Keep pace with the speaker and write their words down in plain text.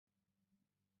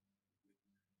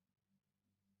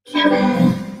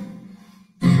Hello.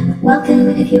 Welcome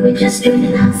if you were just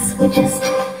joining us. We're just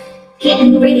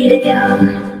getting ready to go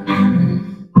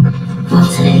for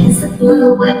today's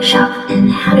little workshop in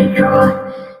how to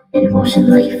draw an autumn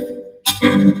leaf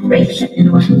wreath, an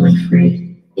autumn leaf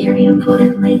wreath, very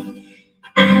importantly.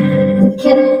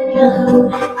 Kevin,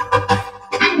 hello.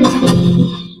 I'm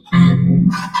Nikki.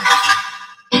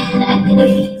 And I'm going to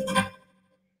be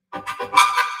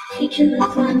teaching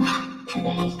this one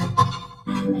today.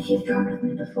 If you've drawn with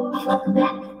me before, welcome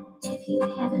back. If you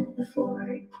haven't before,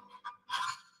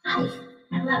 hi,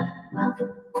 hello,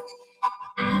 welcome.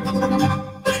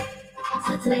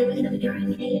 So today we're going to be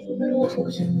drawing a little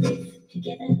autumn leaf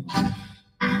together.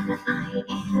 I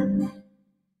am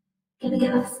going to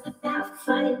give us about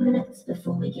 5 minutes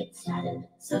before we get started.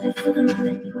 So if for the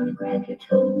moment you want to grab your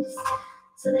tools,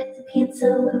 so that's a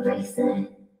pencil, eraser,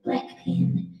 black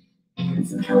pen, and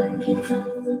some coloring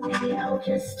pencils, and maybe I'll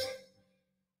just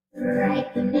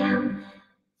write them down.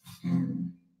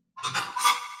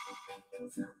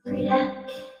 It's not very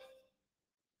dark.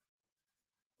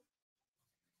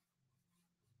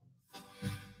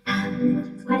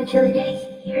 It's quite a chilly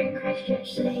day here in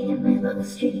Christchurch today in my little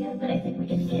studio, but I think we're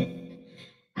going to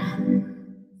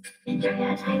enjoy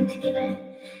our time together.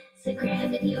 So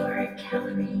grab your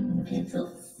coloring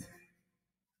pencils,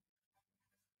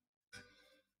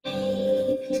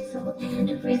 a pencil and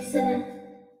eraser,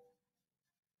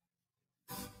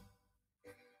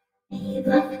 a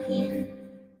black pen,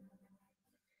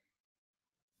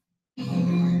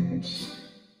 and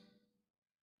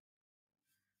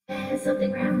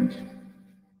something round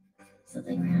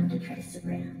to trace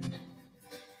around.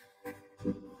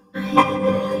 I'm going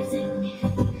to be using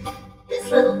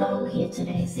this little bowl here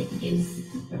today, so you can use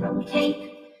a roll of tape,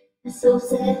 a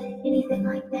saucer, anything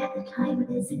like that. The time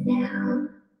is now.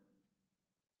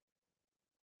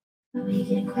 Oh, you're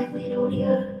getting quite weird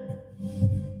audio.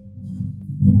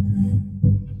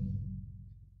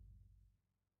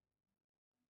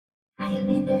 Hi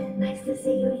Amanda, nice to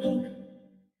see you again.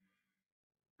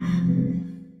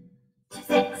 To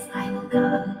fix, I will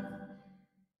go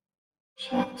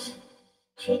check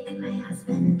my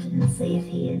husband and see if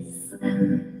he is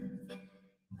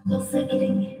also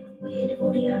getting weird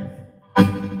audio.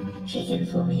 Check in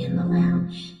for me in the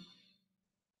lounge.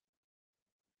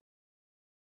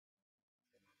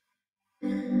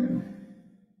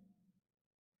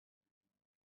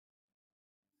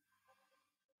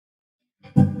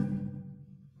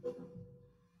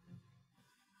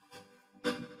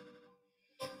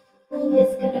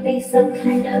 There's got to be some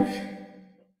kind of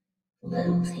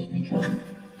little technical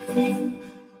thing.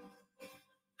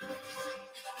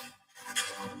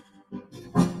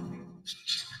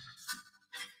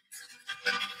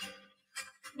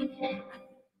 Okay.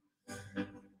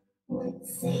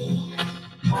 Let's see.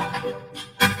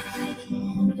 I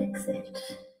can fix it.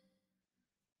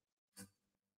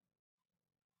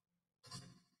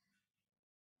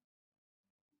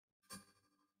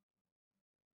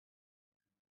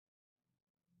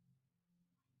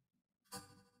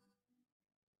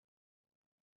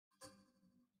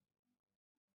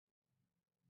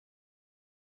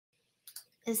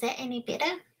 Is that any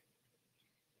better?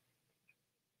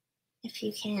 If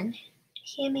you can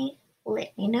hear me,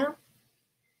 let me know.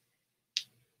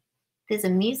 There's a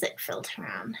music filter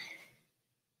on.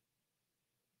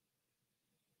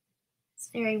 It's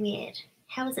very weird.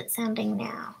 How is it sounding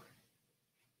now?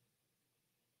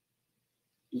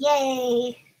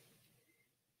 Yay!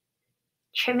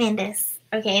 Tremendous.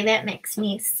 Okay, that makes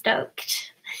me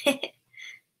stoked.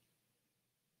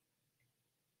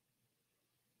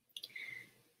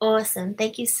 Awesome.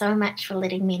 Thank you so much for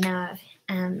letting me know.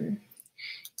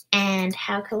 And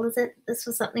how cool is it? This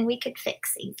was something we could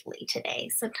fix easily today.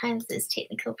 Sometimes there's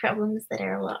technical problems that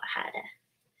are a lot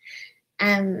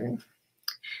harder.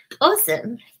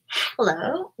 Awesome.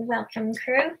 Hello, welcome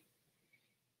crew.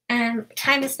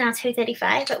 Time is now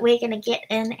 2:35, but we're going to get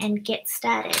in and get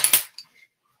started.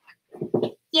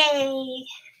 Yay!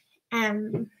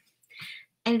 I'm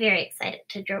very excited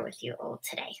to draw with you all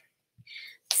today.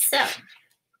 So,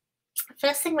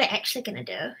 first thing we're actually going to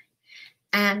do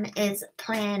is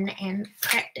plan and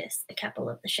practice a couple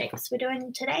of the shapes we're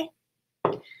doing today.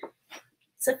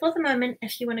 So for the moment,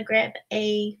 if you want to grab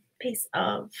a piece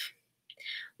of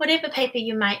whatever paper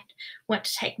you might want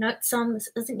to take notes on, this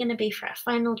isn't going to be for our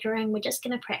final drawing. We're just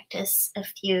going to practice a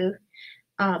few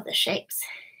of the shapes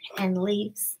and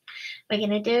leaves we're going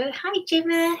to do. Hi,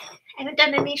 Gemma. I haven't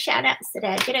done any shout outs today.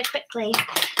 I'll get it quickly.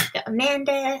 Got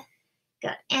Amanda,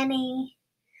 got Annie,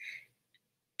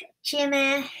 got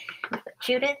Gemma, got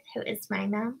Judith, who is my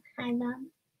mum. Hi,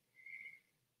 mum.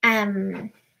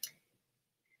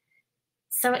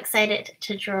 so excited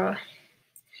to draw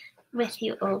with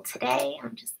you all today.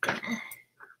 I'm just gonna,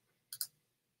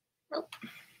 oh, it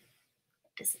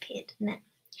disappeared, didn't it?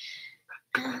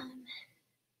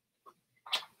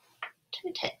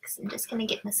 2 ticks. I'm just gonna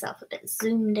get myself a bit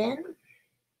zoomed in.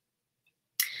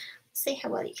 See how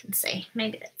well you can see.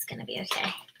 Maybe that's gonna be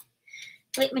okay.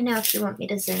 Let me know if you want me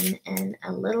to zoom in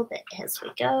a little bit as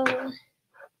we go.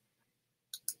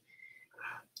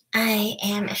 I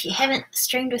am, if you haven't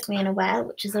streamed with me in a while,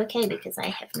 which is okay because I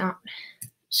have not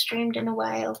streamed in a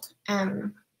while,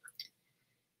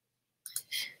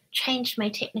 changed my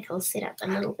technical setup a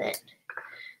little bit.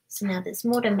 So now there's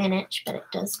more to manage, but it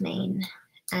does mean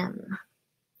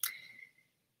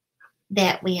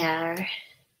that we are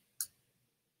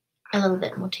a little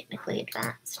bit more technically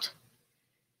advanced.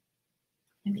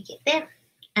 When we get there.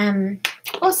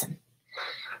 Awesome.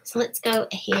 So let's go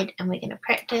ahead and we're going to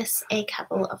practice a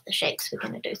couple of the shapes we're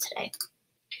going to do today.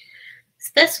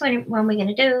 So this one we're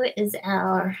going to do is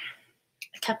a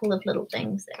couple of little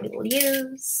things that we will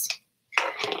use.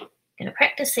 I'm going to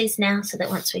practice these now so that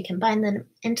once we combine them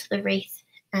into the wreath,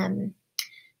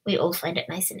 we all find it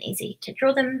nice and easy to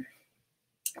draw them.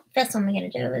 First one we're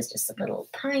going to do is just a little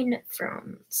pine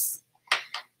fronds.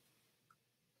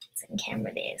 It's in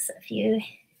camera there, so if you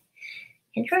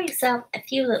can draw yourself a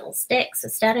few little sticks, so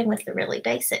starting with the really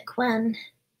basic one.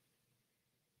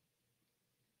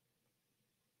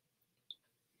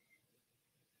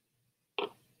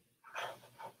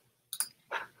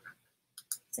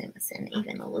 Zoom this in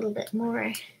even a little bit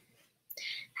more.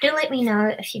 Do let me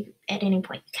know if you at any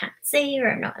point you can't see or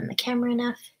I'm not in the camera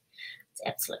enough. It's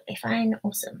absolutely fine.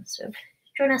 Awesome. So we've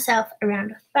drawn ourselves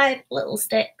around 5 little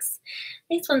sticks.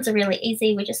 These ones are really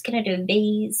easy. We're just going to do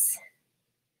these.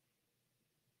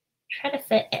 Try to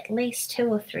fit at least 2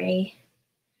 or 3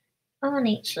 on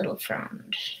each little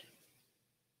frond.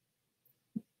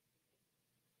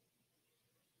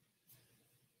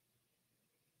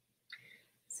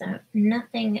 So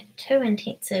nothing too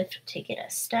intensive to get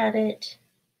us started.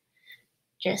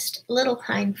 Just little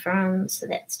pine fronds, so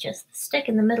that's just the stick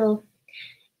in the middle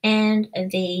and a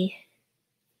V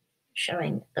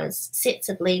showing those sets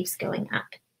of leaves going up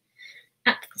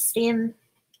the stem.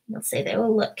 You'll see they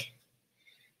all look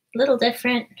a little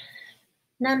different.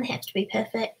 None have to be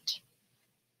perfect.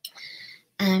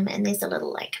 And there's a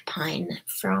little like pine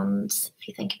fronds, if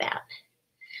you think about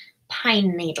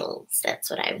pine needles. That's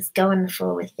what I was going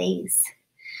for with these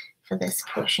for this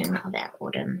portion of our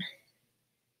autumn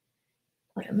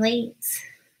leaves.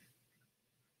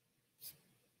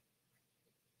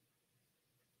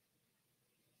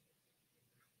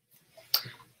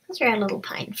 Those are our little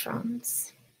pine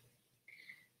fronds.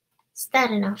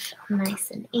 Starting off nice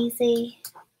and easy.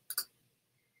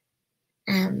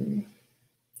 And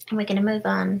we're going to move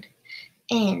on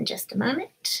in just a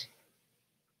moment.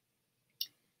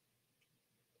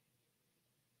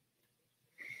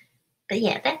 But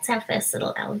yeah, that's our first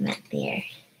little element there.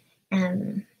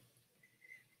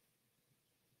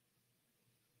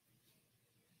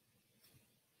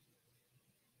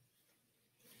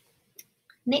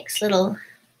 Next little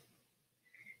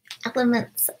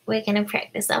elements we're going to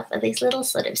practice off are these little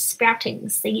sort of sprouting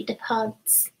seed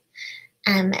pods.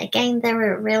 Again,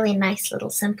 they're a really nice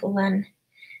little simple one.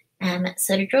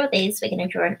 So to draw these, we're going to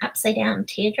draw an upside down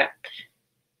teardrop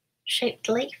shaped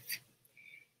leaf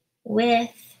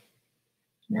with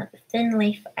another thin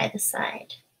leaf either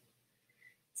side.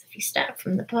 So if you start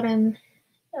from the bottom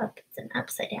up, it's an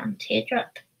upside down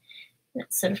teardrop, and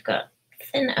it's sort of got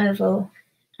thin oval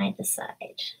either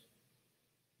side.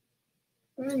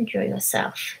 And draw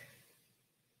yourself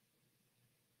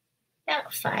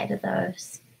about 5 of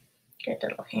those. Good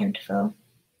little handful.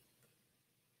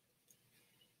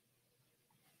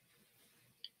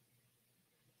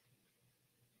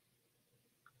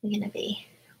 We're going to be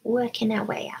working our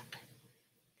way up.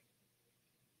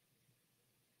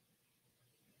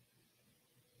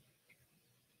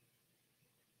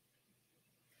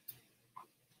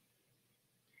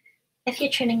 If you're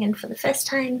tuning in for the first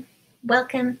time,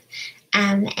 welcome,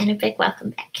 and a big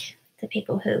welcome back to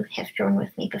people who have drawn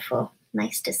with me before.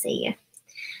 Nice to see you.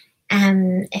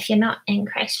 If you're not in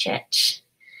Christchurch,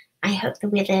 I hope the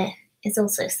weather is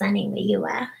also sunny where you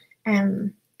are.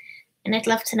 And I'd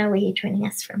love to know where you're joining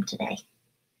us from today,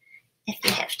 if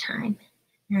you have time.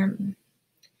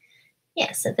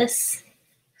 Yeah, so this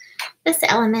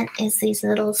element is these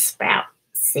little sprout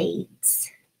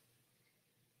seeds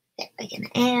that we're going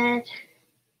to add.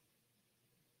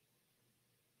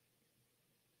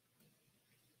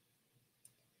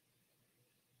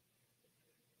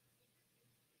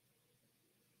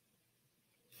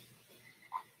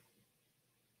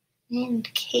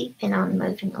 And keeping on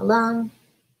moving along.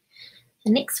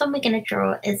 The next one we're going to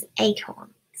draw is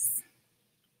acorns.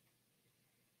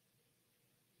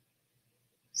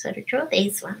 So to draw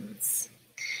these ones,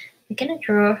 we're going to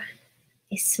draw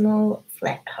a small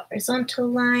flat horizontal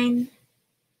line,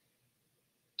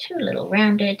 two little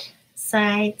rounded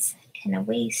sides, and a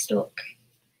wee stalk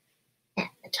at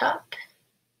the top.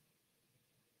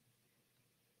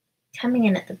 Coming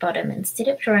in at the bottom, instead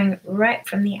of drawing right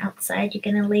from the outside, you're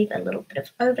going to leave a little bit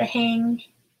of overhang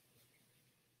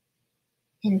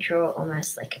and draw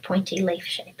almost like a pointy leaf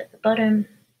shape at the bottom.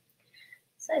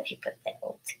 So if you put that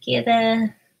all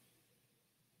together,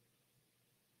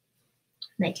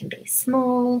 they can be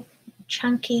small,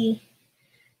 chunky.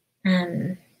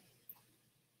 Draw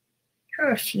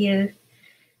a few.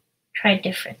 Try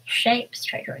different shapes.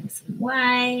 Try drawing some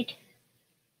wide.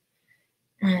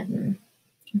 And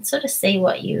sort of see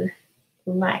what you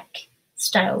like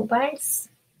style-wise.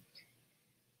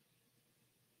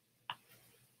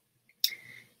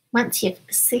 Once you've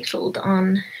settled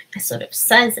on a sort of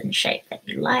size and shape that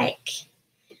you like,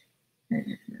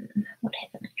 what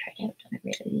happened? I tried to have done a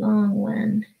really long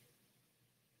one.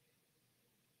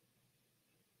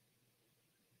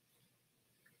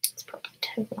 It's probably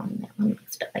too long. That one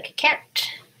looks a bit like a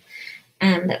carrot.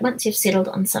 But once you've settled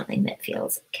on something that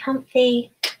feels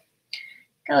comfy,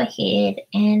 go ahead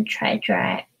and try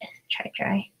draw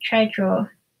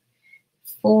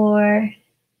 4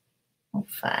 or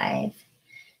 5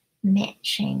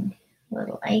 matching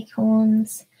little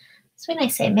acorns. So when I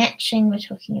say matching, we're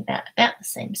talking about the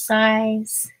same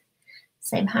size,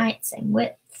 same height, same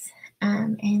width,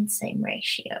 and same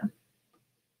ratio.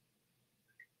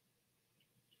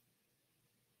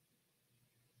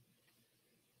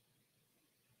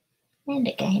 And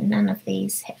again, none of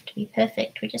these have to be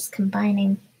perfect. We're just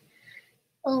combining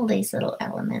all these little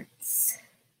elements.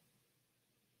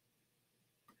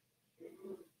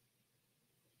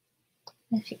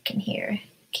 If you can hear a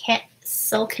cat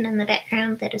sulking in the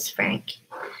background, that is Frank.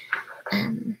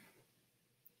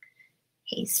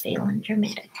 He's feeling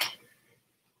dramatic.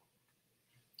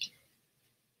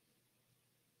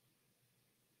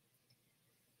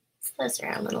 So those are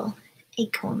our little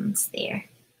acorns there.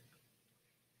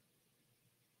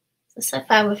 So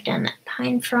far we've done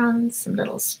pine fronds, some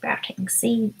little sprouting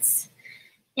seeds,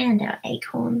 and our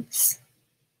acorns.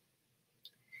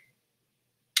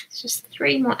 It's just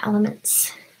 3 more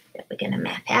elements that we're going to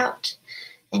map out,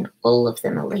 and all of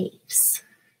them are leaves.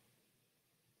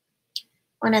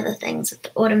 One of the things with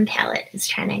the autumn palette is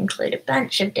trying to include a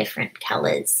bunch of different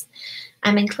colors.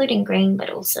 I'm including green, but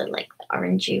also like the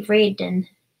orangey red and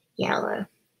yellow.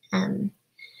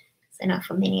 So now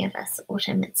for many of us,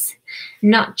 autumn, it's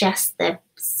not just the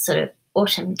sort of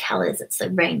autumn colors, it's the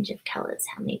range of colors,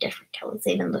 how many different colors.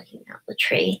 Even looking out the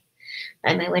tree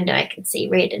by my window, I can see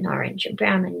red and orange and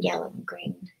brown and yellow and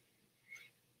green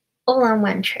all on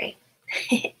one tree.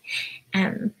 So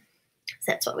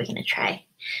that's what we're going to try.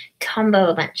 Combo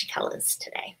a bunch of colors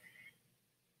today.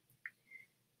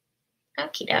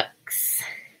 Okie dokes.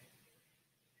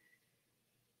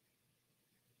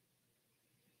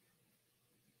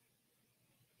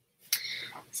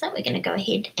 So we're going to go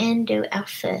ahead and do our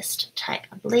first type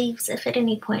of leaves. If at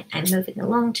any point I'm moving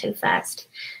along too fast,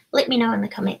 let me know in the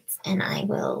comments and I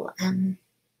will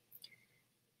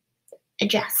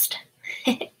adjust.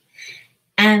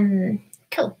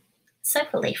 Cool. So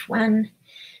for leaf 1,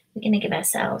 we're going to give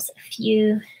ourselves a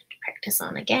few to practice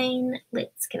on again.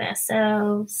 Let's give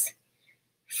ourselves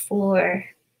 4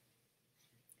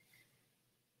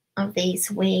 of these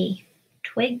wee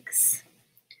twigs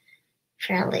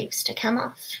for our leaves to come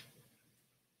off.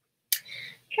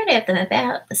 Try to have them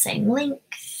about the same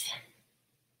length.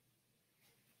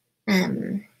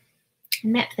 And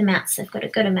map them out so they've got a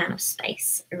good amount of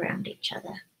space around each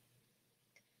other.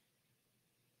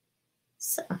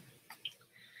 So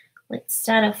let's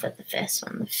start off with the first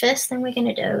one. The first thing we're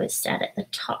going to do is start at the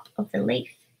top of the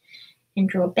leaf and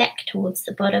draw back towards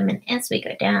the bottom, and as we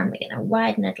go down we're going to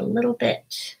widen it a little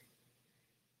bit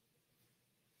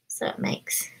so it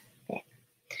makes that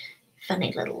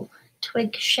funny little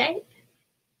twig shape.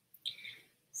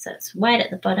 So it's wide at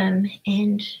the bottom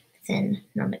and thin,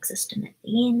 non-existent at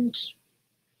the end.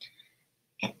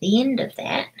 At the end of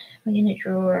that, we're going to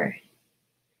draw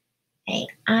a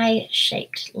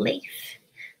eye-shaped leaf.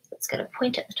 So it's got a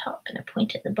point at the top and a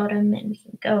point at the bottom, and we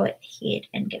can go ahead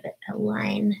and give it a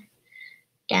line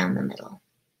down the middle.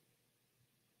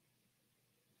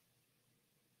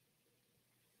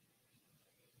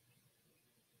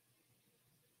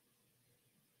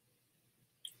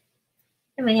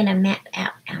 And we're going to map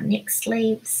out our next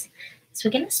leaves. So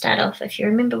we're going to start off, if you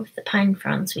remember with the pine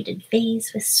fronds, we did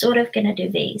V's. We're sort of going to do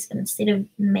V's, but instead of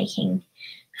making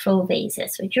full V's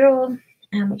as we draw.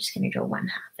 We're just going to draw one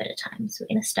half at a time. So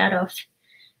we're going to start off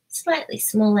slightly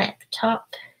smaller at the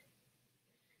top,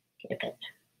 get a bit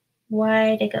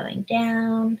wider going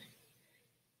down,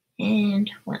 and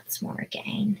once more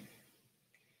again.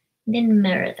 And then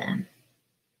mirror them.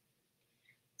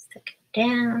 So go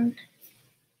down.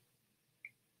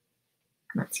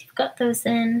 Once you've got those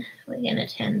in, we're going to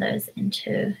turn those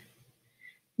into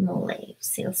more leaves.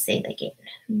 So you'll see they get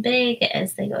big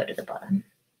as they go to the bottom.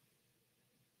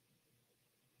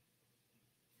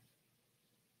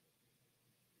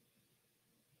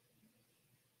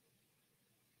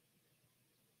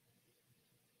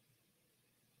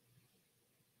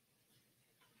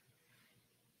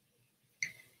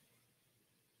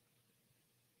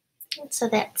 So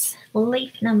that's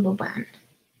leaf number 1.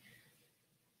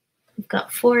 We've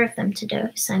got 4 of them to do,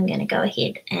 so I'm going to go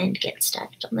ahead and get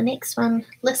started on the next one.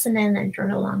 Listen in and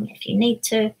draw along if you need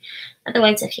to.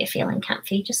 Otherwise, if you're feeling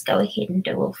comfy, just go ahead and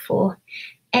do all 4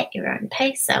 at your own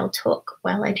pace. I'll talk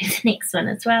while I do the next one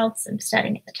as well. So I'm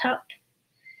starting at the top,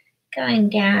 going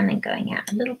down and going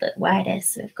out a little bit wider.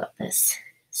 So we've got this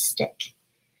stick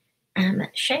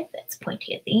shape that's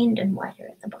pointy at the end and wider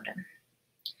at the bottom.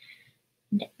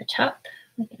 And at the top,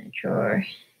 we're going to draw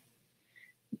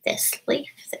this leaf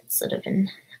that's sort of an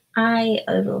eye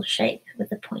oval shape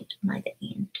with a point on either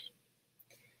end.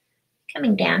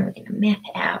 Coming down, we're going to map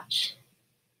out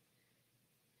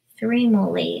 3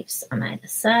 more leaves on either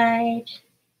side,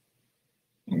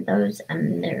 and those are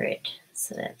mirrored,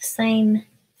 so they're the same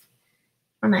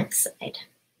on either side.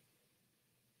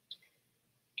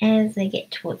 As they get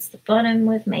towards the bottom,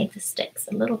 we've made the sticks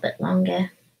a little bit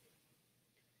longer.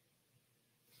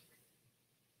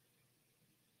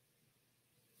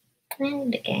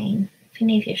 And again, if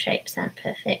any of your shapes aren't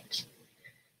perfect,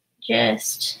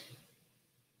 just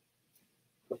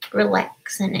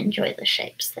relax and enjoy the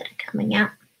shapes that are coming out.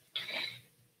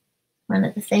 One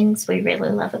of the things we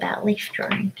really love about leaf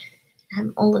drawing,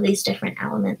 all of these different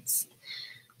elements,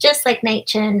 just like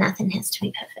nature, nothing has to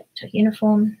be perfect or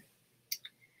uniform.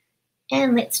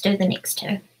 And let's do the next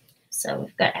 2. So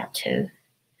we've got our 2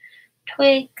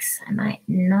 twigs. I might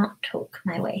not talk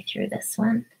my way through this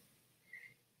one.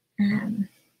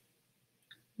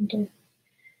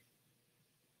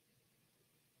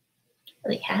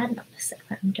 Really hard not to say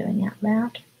what I'm doing out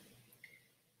loud.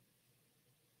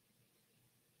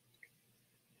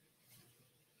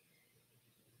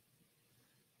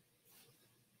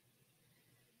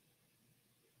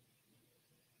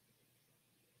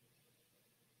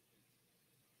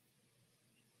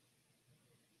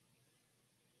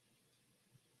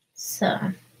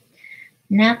 So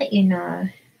now that you know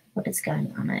what is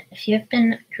going on it, if you've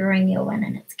been drawing your one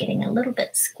and it's getting a little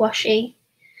bit squashy,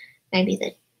 maybe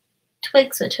the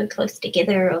twigs are too close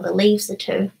together or the leaves are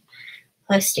too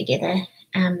close together,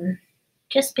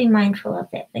 just be mindful of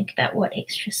that. Think about what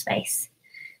extra space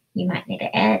you might need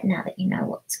to add now that you know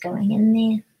what's going in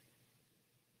there.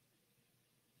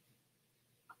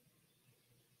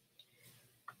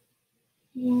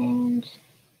 And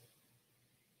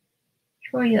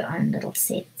draw your own little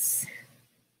sets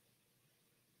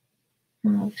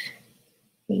of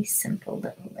these simple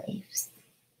little leaves.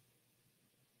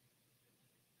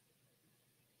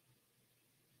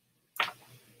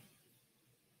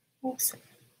 Awesome.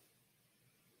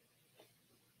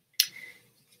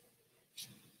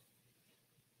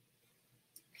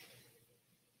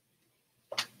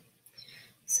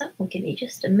 So we'll give you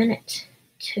just a minute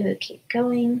to keep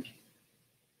going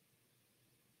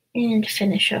and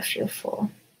finish off your 4.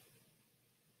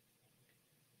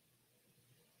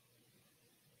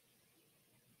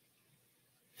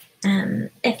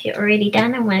 If you're already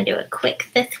done and want to do a quick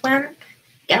 5th one,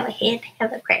 go ahead,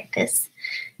 have a practice.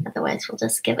 Otherwise, we'll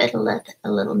just give it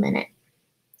a little minute.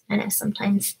 I know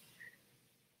sometimes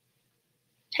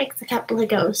it takes a couple of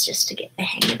goes just to get the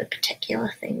hang of the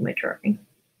particular thing we're drawing.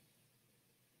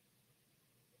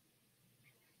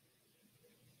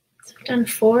 So we've done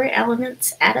 4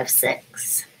 elements out of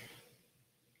 6.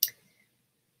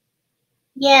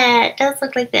 Yeah, it does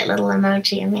look like that little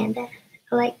emoji, Amanda.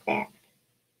 I like that.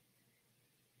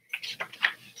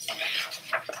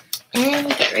 And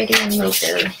get ready and we'll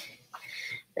do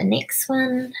the next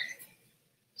one.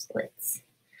 So let's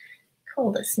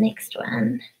call this next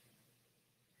one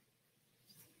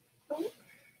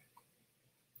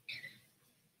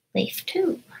leaf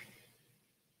 2.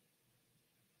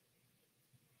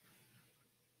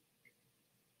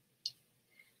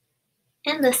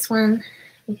 And this one,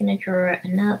 we're going to draw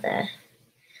another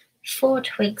 4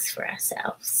 twigs for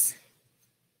ourselves.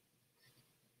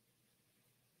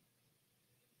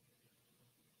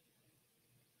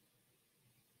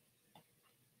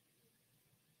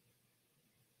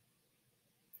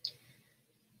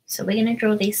 So we're going to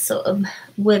draw these sort of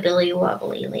wibbly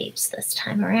wobbly leaves this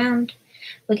time around.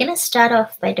 We're going to start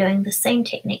off by doing the same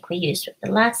technique we used with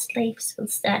the last leaves. We'll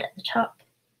start at the top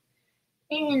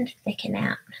and thicken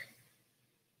out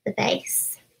the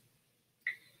base.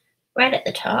 Right at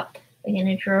the top, we're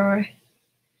going to draw a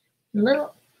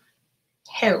little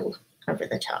hill over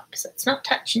the top, so it's not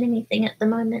touching anything at the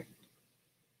moment.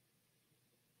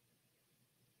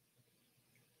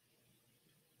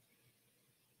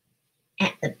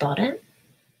 At the bottom,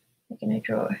 we're going to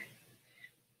draw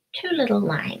two little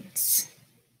lines.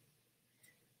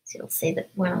 So you'll see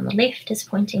that one on the left is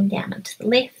pointing down and to the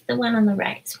left, the one on the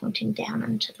right is pointing down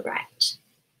and to the right.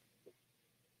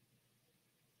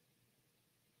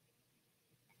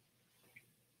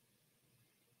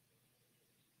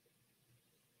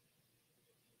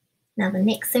 Now the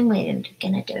next thing we're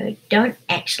going to do, don't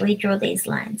actually draw these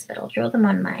lines, but I'll draw them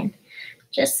on mine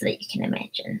just so that you can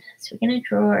imagine. So we're going to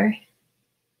draw a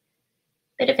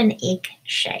bit of an egg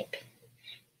shape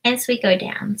as we go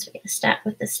down. So we're going to start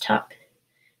with this top.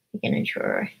 We're going to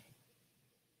draw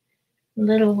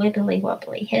little wibbly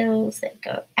wobbly hills that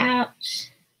go out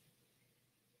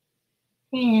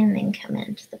and then come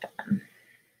into the bottom.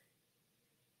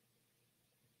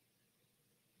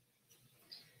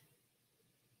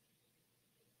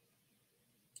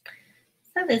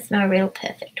 So there's no real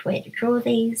perfect way to draw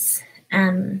these,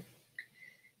 but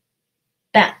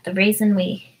the reason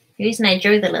I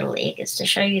drew the little egg is to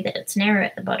show you that it's narrow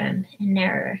at the bottom and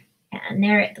narrow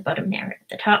at the bottom, narrow at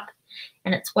the top,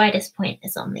 and its widest point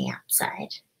is on the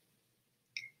outside.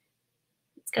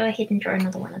 Let's go ahead and draw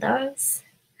another one of those.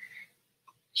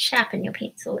 Sharpen your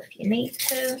pencil if you need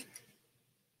to.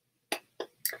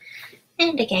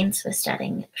 And again, so we're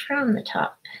starting from the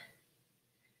top,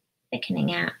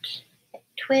 thickening out that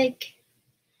twig.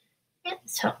 At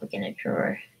the top, we're going to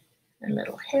draw a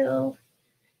little hill,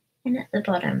 and at the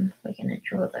bottom, we're going to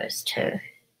draw those two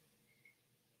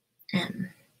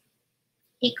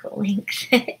equal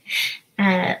length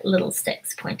little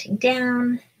sticks pointing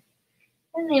down.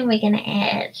 And then we're going to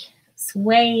add this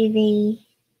wavy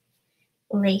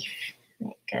leaf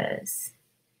that goes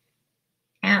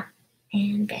out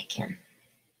and back in.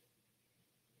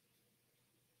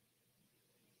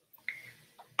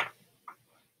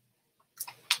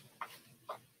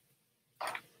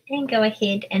 And go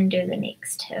ahead and do the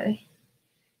next two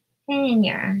in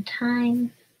your own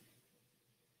time.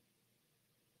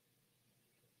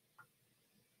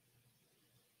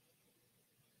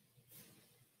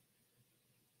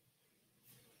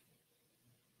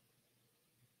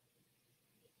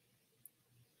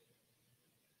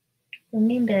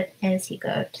 Remember, as you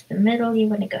go to the middle, you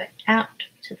want to go out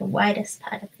to the widest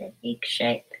part of that egg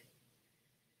shape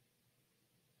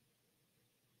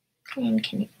and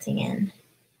connecting in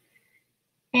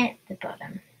at the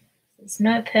bottom. There's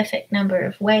no perfect number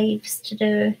of waves to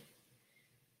do.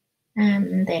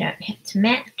 They don't have to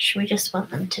match. We just want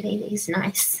them to be these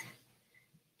nice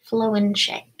flowing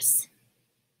shapes.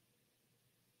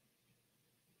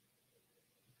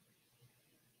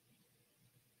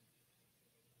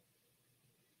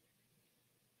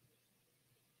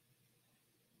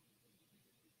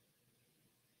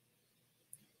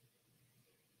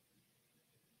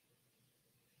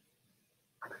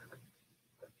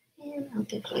 And I'll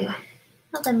give you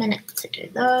another minute to do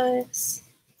those.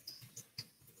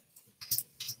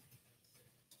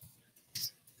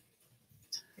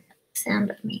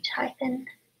 Sound of me typing.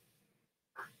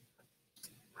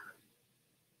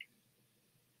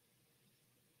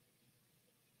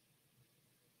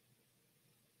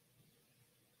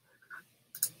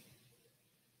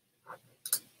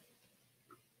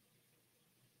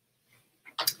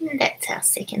 And that's our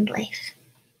second leaf.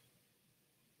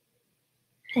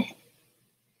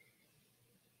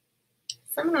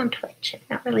 Someone on Twitch. I've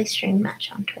not really streamed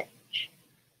much on Twitch.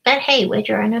 But hey, we're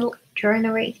drawing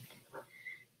a wreath.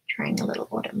 Drawing a little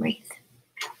autumn wreath.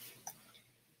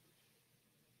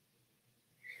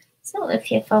 So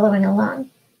if you're following along,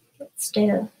 let's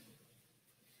do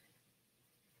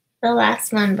the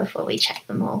last one before we chuck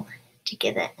them all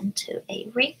together into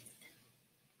a wreath.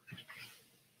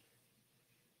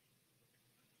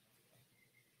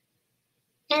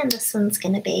 And this one's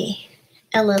going to be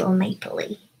a little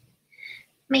mapley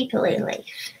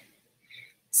leaf.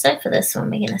 So for this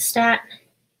one, we're going to start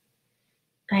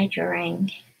by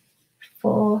drawing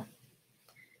 4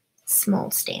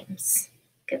 small stems,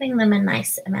 giving them a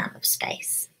nice amount of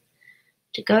space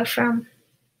to go from.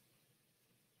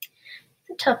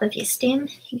 The top of your stem,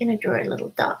 you're going to draw a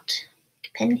little dot,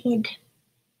 a pinhead.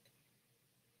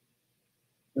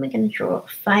 And we're going to draw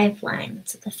 5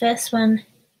 lines. So the first one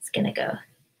is going to go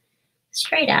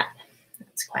straight up.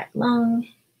 That's quite long.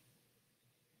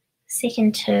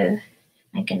 Second two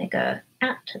are going to go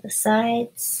out to the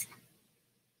sides.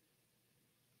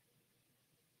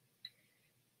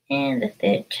 And the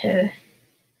third two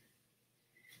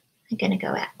are going to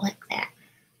go out like that.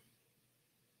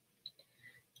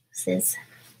 This is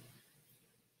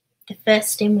the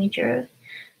first stem we drew,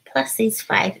 plus these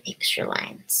 5 extra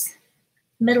lines.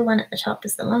 The middle one at the top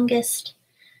is the longest,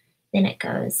 then it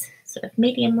goes sort of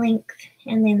medium length,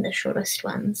 and then the shortest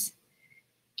ones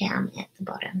down at the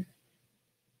bottom.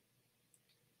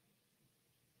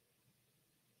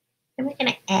 And we're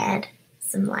going to add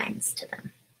some lines to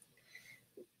them.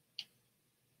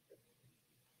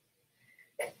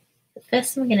 The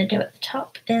first thing we're going to do at the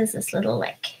top is this little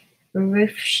like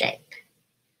roof shape.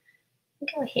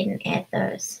 Go ahead and add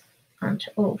those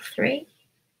onto all 3.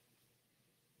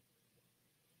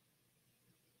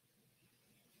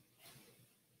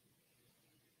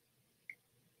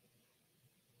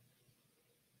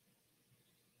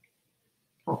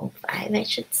 All 5, I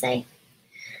should say.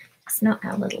 It's not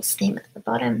our little stem at the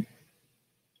bottom.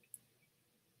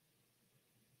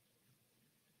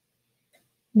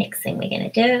 Next thing we're going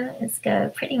to do is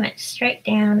go pretty much straight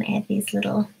down, add these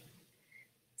little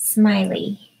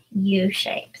smiley U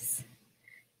shapes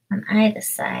on either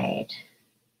side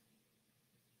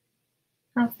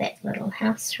of that little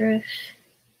house roof.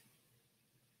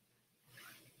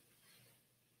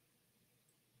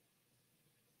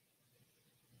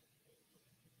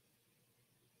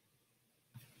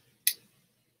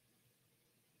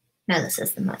 No, this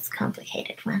is the most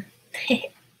complicated one.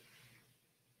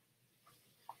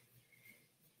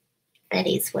 But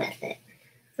he's worth it.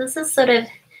 This is sort of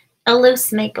a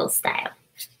loose maple style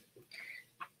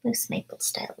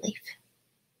leaf.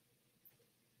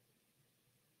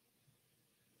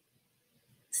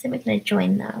 So we're going to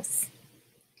join those.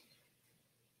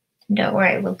 And don't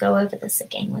worry, we'll go over this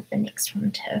again with the next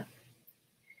one too.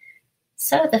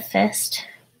 So the first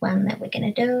one that we're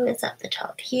going to do is up the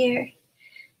top here.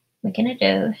 We're going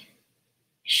to do a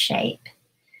shape,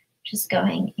 which is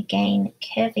going again,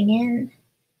 curving in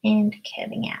and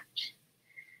curving out.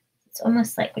 It's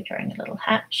almost like we're drawing a little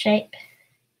heart shape,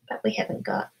 but we haven't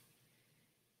got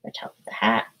the top of the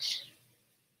heart.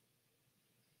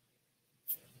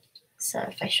 So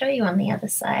if I show you on the other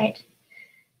side,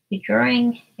 you're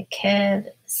drawing a curve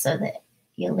so that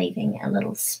you're leaving a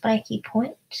little spiky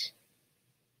point,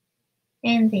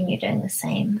 and then you're doing the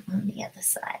same on the other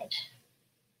side.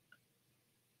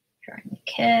 Drawing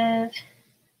a curve,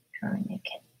 drawing a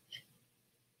curve.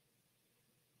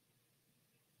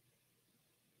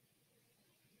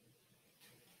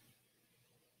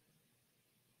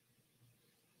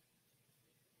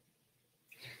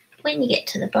 When you get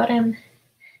to the bottom,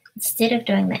 instead of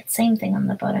doing that same thing on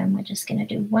the bottom, we're just going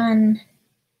to do one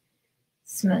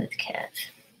smooth curve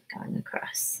going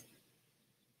across.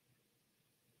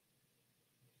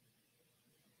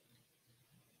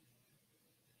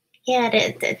 Yeah,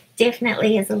 it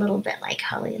definitely is a little bit like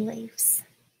holly leaves.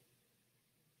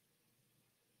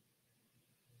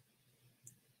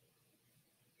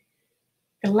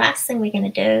 The last thing we're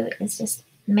going to do is just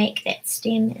make that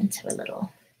stem into a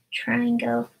little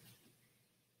triangle.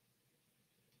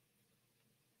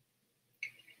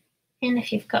 And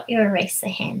if you've got your eraser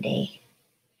handy,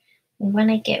 we want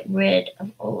to get rid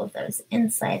of all of those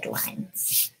inside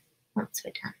lines once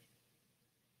we're done.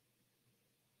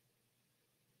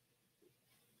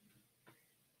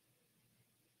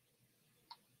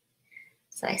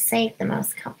 So I saved the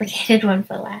most complicated one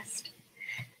for last.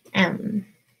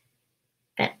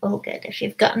 But all good. If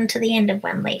you've gotten to the end of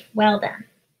one leaf, well done.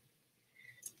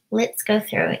 Let's go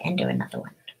through and do another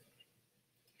one.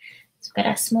 So we've got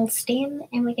our small stem,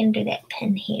 and we're going to do that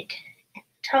pin head at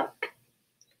the top.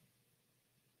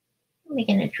 We're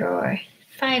going to draw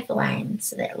 5 lines,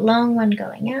 so that long one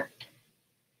going up,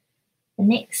 the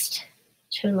next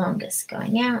 2 longest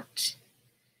going out,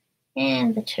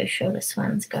 and the 2 shortest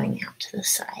ones going out to the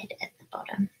side at the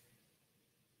bottom.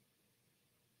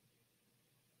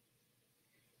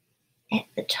 At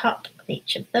the top of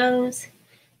each of those,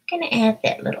 I'm going to add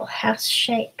that little house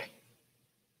shape.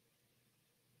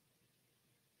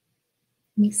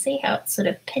 And you see how it sort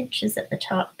of pinches at the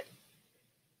top.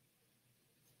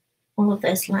 All of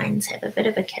those lines have a bit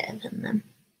of a curve in them.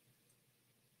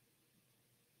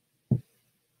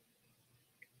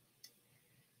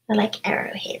 They're like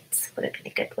arrowheads, would be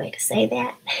a good way to say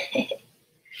that.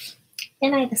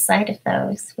 And either side of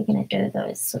those, we're going to do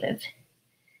those sort of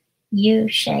U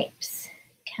shapes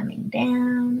coming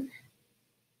down.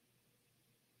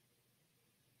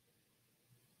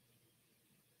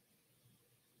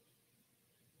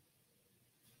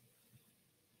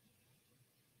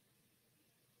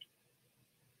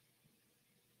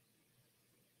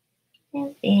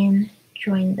 and then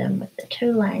join them with the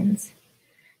 2 lines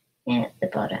at the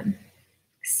bottom,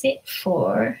 except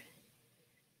for,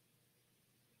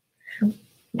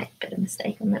 make a bit of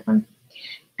mistake on that one,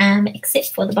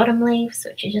 except for the bottom leaves,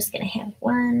 which you're just going to have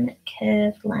 1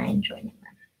 curved line joining them.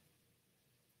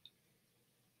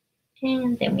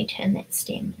 And then we turn that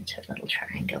stem into a little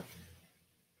triangle.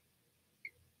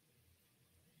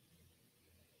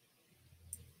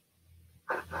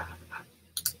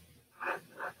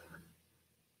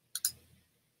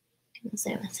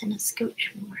 Zoom us in a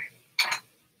scooch more.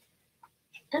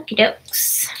 Okie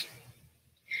dokes.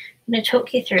 I'm going to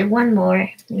talk you through one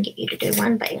more and get you to do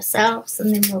one by yourselves,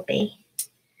 and then we'll be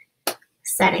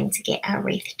starting to get our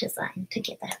wreath design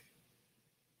together.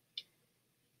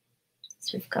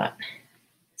 So we've got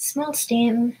small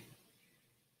stem,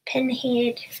 pin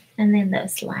head, and then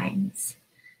those lines.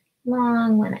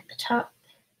 Long one at the top,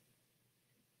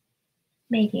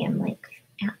 medium length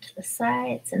out to the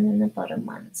sides, and then the bottom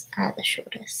ones are the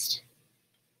shortest.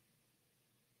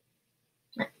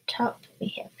 At the top we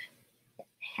have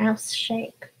house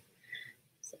shape,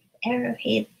 sort of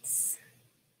arrowheads.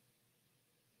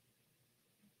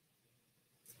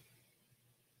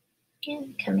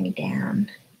 And coming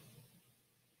down,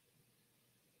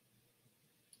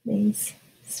 these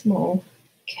small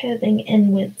curving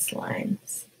inwards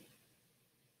lines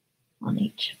on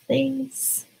each of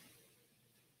these.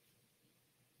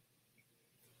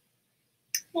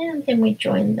 And then we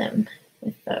join them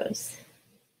with those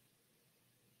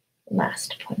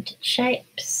last pointed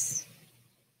shapes.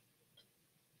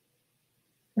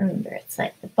 Remember, it's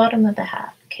like the bottom of a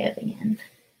heart curving in.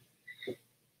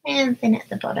 And then at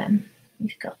the bottom,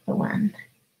 we've got the 1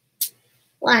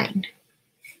 line.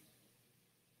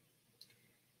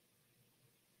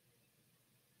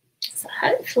 So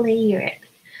hopefully you're at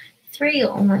 3 or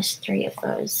almost 3 of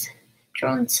those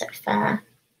drawn so far.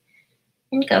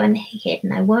 And go ahead,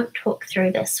 and I won't talk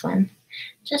through this one.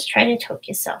 Just try to talk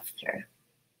yourself through.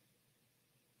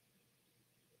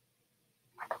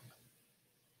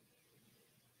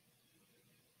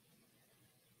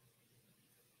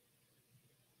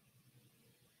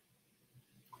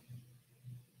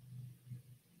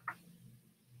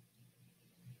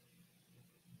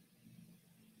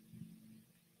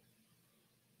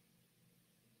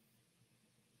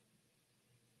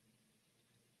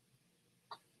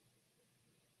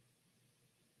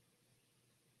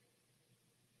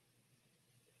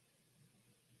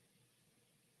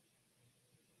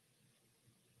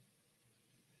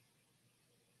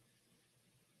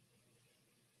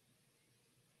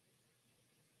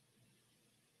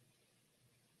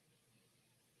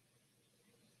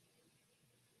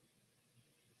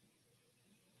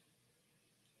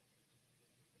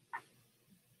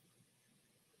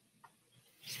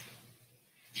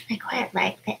 I quite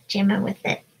like that gemma with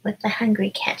the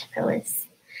hungry caterpillars.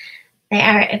 They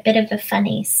are a bit of a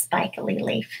funny spikily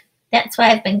leaf. That's why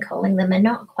I've been calling them a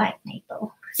not quite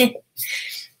maple. I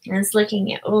was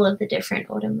looking at all of the different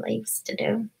autumn leaves to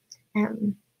do.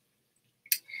 And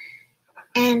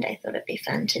I thought it'd be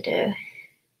fun to do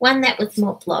one that was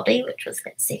more blobby, which was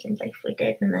that second leaf we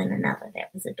did, and then another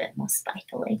that was a bit more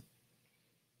spikily.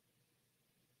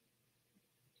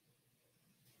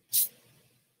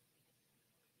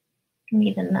 And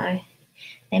even though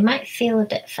they might feel a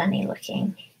bit funny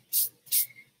looking,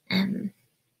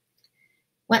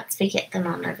 once we get them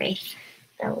on a wreath,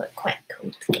 they'll look quite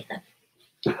cool together.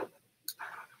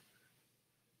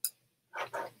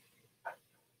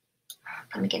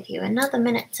 I'm going to give you another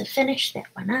minute to finish that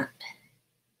one up.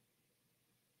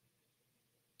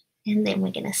 And then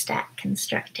we're going to start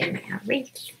constructing our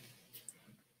wreath.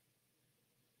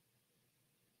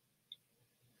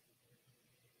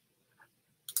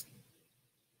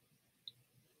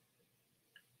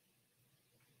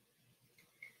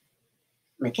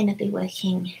 We're going to be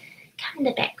working kind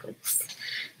of backwards.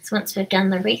 So once we've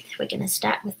done the wreath, we're going to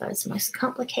start with those most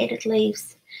complicated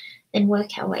leaves, then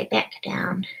work our way back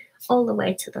down all the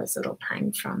way to those little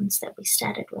pine fronds that we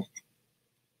started with.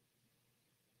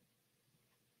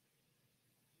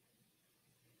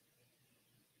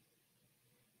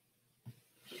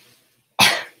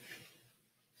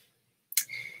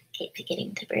 Keep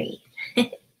forgetting to breathe. So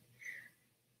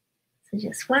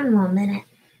just one more minute,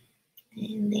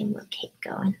 and then we'll keep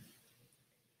going.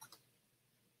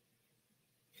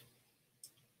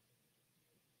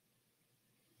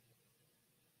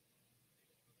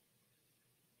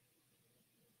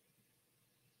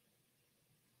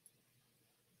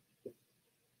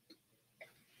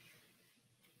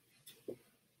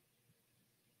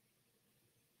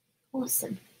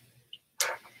 Awesome.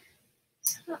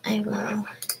 So I will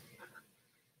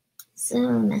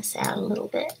zoom this out a little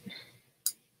bit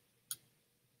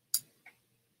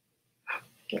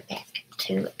get back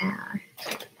to our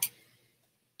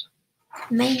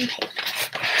main paper.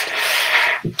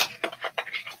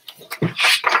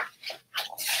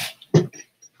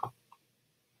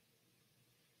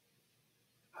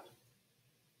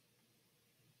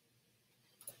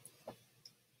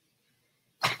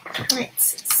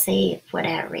 Let's see what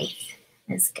our wreath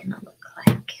is going to look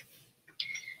like.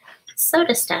 So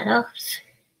to start off,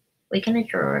 we're going to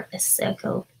draw a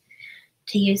circle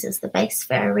to use as the base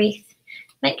for our wreath.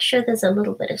 Make sure there's a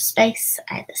little bit of space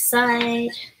either side.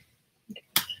 Use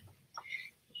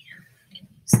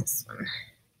this one,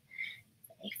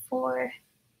 A4.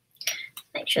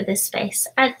 Make sure there's space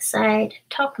either side,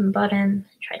 top and bottom.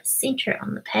 Try to center it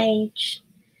on the page.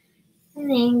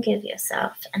 And then give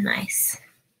yourself a nice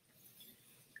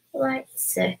light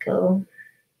circle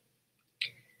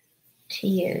to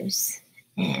use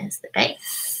as the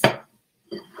base.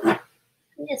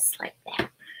 Just like that.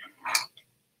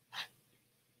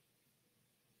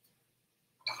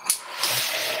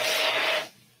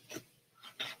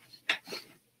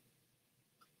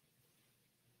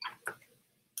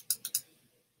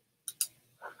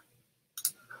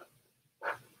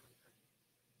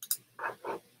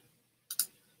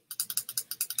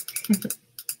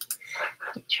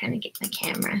 I'm trying to get my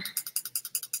camera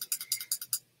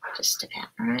just about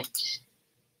right.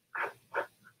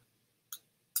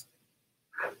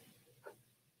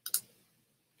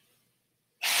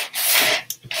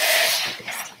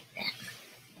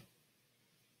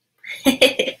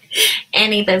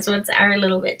 Annie, those ones are a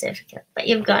little bit difficult, but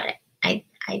you've got it. I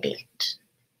bet.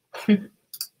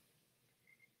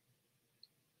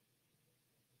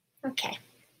 Okay.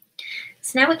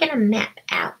 So now we're going to map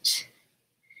out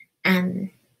our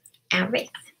wreath.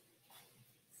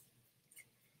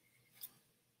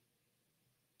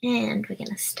 And we're going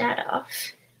to start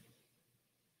off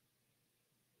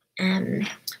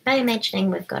by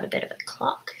imagining we've got a bit of a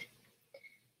clock.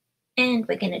 And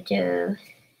we're going to do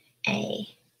a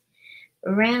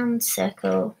round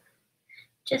circle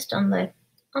just on the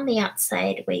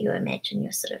outside where you imagine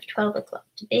your sort of 12 o'clock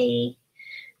to be.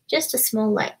 Just a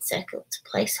small light circle to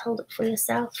placehold it for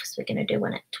yourself. So we're going to do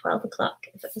one at 12 o'clock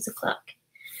if it was a clock.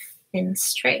 Then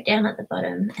straight down at the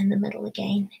bottom and the middle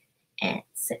again at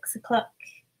 6 o'clock.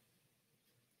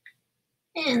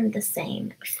 And the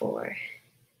same for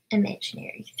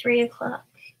imaginary 3 o'clock.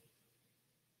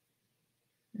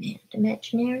 And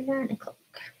imaginary 9 o'clock.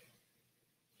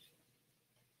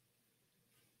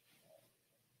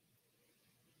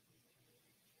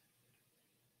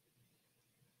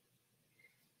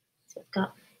 So we've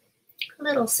got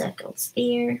little circles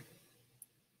there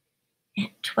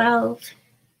at 12,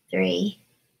 3,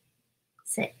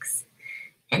 6,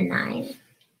 and 9,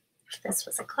 if this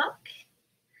was a clock.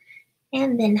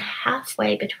 And then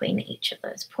halfway between each of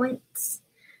those points,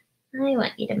 I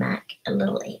want you to mark a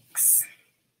little X.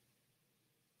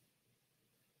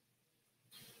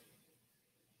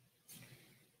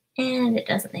 And it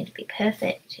doesn't need to be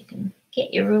perfect. You can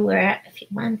get your ruler out if you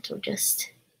want, or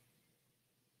just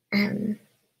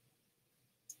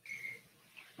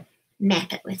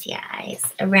map it with your eyes.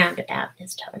 A roundabout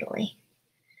is totally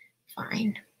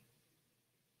fine.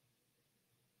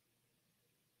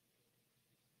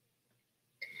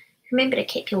 Remember to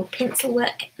keep your pencil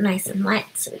work nice and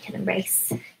light so we can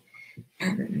erase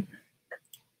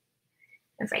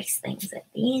things at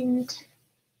the end.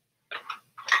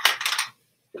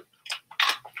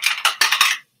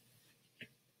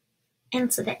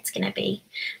 And so that's going to be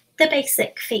the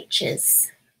basic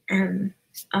features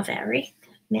of our wreath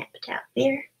mapped out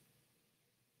there.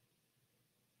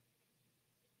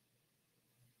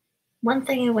 One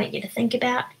thing I want you to think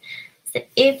about is that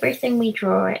everything we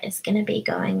draw is going to be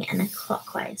going in a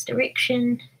clockwise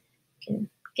direction. You can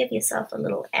give yourself a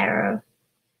little arrow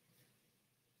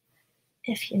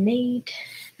if you need,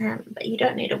 but you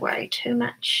don't need to worry too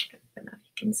much. I don't know if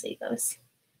you can see those.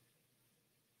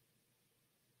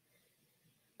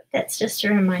 But that's just a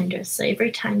reminder. So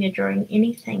every time you're drawing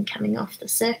anything coming off the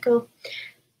circle,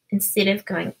 instead of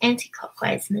going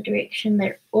anti-clockwise in the direction,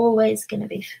 they're always going to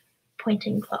be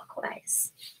pointing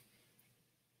clockwise.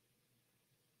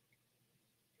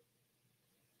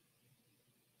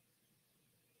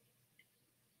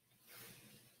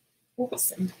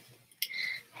 Awesome.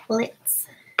 Let's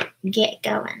get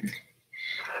going.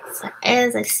 So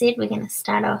as I said, we're going to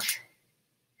start off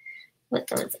with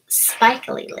those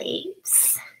spikily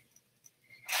leaves.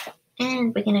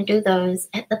 And we're going to do those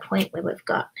at the point where we've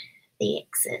got the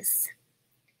X's.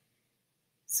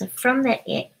 So from that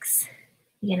X,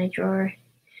 you're going to draw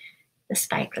the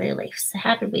spikily leaf. So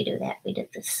how did we do that? We did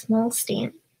the small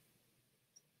stem,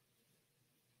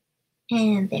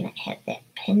 and then it had that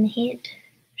pin head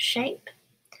shape.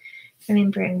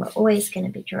 Remembering we're always going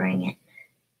to be drawing it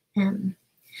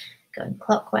going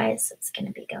clockwise, so it's going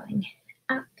to be going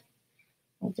up.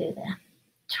 We'll do the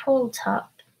tall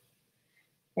top,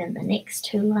 then the next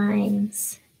two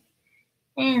lines,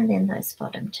 and then those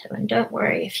bottom two. And don't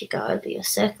worry if you go over your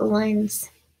circle lines,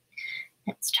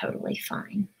 that's totally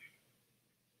fine.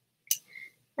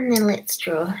 And then let's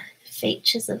draw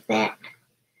features of that.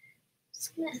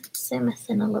 Just going to zoom us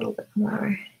in a little bit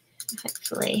more.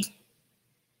 Hopefully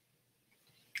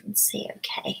you can see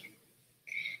okay.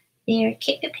 There,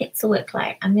 keep your pencil work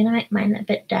light. I'm going to make mine a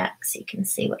bit dark so you can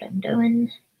see what I'm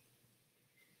doing.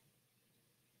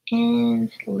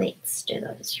 And let's do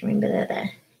those. Remember they're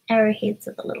the arrowheads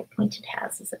of the little pointed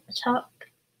houses at the top.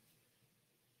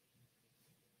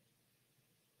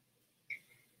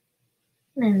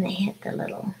 And then they have the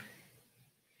little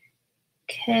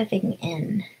curving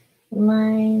in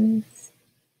lines.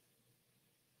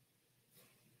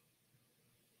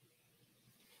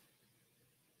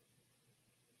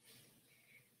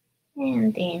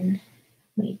 And then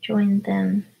we join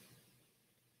them.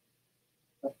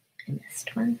 Oh, I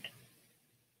missed one.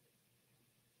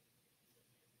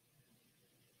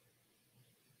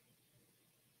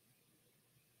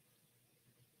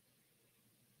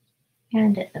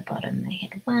 And at the bottom they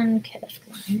had one curved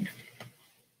line.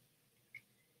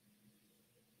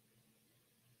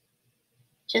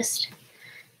 Just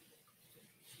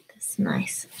this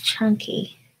nice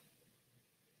chunky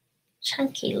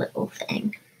little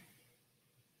thing.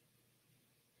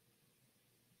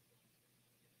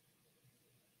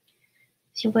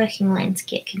 If your working lines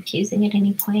get confusing at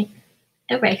any point,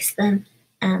 erase them.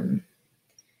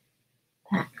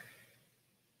 But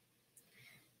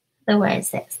otherwise,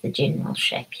 that's the general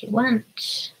shape you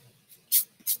want.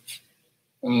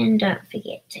 And don't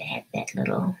forget to have that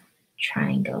little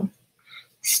triangle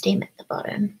stem at the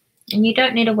bottom. And you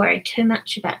don't need to worry too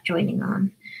much about joining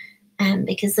on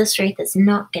because this wreath is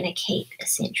not going to keep a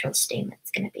central stem. It's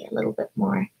going to be a little bit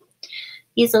more,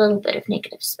 use a little bit of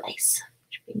negative space,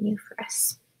 which will be new for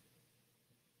us.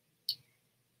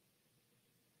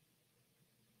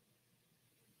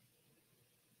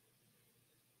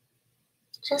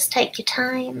 Just take your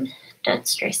time, don't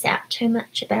stress out too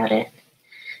much about it.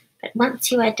 But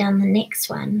once you are done the next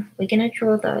one, we're going to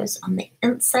draw those on the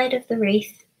inside of the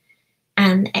wreath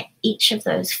at each of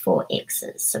those 4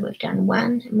 X's. So we've done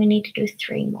 1 and we need to do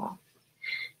 3 more.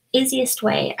 Easiest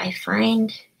way I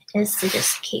find is to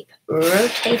just keep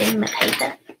rotating the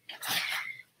paper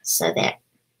so that,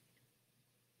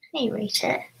 hey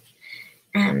Rita,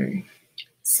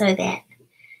 so that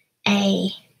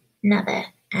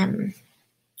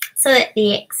so that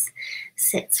the X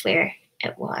sits where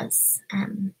it was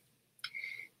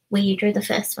where you drew the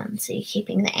first one, so you're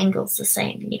keeping the angles the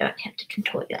same and you don't have to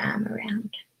contort your arm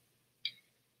around.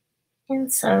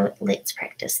 And so let's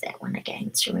practice that one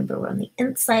again. So remember, we're on the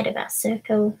inside of our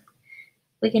circle.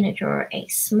 We're going to draw a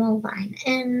small line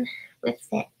in with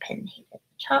that pinhead at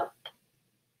the top.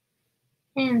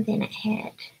 And then it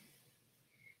had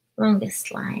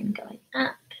longest line going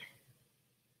up,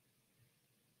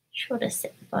 shortest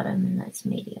at the bottom, and those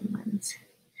medium ones.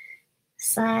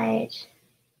 Side,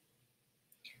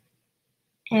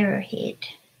 arrowhead,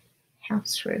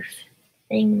 house roof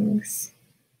things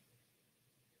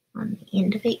on the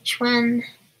end of each one.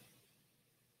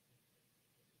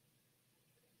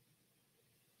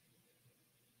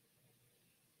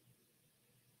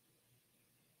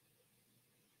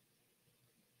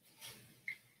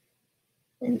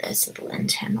 And those little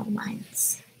internal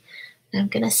lines. I'm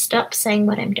going to stop saying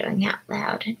what I'm doing out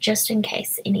loud just in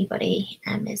case anybody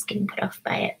is getting put off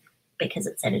by it because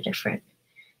it's at a different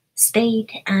speed.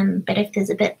 But if there's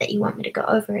a bit that you want me to go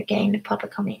over again, pop a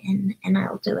comment in and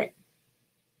I'll do it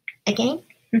again.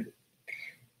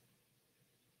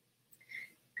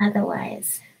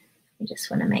 Otherwise, we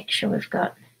just want to make sure we've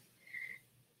got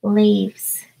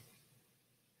leaves,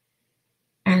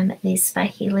 these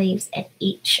spiky leaves at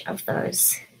each of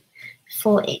those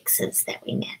 4 X's that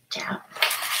we mapped out.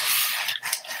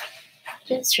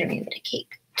 Just remember to keep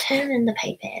turning the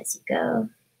paper as you go.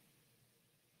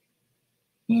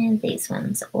 And these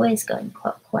ones are always going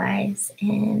clockwise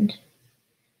and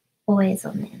always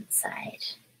on the inside.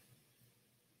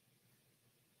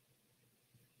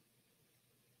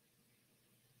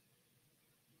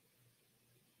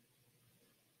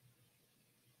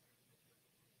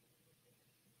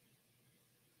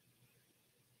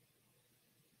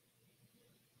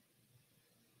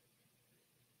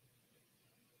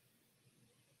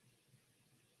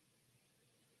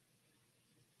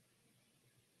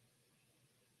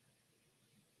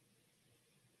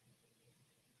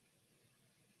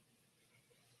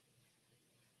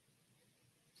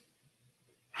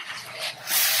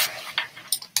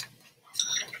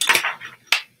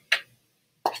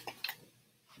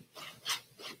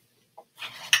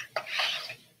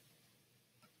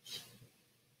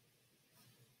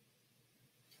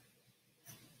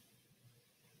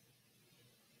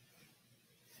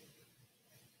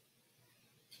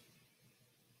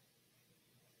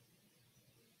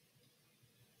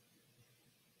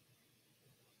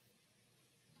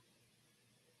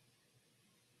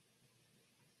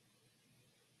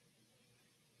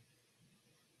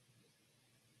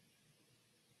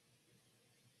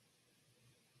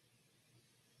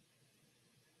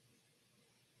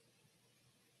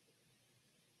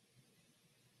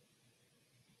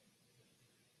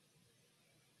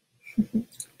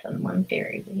 Done one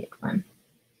very weird one.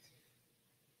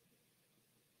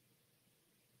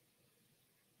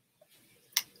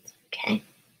 Okay.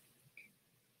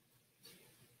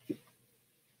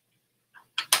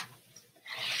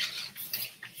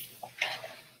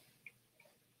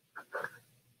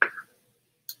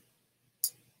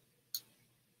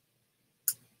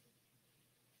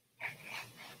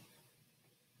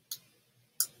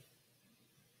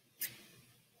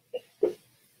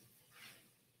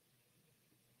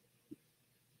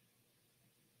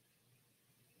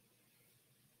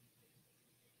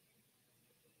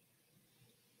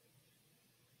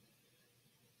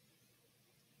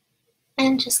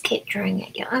 And just keep drawing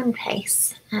at your own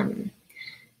pace.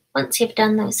 Once you've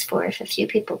done those 4, if a few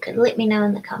people could let me know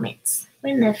in the comments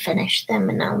when they've finished them,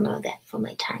 and I'll know that for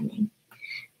my timing,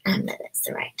 that that's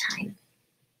the right time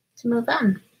to move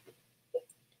on.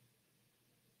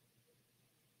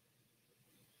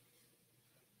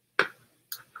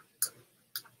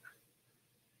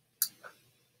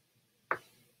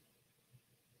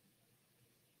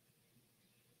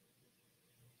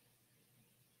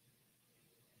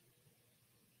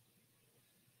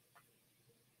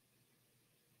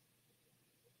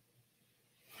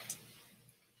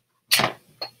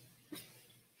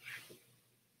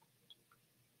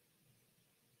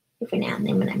 Every now and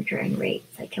then when I'm drawing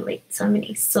wreaths, I collect so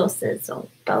many saucers or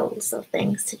bowls or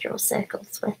things to draw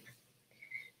circles with.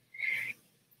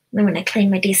 And then when I clean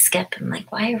my desk up, I'm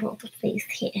like, why are all of these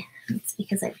here? And it's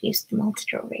because I've used them all to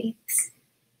draw wreaths.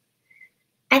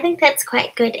 I think that's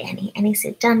quite good, Annie. Annie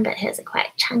said done, but hers are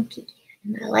quite chunky,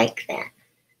 and I like that.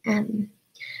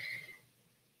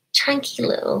 Chunky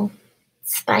little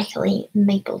spikily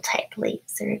maple type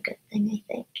leaves are a good thing, I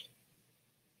think.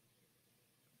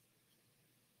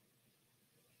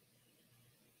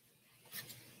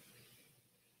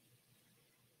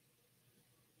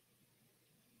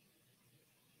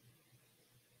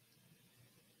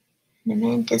 And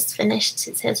Amanda's finished.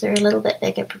 Says hers are a little bit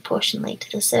bigger proportionally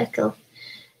to the circle.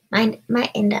 Mine might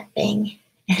end up being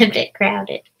a bit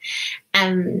crowded.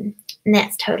 And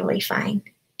that's totally fine.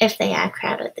 If they are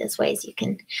crowded, there's ways you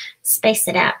can space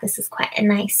it out. This is quite a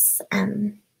nice,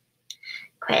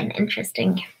 quite an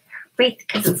interesting wreath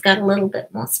because it's got a little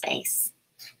bit more space.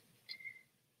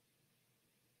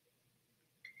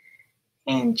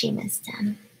 And Gemma's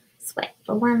done. Let's wait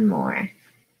for one more.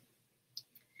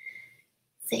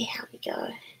 See how we go.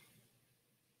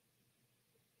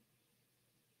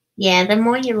 Yeah, the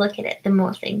more you look at it, the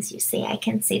more things you see. I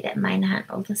can see that mine aren't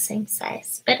all the same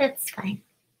size, but it's fine.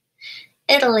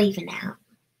 It'll even out.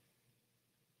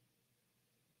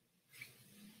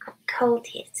 Got cold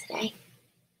here today.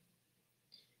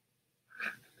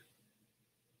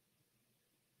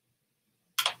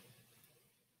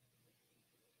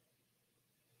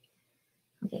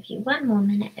 I'll give you one more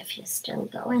minute if you're still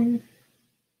going.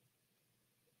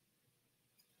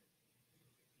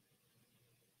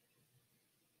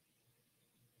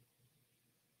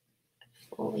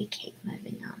 Before we keep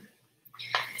moving on.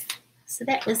 So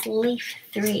that was leaf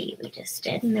 3 we just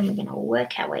did, and then we're going to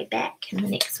work our way back, and the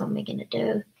next one we're going to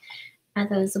do are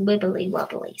those wibbly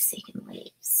wobbly second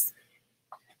leaves.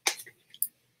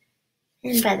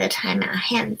 And by the time our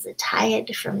hands are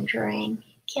tired from drawing,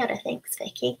 kia ora, thanks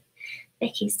Vicky.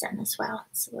 Vicky's done as well,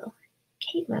 so we'll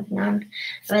keep moving on.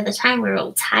 By the time we're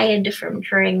all tired from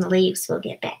drawing the leaves, we'll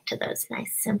get back to those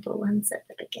nice simple ones at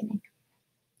the beginning.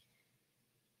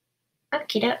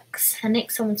 Okie dokes, the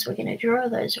next ones we're going to draw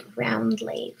those round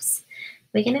leaves.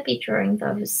 We're going to be drawing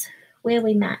those where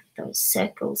we marked those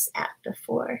circles out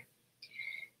before.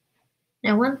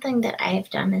 Now one thing that I have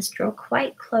done is draw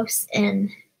quite close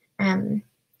in. I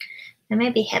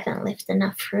maybe haven't left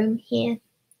enough room here,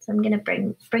 so I'm going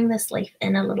to bring this leaf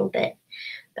in a little bit.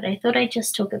 But I thought I'd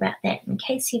just talk about that in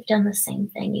case you've done the same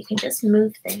thing. You can just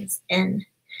move things in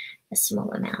a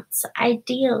small amount. So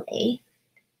ideally,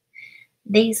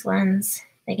 these ones,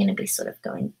 they're going to be sort of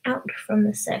going out from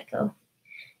the circle.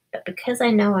 But because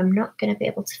I know I'm not going to be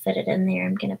able to fit it in there,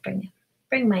 I'm going to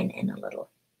bring mine in a little.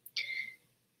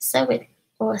 So it's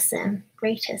awesome.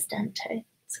 Rita's done too.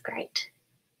 It's great.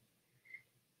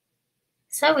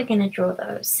 So we're going to draw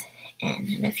those in.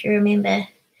 And if you remember,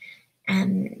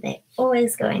 they're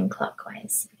always going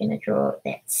clockwise. You're going to draw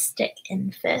that stick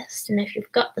in first. And if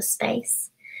you've got the space,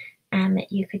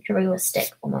 you could draw your stick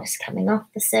almost coming off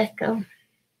the circle.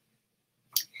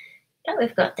 But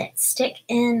we've got that stick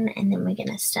in, and then we're going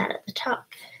to start at the top.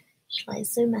 Shall I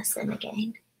zoom us in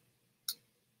again?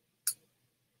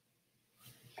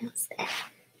 How's that?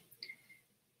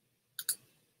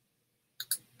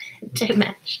 Too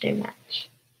much, too much.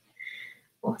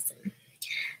 Awesome.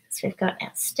 So we've got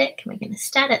our stick, and we're going to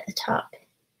start at the top,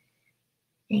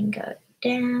 and go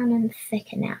down and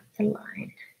thicken out the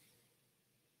line.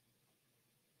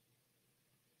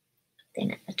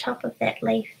 Then at the top of that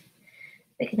leaf,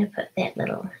 we're going to put that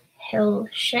little hill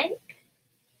shape.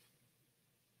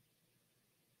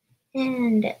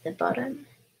 And at the bottom,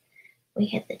 we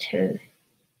have the two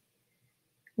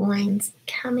lines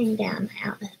coming down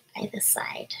out either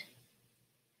side.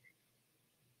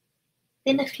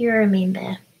 Then if you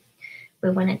remember, we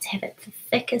wanted to have it the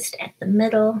thickest at the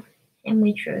middle, and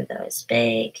we drew those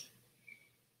big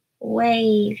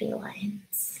wavy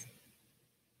lines.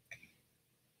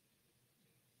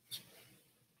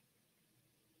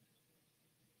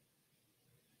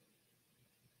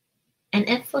 And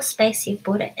if for space you've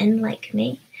brought it in like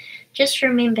me, just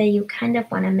remember you kind of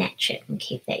want to match it and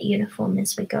keep that uniform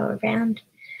as we go around.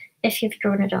 If you've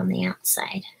drawn it on the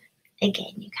outside,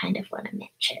 again, you kind of want to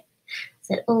match it,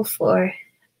 so that all four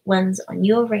ones on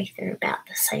your wreath are about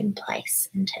the same place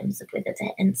in terms of whether they're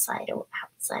inside or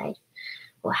outside,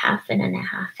 or half in and a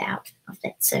half out of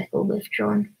that circle we've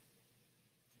drawn.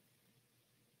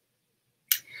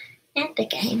 And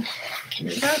again, can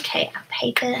rotate our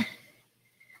paper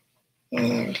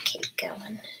and keep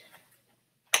going.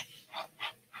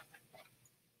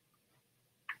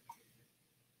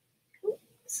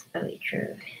 So we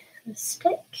drew the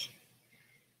stick.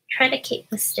 Try to keep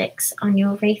the sticks on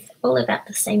your wreath all about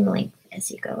the same length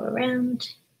as you go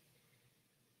around.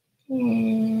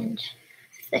 And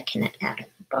thicken it out at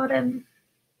the bottom.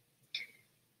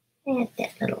 Add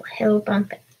that little hill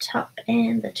bump at the top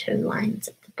and the two lines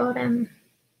at the bottom.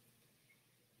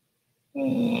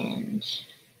 And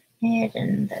add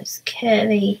in those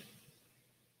curvy,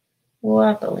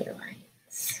 wobbly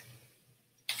lines.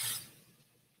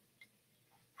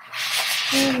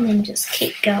 And then just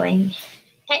keep going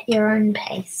at your own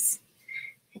pace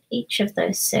at each of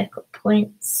those circle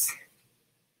points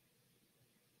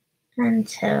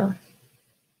until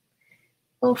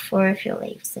all four of your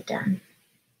leaves are done.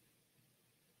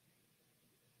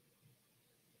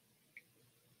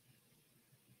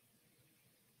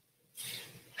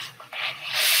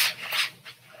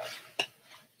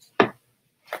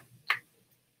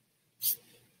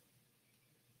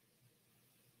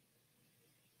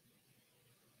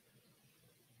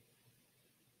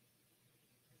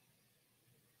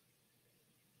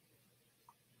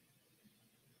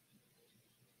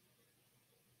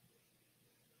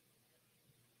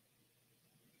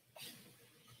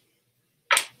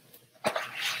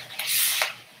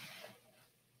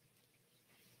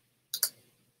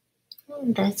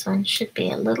 And those ones should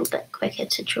be a little bit quicker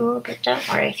to draw, but don't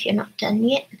worry if you're not done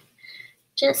yet.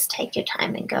 Just take your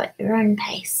time and go at your own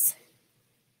pace.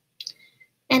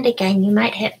 And again, you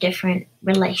might have different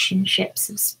relationships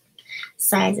of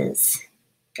sizes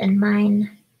than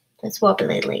mine. Those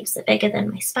wobbly leaves are bigger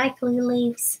than my spikily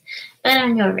leaves, but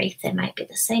on your wreath they might be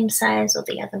the same size or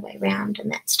the other way around,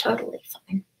 and that's totally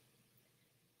fine.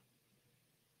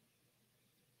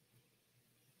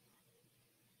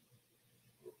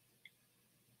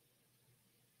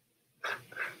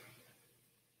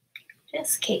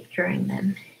 Just keep drawing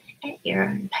them at your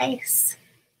own pace.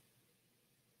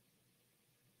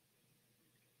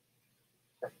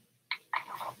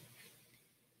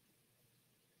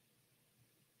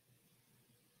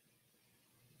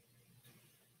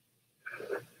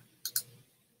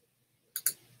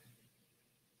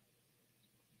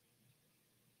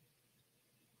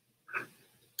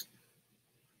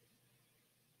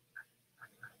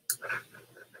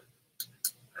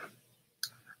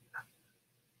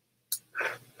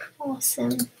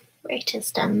 Awesome. Wreath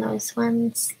has done those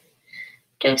ones.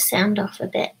 Do sound off a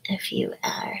bit if you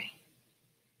are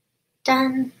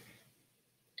done.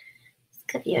 Let's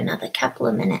give you another couple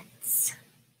of minutes.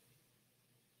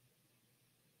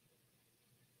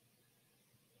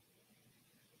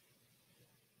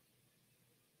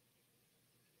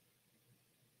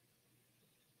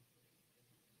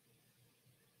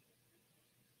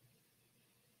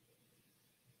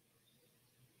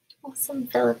 Awesome.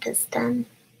 Philip is done.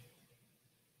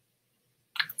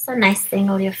 It's so nice seeing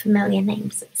all your familiar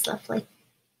names. It's lovely.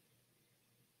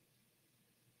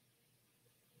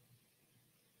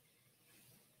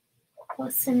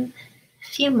 Awesome. A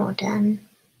few more done.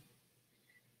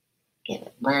 Give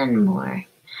it one more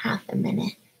half a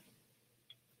minute.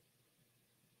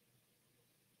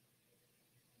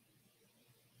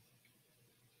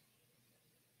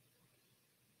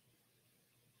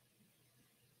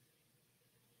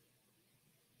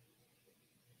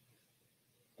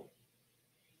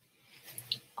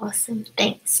 Awesome.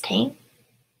 Thanks, team.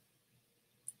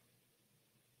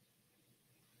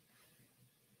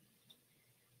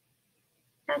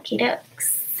 Okie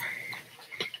dokes.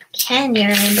 Can you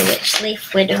remember which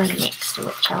leaf we're doing next, or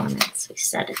which elements? We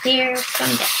started there,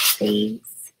 gone back to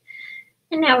these,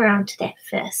 and now we're on to that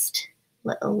first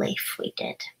little leaf we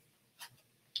did.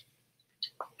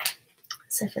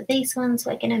 So for these ones,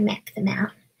 we're going to map them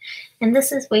out. And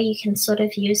this is where you can sort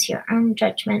of use your own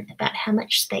judgment about how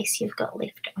much space you've got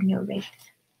left on your wreath.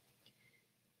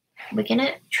 We're going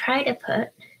to try to put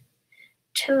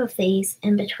 2 of these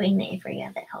in between every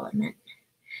other element.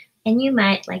 And you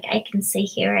might, like I can see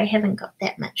here, I haven't got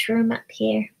that much room up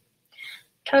here.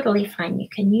 Totally fine, you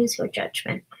can use your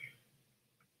judgment.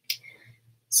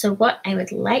 So what I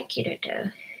would like you to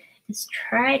do is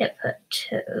try to put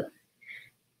 2,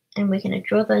 and we're going to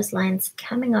draw those lines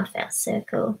coming off our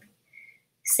circle.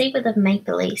 See where the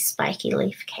mapley spiky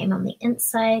leaf came on the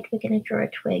inside. We're going to draw a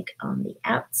twig on the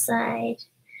outside.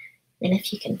 Then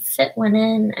if you can fit one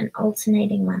in, an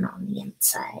alternating one on the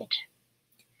inside.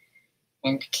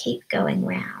 And keep going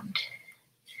round.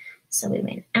 So we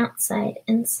went outside,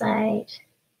 inside.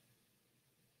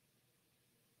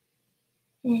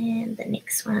 And the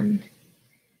next one.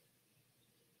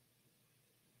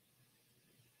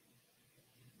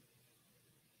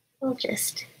 We'll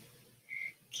just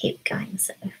keep going.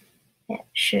 So that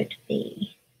should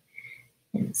be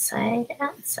inside,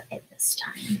 outside this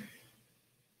time.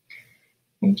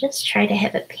 And just try to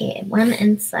have a pair, one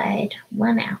inside,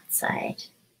 one outside.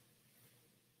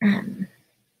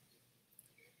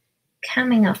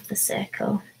 Coming off the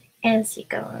circle as you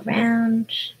go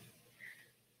around.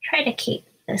 Try to keep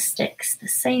the sticks the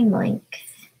same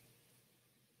length.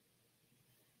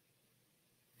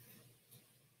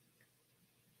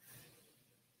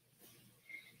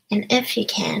 And if you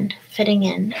can, fitting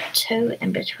in 2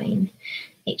 in between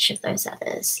each of those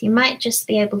others. You might just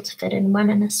be able to fit in 1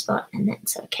 in a spot, and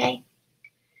that's okay.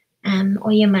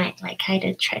 Or you might, like I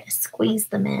did, try to squeeze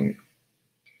them in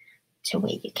to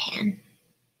where you can.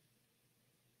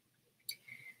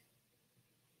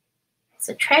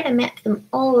 So try to map them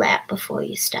all out before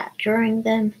you start drawing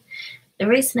them. The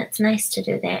reason it's nice to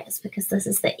do that is because this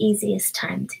is the easiest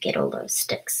time to get all those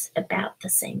sticks about the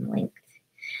same length.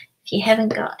 If you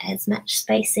haven't got as much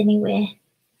space anywhere,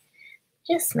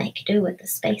 just make do with the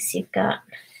space you've got.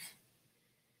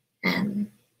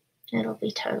 It'll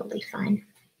be totally fine.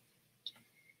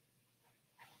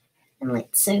 And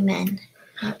let's zoom in.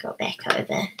 I'll go back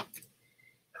over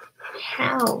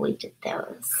how we did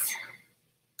those.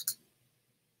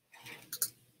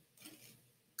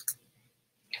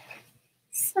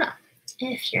 So,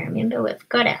 if you remember, we've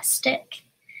got our stick,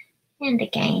 and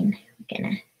again, we're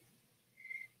going to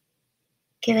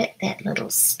give it that little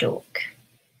stalk.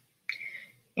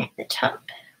 At the top,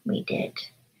 we did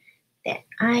that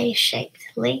eye-shaped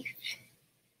leaf,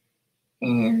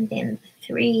 and then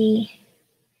 3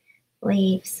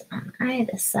 leaves on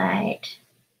either side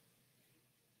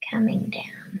coming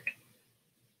down.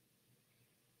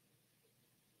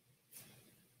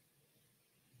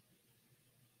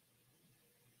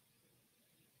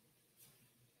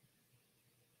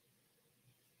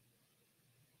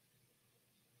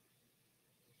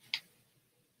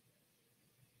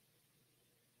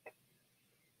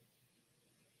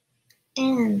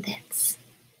 And that's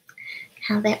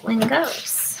how that one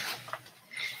goes.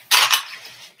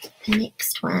 The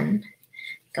next one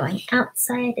going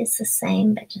outside is the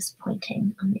same, but just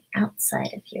pointing on the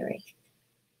outside of your wreath.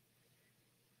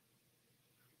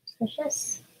 So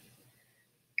just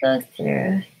go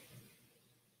through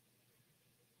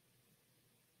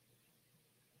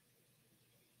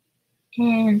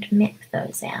and map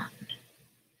those out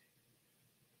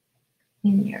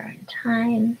in your own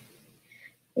time.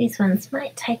 These ones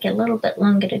might take a little bit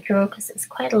longer to draw because there's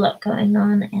quite a lot going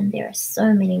on and there are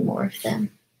so many more of them.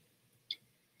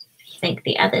 If you think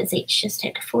the others each just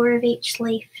had 4 of each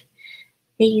leaf,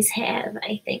 these have,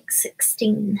 I think,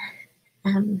 16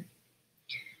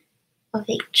 of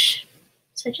each.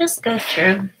 So just go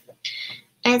through,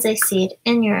 as I said,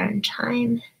 in your own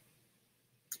time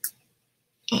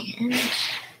and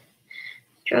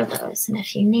draw those. And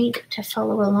if you need to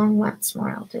follow along once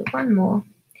more, I'll do one more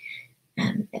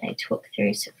that I talk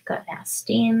through. So we've got our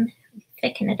stem, we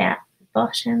thicken it out at the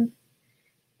bottom,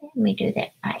 and we do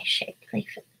that eye-shaped leaf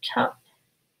at the top,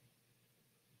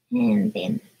 and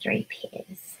then 3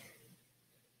 pairs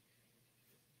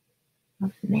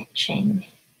of matching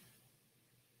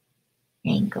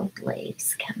angled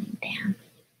leaves coming down.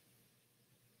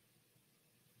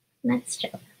 Nice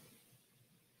job.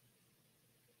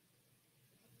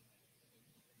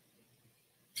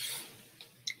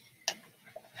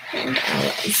 And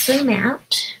I'll zoom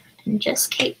out and just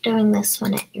keep doing this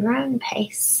one at your own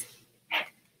pace.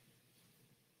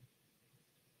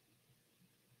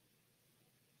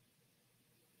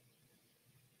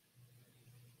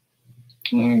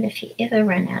 And if you ever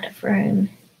run out of room,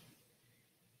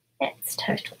 that's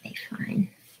totally fine.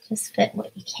 Just fit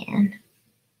what you can.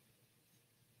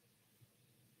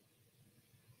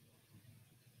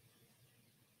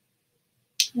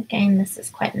 Again, this is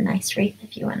quite a nice wreath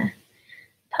if you want to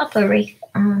pop a wreath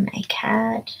on a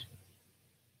card.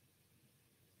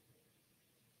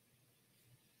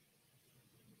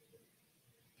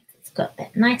 It's got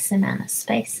that nice amount of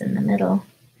space in the middle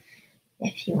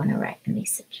if you want to write a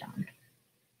message on.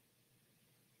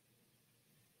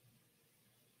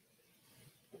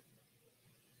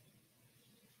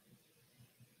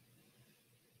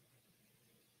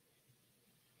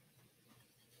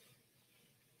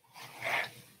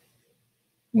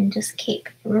 And just keep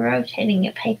rotating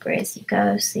your paper as you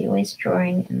go, so you're always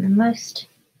drawing in the most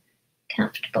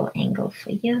comfortable angle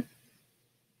for you.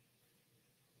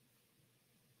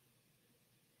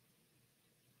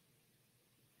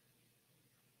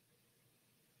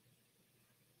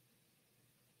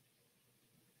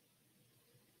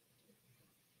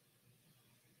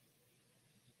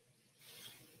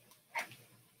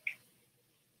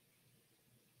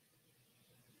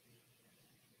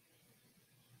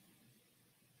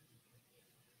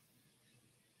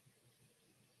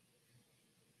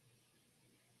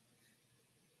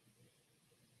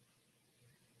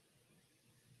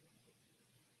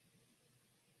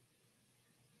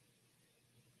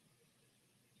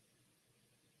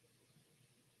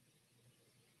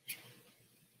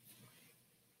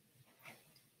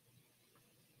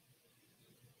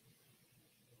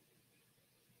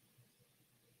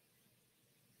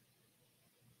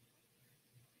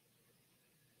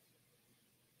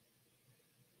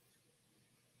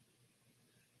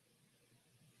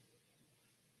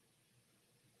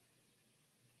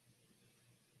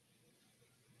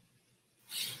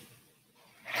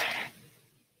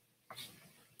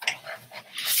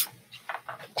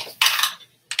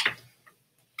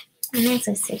 And as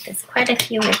I said, there's quite a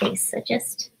few of these, so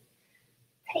just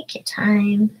take your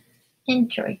time,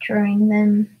 enjoy drawing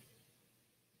them.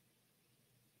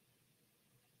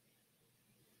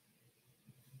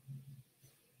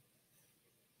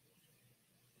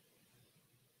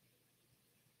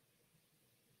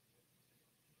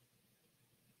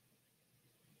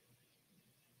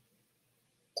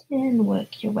 And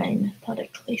work your way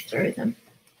methodically through them.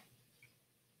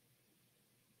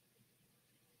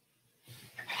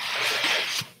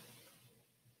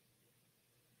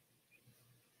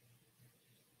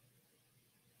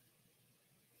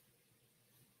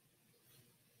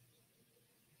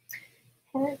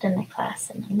 I haven't done a class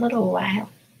in a little while,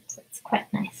 so it's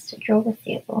quite nice to draw with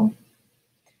you all.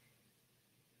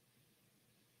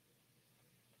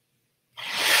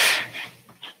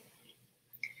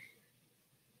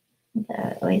 Though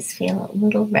I always feel a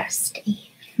little rusty.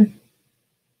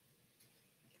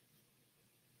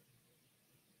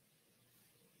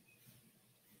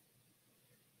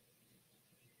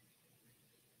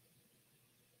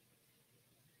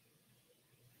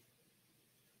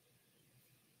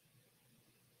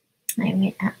 I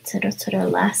went out to Rotorua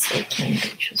last weekend,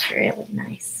 which was really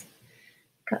nice.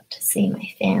 Got to see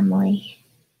my family,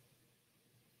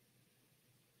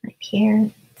 my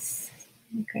parents,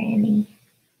 my granny.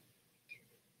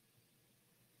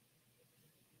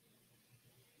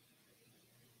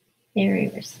 Very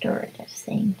restorative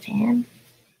seeing fam.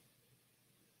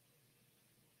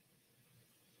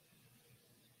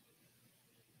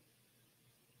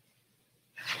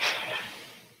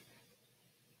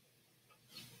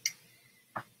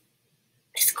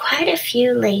 There's quite a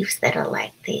few leaves that are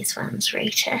like these ones,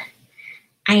 Rita.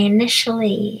 I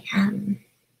initially,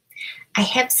 I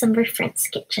have some reference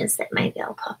sketches that maybe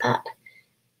I'll pop up.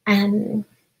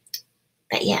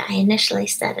 But yeah, I initially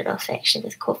started off actually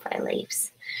with corpo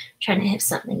leaves, trying to have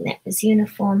something that was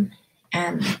uniform.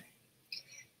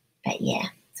 But yeah,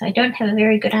 so I don't have a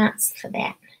very good answer for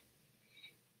that.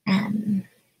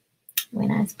 When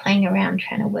I was playing around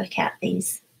trying to work out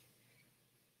these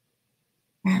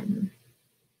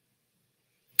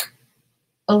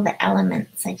all the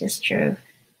elements, I just drew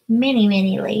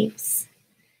many leaves,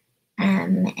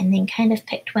 and then kind of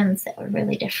picked ones that were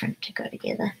really different to go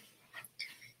together.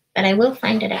 But I will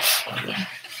find it out for you.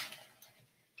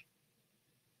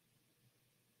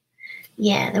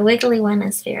 Yeah, the wiggly one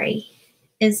is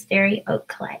very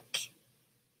oak-like.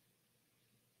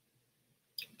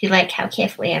 Do you like how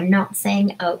carefully I'm not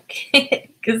saying oak?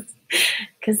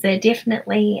 Because they're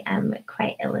definitely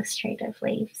quite illustrative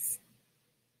leaves.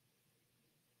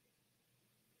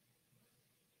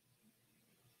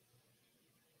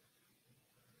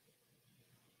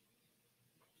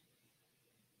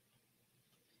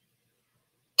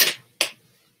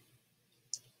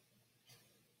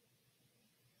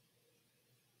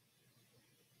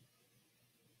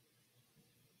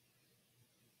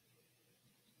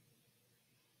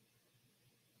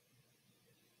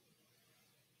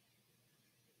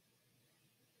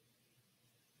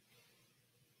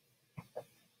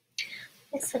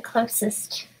 It's the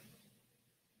closest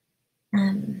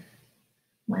one.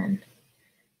 I'm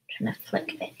trying to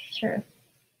flick back through.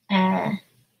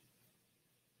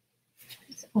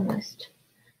 It's almost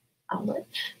olive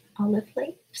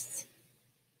leaves.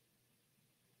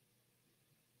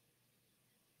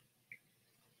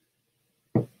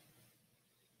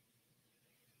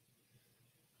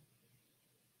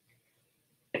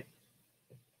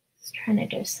 Just trying to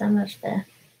do some of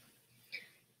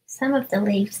the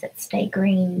leaves that stay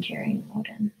green during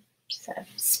autumn. So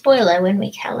spoiler when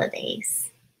we colour these.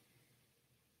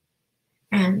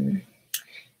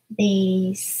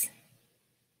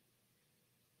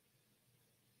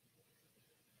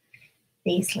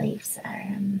 These leaves are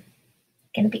going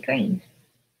to be green.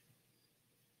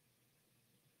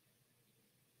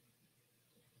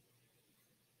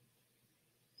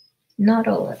 Not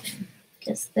all of them,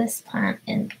 just this plant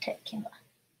in particular.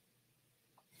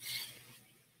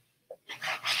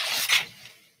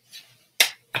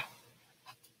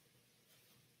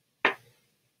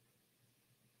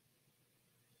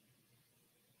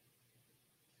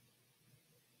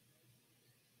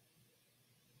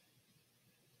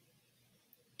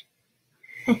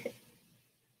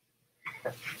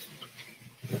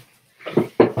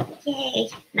 Yay,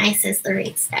 nice as the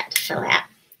reeds start to fill out.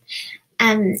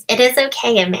 It is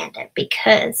okay, Amanda,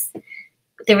 because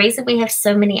the reason we have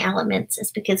so many elements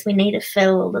is because we need to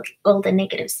fill all the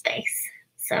negative space.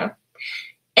 So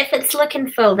if it's looking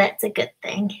full, that's a good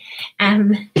thing.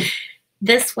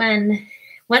 This one,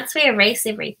 once we erase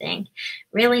everything,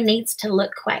 really needs to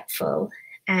look quite full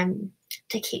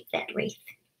to keep that wreath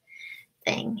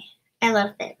thing. I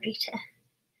love that, Rita.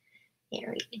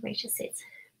 Yeah, Rita says,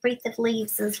 wreath of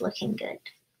leaves is looking good,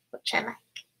 which I like.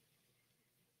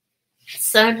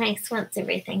 So nice once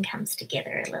everything comes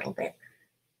together a little bit.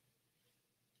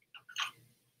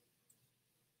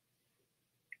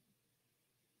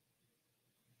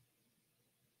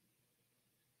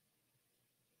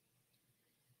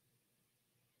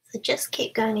 So just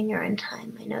keep going in your own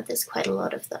time. I know there's quite a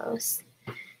lot of those.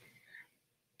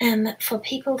 For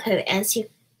people who, as you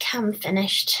come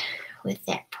finished with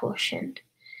that portion,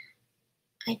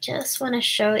 I just want to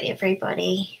show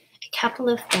everybody a couple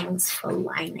of things for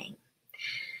lining.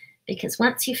 Because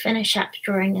once you finish up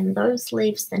drawing in those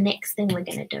leaves, the next thing we're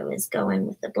going to do is go in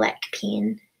with the black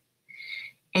pen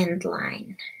and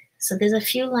line. So there's a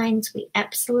few lines we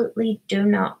absolutely do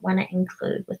not want to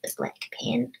include with the black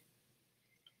pen.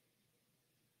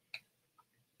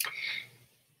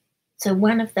 So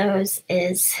one of those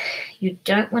is you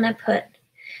don't want to put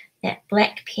that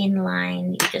black pen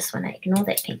line, you just want to ignore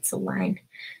that pencil line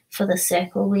for the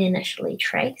circle we initially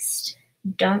traced.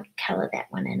 Don't colour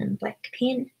that one in black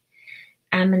pen.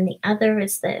 And the other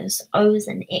is those O's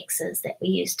and X's that we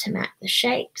use to mark the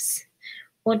shapes,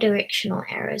 or directional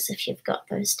arrows if you've got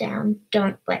those down.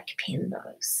 Don't black pen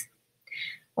those.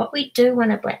 What we do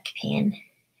want to black pen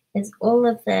is all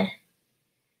of the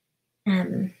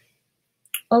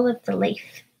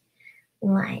leaf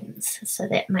lines. So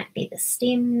that might be the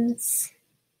stems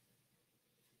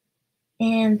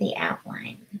and the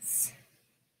outlines.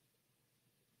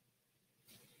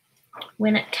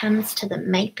 When it comes to the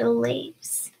maple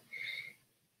leaves,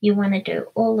 you want to do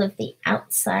all of the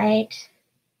outside.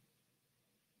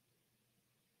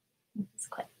 It's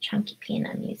quite a chunky pen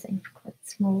I'm using for quite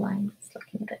small lines. It's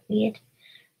looking a bit weird.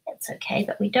 That's okay,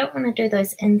 but we don't want to do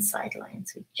those inside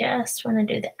lines. We just want to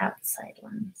do the outside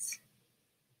ones.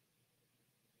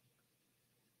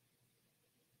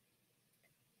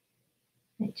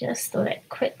 I just thought I'd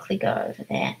quickly go over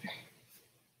that.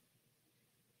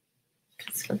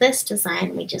 Because for this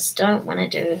design, we just don't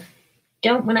want to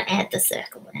add the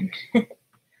circle in.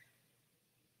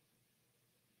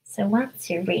 So once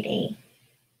you're ready,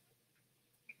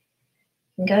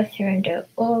 you can go through and do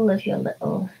all of your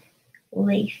little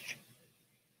leaf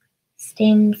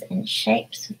stems and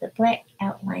shapes with the black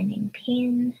outlining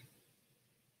pen.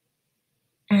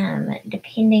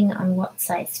 Depending on what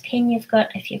size pen you've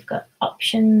got, if you've got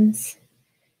options,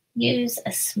 use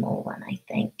a small one, I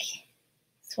think.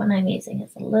 This one I'm using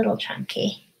is a little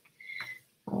chunky.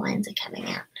 The lines are coming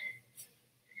out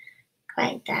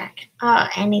quite dark. Oh,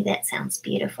 Annie, that sounds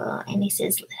beautiful. Annie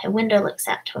says her window looks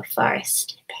out to a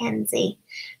forest, pansy,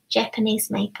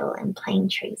 Japanese maple, and plane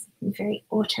trees. Very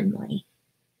autumnally.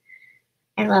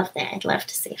 I love that. I'd love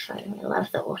to see a photo. I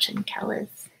love the autumn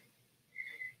colours.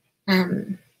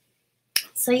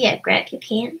 So yeah, grab your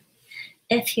pen.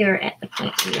 If you're at the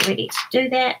point where you're ready to do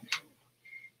that,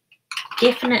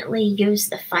 definitely use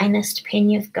the finest pen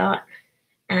you've got.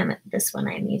 This one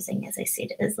I'm using, as I said,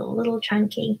 is a little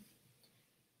chunky.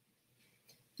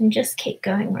 and just keep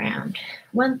going around.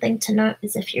 One thing to note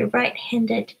is if you're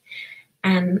right-handed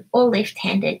or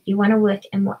left-handed, you want to work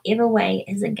in whatever way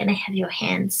isn't going to have your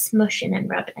hands smushing and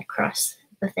rubbing across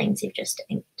the things you've just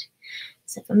inked.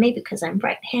 So for me, because I'm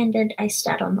right-handed, I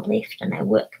start on the left and I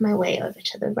work my way over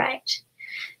to the right.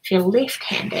 If you're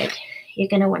left-handed, you're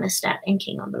going to want to start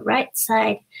inking on the right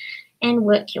side and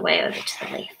work your way over to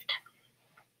the left.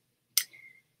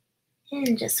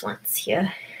 And just once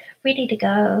you're ready to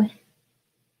go,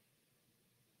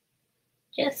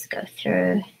 just go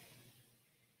through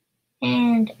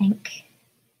and ink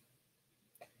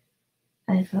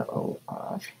over all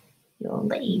of your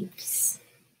leaves.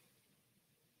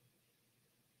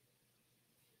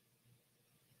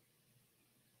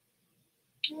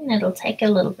 And it'll take a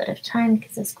little bit of time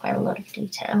because there's quite a lot of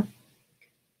detail.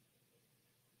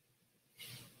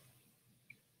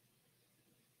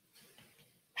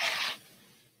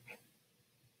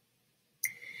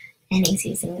 And he's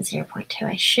using a 0.2.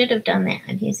 I should have done that.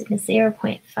 I'm using a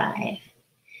 0.5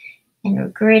 and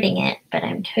regretting it, but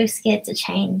I'm too scared to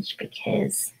change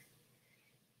because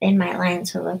then my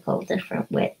lines will look all different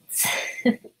widths.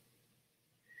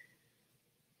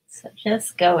 So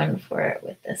just going for it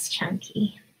with this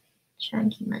chunky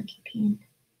monkey pen.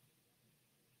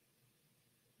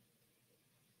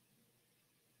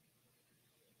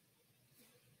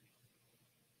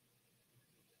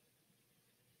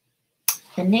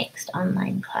 The next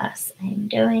online class I'm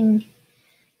doing,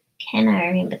 can I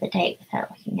remember the date without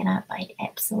looking it up? I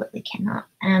absolutely cannot.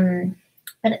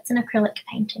 But it's an acrylic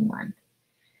painting one.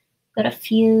 Got a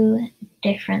few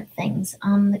different things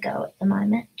on the go at the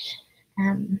moment.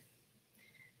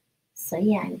 So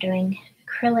yeah, I'm doing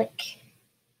acrylic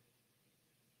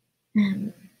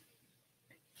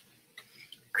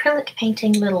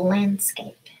painting little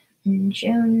landscape in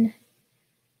June.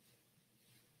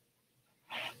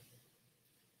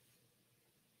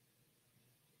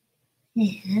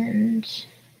 And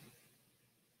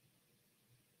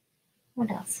what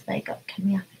else have I got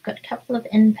coming up? I've got a couple of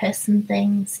in-person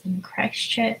things in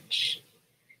Christchurch.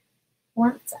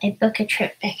 Once I book a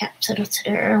trip back up to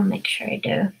Rotorua, I'll make sure I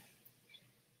do. I'm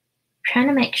trying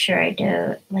to make sure I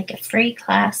do like a free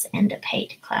class and a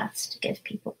paid class to give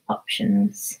people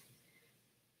options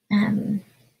when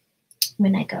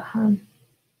I go home.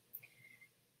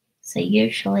 So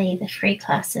usually the free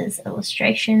class is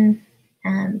illustration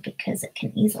because it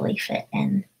can easily fit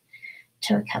in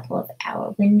to a couple of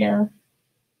hour window,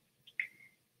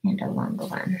 and a longer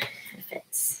one if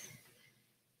it's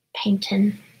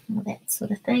painting or that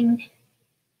sort of thing.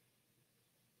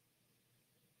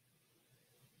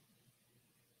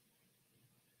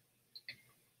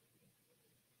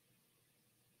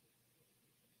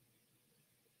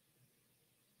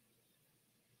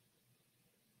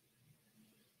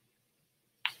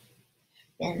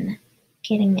 Been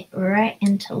getting right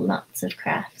into lots of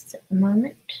crafts at the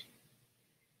moment.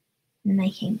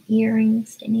 Making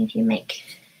earrings. Do any of you make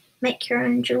your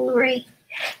own jewelry?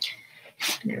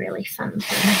 It's been a really fun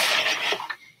thing at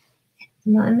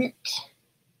the moment.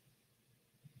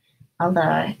 Although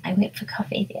I went for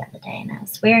coffee the other day and I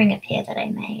was wearing a pair that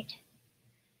I made.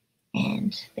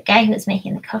 And the guy who was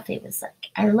making the coffee was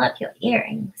like, "I love your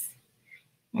earrings."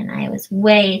 And I was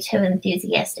way too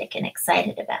enthusiastic and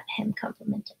excited about him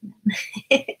complimenting them.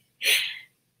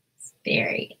 It's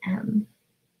very,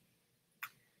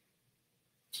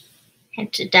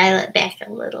 had to dial it back a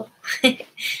little, but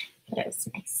it was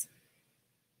nice.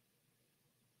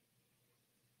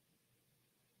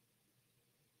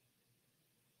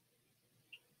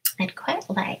 I'd quite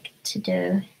like to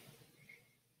do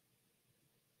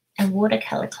a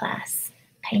watercolor class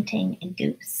painting a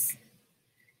goose.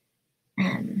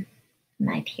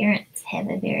 My parents have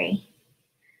a very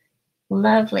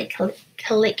lovely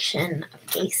collection of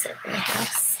geese at their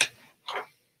house.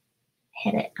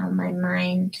 Had it on my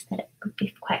mind that it would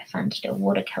be quite fun to do a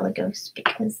watercolor goose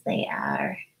because they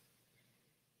are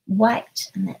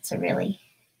white, and that's a really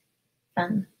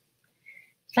fun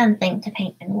thing to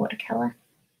paint in watercolor.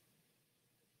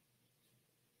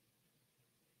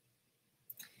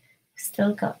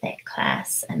 Still got that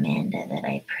class, Amanda, that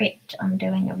I prepped on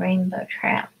doing a rainbow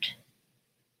trout.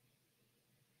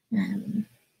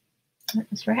 It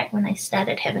was right when I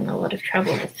started having a lot of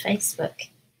trouble with Facebook.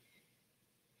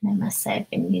 And I must say I've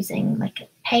been using like a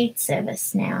paid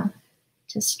service now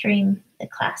to stream the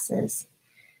classes,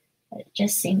 but it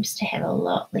just seems to have a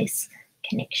lot less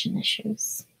connection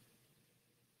issues.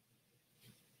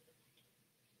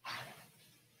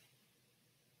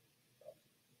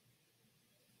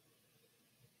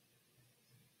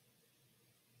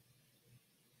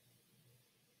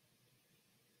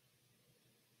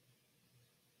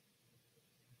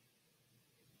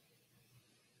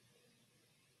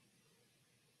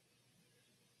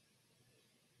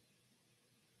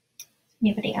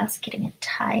 Anybody else getting a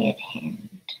tired hand?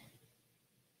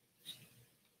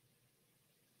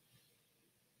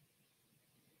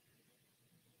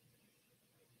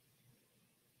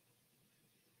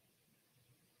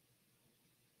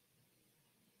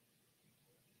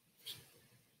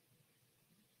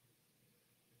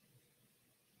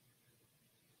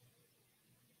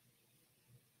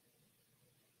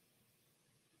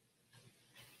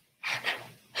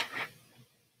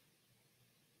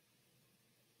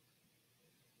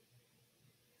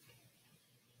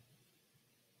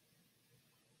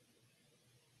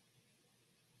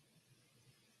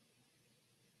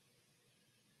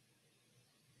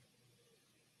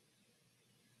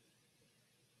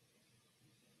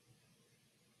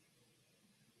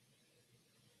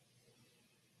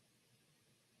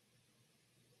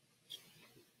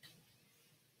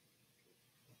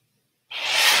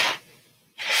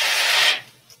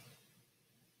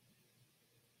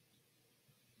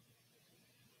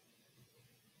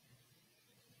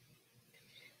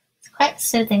 It's quite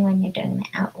soothing when you're doing the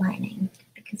outlining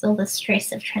because all the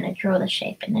stress of trying to draw the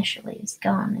shape initially is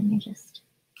gone and you're just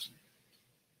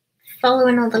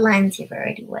following all the lines you've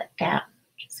already worked out,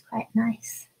 which is quite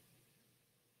nice.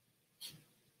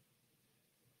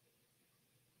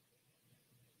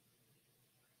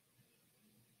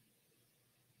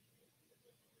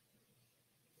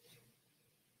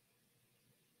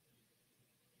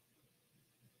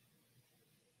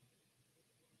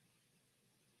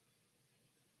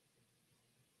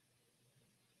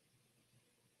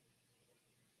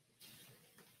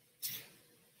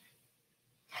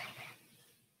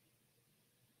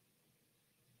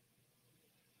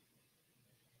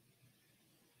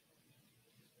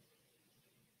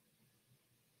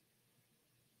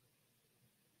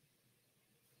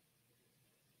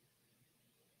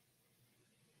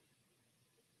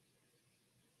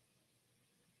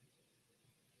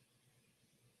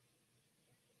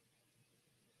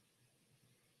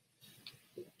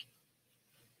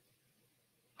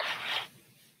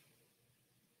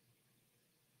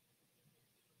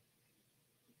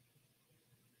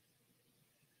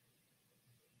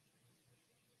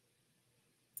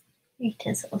 Wreath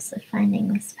is also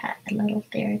finding this part a little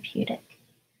therapeutic,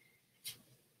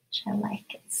 which I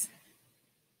like. It's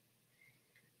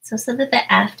also the bit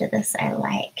after this I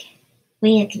like,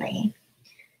 weirdly.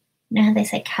 You know how they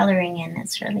say colouring in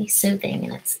is really soothing,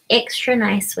 and it's extra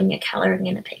nice when you're colouring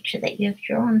in a picture that you've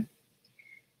drawn,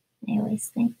 I always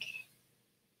think.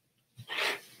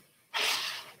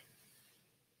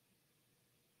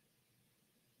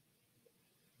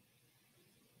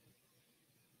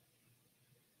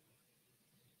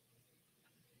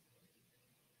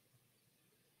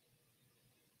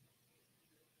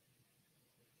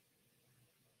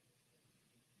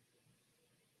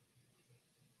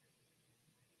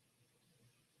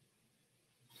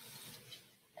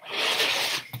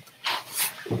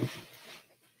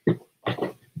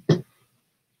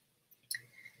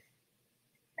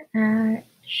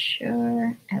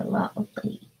 Sure, a lot of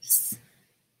leaves.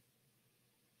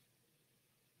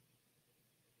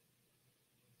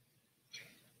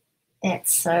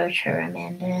 That's so true,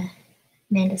 Amanda.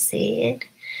 Amanda said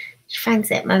she finds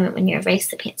that moment when you erase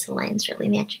the pencil lines really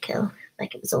magical.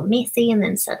 Like it was all messy and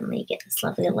then suddenly you get this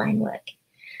lovely line work.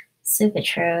 Super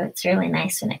true. It's really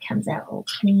nice when it comes out all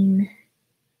clean.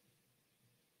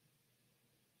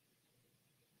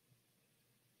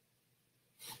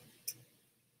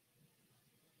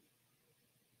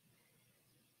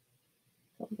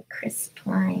 All the crisp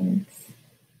lines.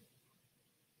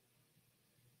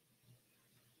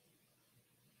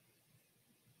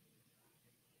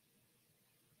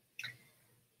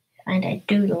 I find I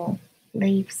doodle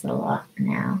leaves a lot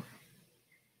now.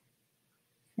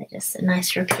 They're just a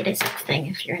nice repetitive thing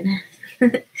if you're in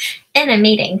a in a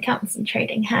meeting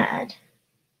concentrating hard.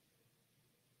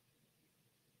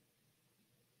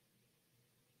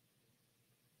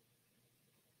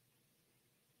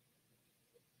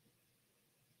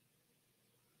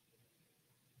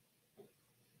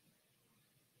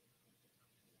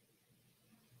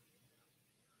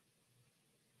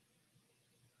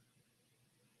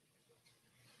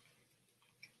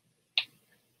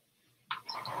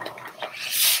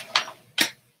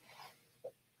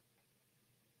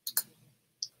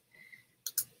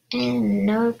 And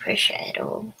no pressure at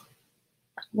all.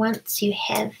 Once you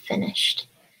have finished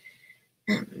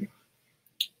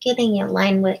getting your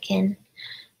line work in,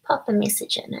 pop a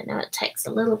message in. I know it takes a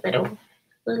little bit of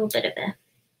a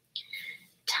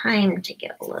time to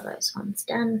get all of those ones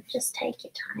done. Just take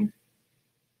your time.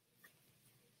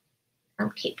 I'll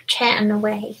keep chatting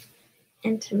away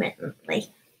intermittently.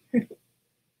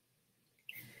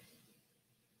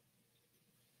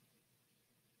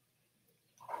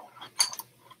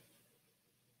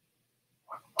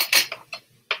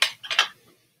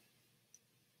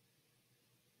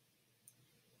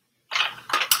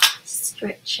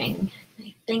 stretching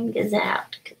my fingers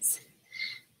out because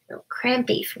I feel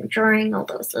crampy from drawing all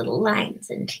those little lines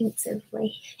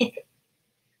intensively.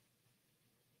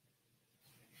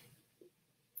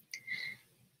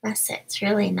 Plus, that's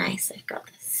really nice. I've got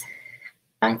this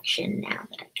function now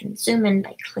that I can zoom in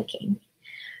by clicking,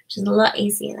 which is a lot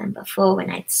easier than before when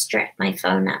I'd strap my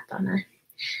phone up on a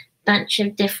bunch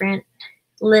of different,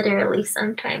 literally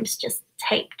sometimes just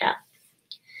taped up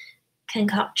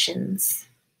concoctions.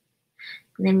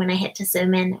 And then when I had to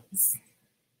zoom in, it was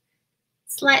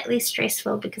slightly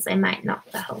stressful because I might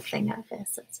knock the whole thing over.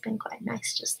 So it's been quite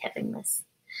nice just having this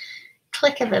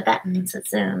click of a button to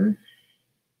zoom.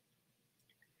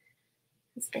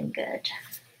 It's been good.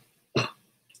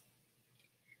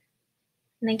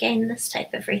 And again, this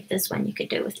type of wreath is one you could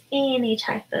do with any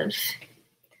type of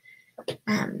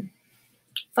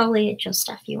foliage or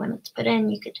stuff you wanted to put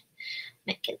in. You could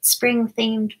make it spring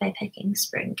themed by picking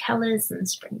spring colors and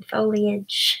spring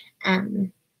foliage.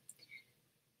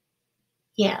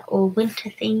 Yeah, or winter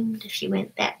themed. If you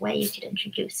went that way, you could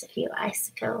introduce a few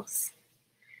icicles.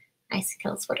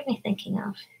 Icicles, what am I thinking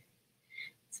of?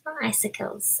 It's not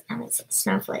icicles, it's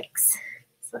snowflakes.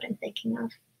 That's what I'm thinking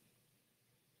of.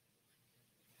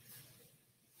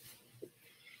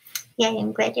 Yay,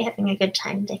 I'm glad you're having a good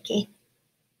time, Dickie.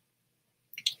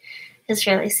 It's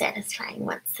really satisfying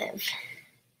once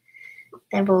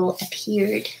they've all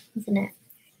appeared, isn't it?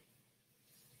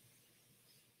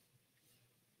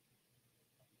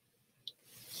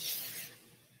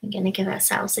 We're going to give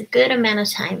ourselves a good amount of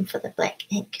time for the black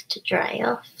ink to dry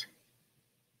off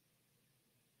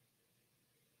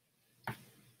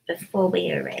before we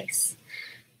erase,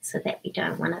 so that we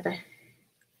don't. One of the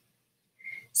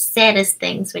saddest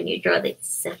things when you draw these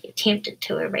is if you're tempted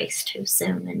to erase too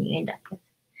soon and you end up with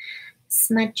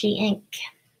smudgy ink.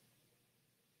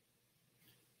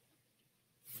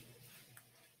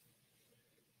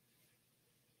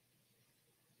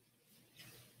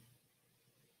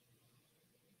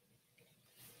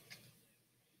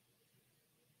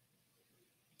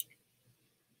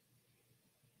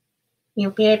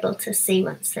 You'll be able to see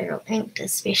once they're all inked,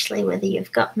 especially whether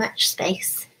you've got much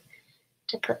space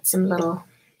to put some little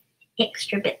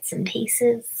extra bits and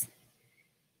pieces.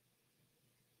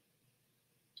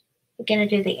 We're going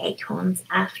to do the acorns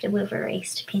after we've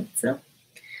erased pencil.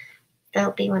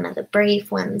 They'll be one of the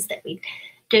brave ones that we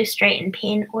do straight in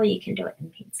pen, or you can do it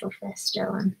in pencil first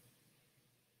still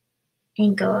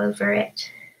and go over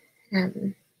it.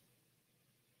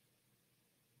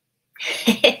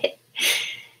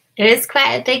 It is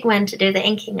quite a big one to do the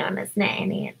inking on, isn't it,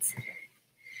 Annie? It's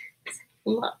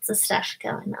lots of stuff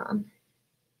going on.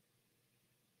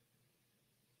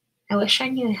 I wish I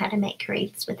knew how to make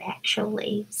wreaths with actual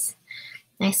leaves.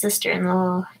 My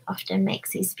sister-in-law often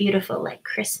makes these beautiful, like,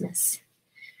 Christmas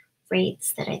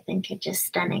wreaths that I think are just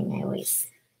stunning. I always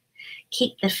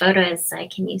keep the photos so I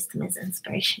can use them as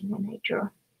inspiration when I draw.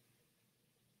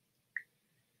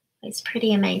 I was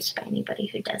pretty amazed by anybody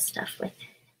who does stuff with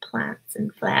plants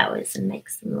and flowers and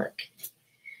makes them look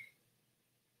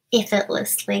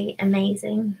effortlessly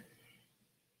amazing.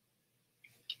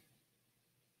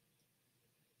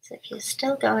 So if you're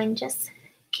still going, just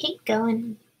keep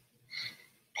going.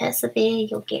 Persevere,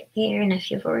 you'll get there. And if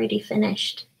you've already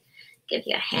finished, give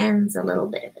your hands a little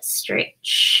bit of a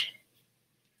stretch.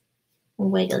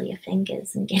 Wiggle your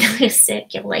fingers and get your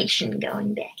circulation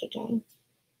going back again.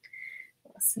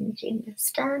 Awesome,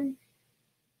 Gemma's done.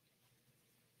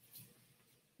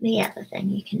 The other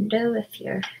thing you can do if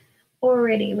you're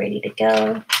already ready to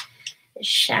go is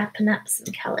sharpen up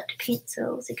some colored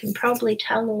pencils. You can probably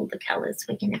tell all the colors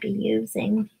we're going to be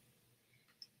using.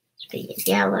 It'll be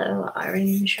yellow,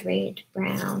 orange, red,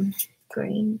 brown,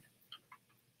 green.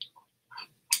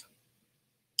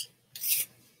 I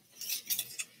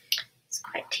was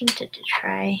quite tempted to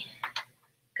try.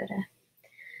 Got a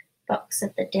box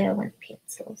of the Derwent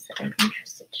pencils that I'm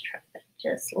interested to try, but I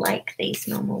just like these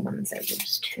normal ones. I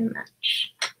use too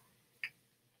much. I have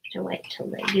to wait till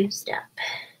they're used up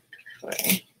before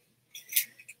I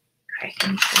crack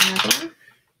into another one.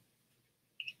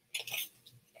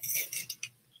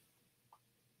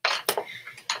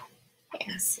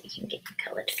 Yeah, so you can get your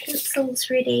coloured pencils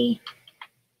ready.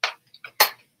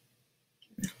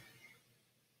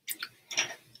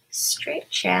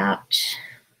 Stretch out.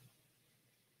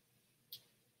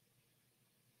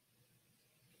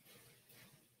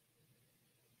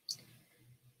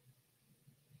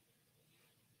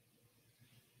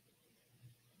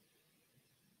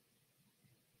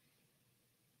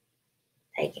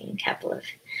 Taking a couple of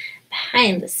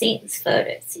behind the scenes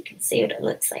photos so you can see what it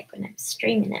looks like when I'm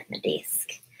streaming at my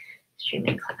desk,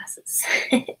 streaming classes.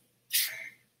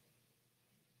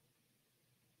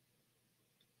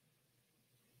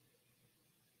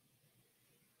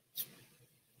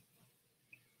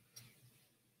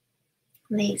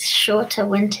 these shorter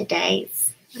winter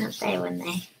days, aren't they, when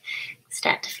they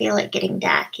start to feel like getting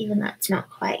dark, even though it's not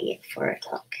quite yet 4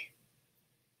 o'clock.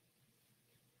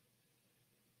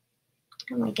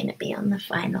 And we're going to be on the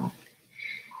final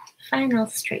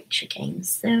stretch again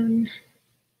soon.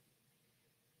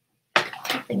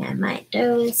 One thing I might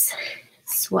do is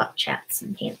swatch out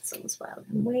some pencils while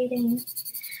I'm waiting.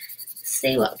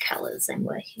 See what colours I'm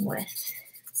working with.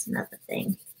 It's another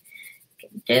thing you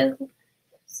can do.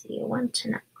 So you want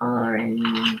an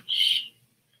orange.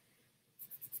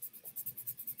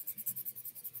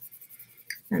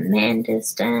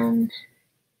 Amanda's done.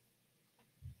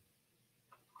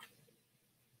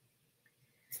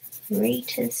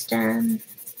 Wreath is done.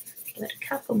 Give it a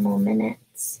couple more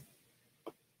minutes.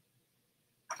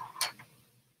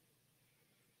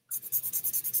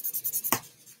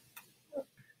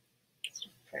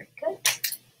 Very good.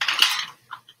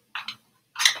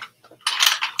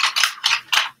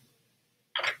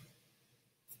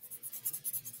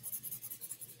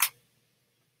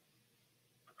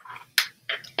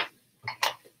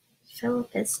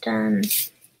 Philip is done.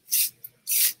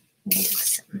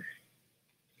 Awesome.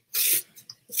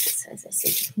 So as I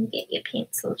said, you can get your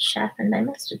pencils sharpened. I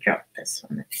must have dropped this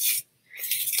one. It's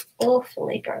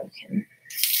awfully broken.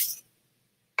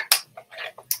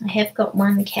 I have got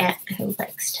one cat who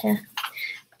likes to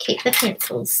keep the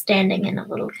pencils standing in a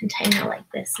little container like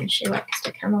this, and she likes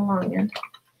to come along and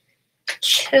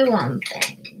chew on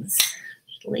things.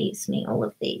 She leaves me all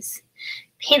of these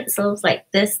pencils like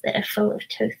this that are full of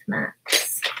tooth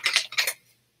marks.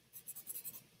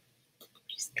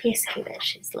 She's pesky, but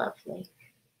she's lovely.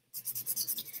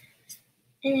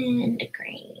 And a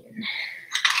green.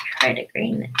 Tried a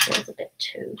green that feels a bit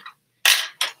too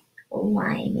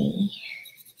limey.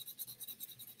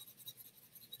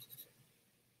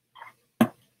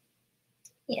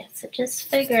 Yeah, so just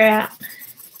figure out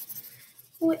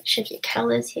which of your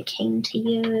colours you're keen to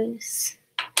use.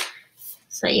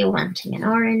 So you're wanting an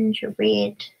orange, a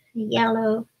red, a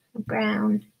yellow, a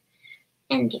brown,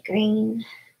 and a green.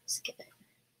 Let's give it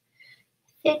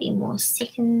 30 more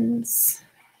seconds.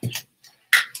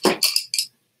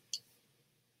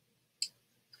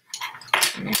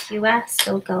 And if you are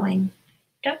still going,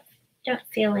 don't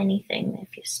feel anything.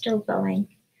 If you're still going,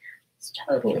 it's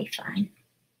totally fine.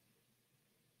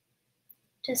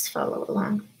 Just follow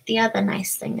along. The other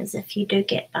nice thing is if you do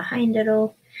get behind it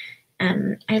all,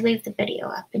 I leave the video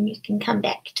up and you can come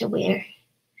back to where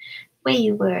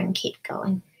you were and keep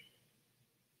going.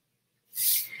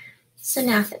 So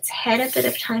now if it's had a bit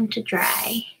of time to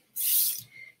dry,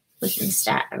 we can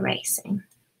start erasing.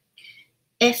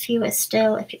 If you've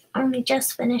only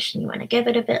just finished and you want to give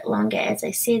it a bit longer, as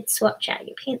I said, swatch out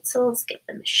your pencils, get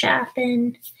them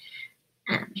sharpened,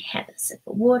 have a sip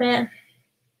of water.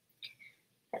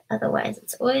 But otherwise,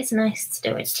 it's always nice to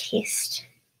do a test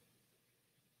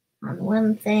on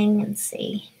one thing and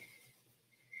see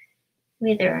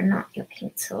whether or not your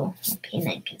pencil or pen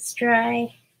ink is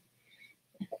dry.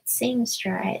 If it seems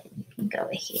dry, then you can go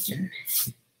ahead and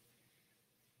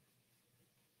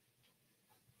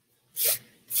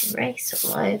erase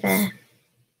all over.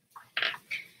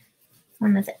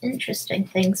 One of the interesting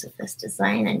things with this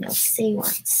design, and you'll see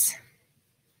once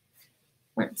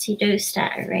you do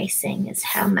start erasing, is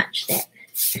how much that,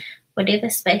 whatever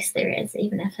space there is,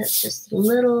 even if it's just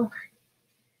little,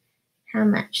 how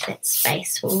much that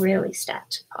space will really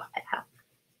start to pop out.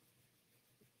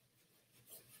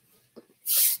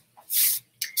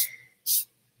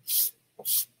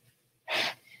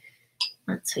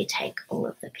 Once we take all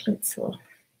of the pencil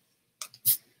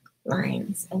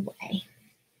lines away.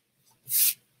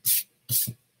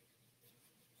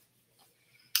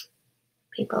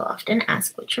 People often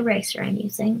ask which eraser I'm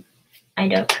using. I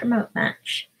don't promote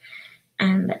much,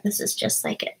 but this is just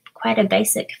like quite a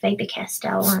basic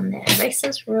Faber-Castell one that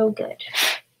erases real good.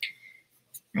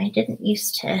 I didn't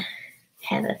used to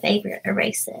have a favorite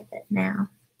eraser, but now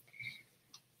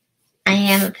I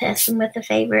am a person with a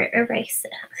favorite eraser.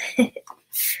 I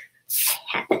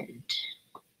haven't.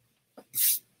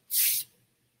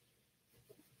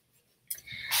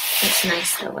 It's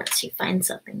nice though once you find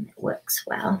something that works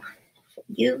well for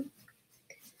you.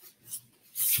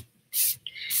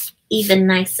 Even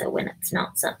nicer when it's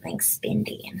not something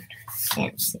spendy and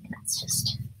fancy, and it's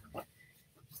just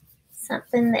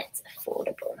something that's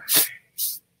affordable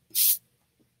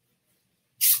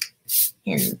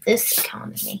in this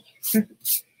economy.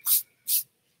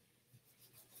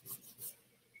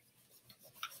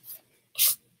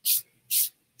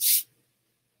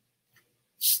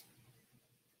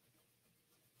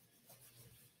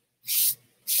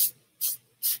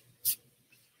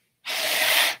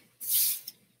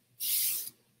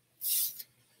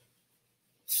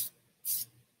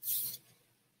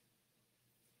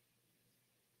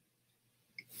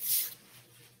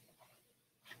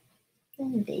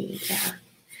 And the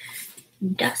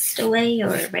dust away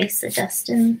or erase the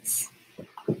dust-ins.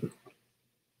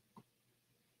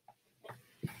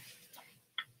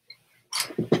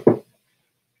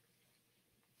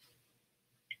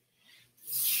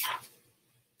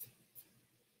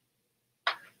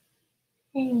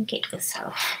 And get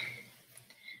yourself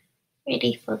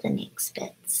ready for the next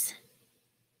bits.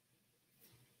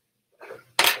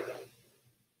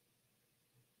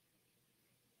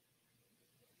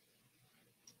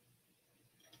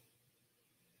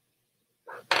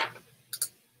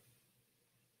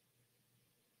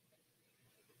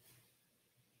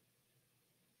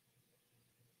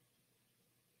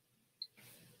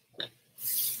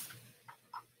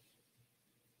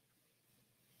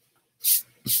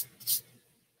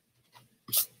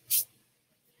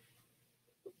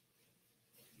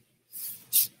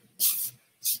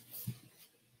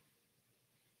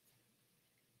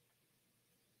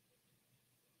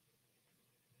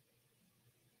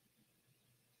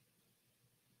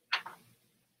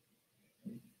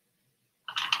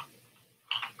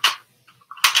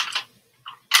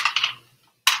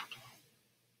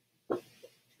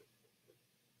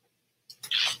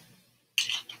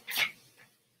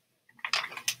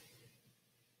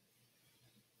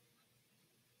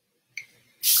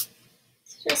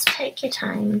 Just take your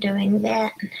time doing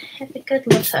that. Have a good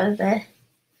look over.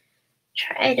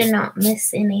 Try to not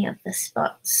miss any of the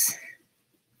spots.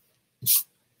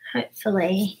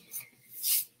 Hopefully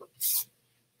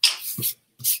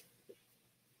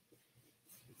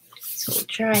it's all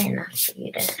dry enough for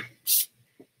you to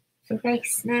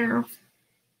erase now.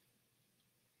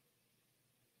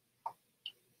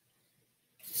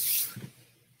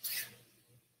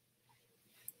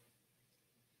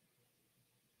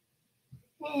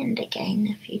 And again,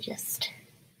 if you just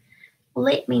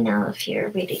let me know if you're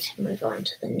ready to move on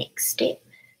to the next step.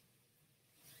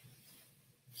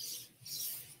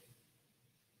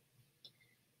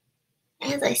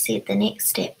 As I said, the next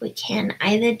step we can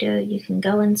either do, you can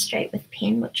go in straight with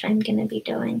pen, which I'm going to be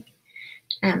doing,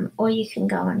 or you can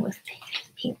go in with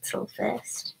pencil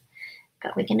first.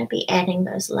 But we're going to be adding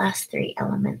those last three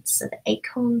elements, so the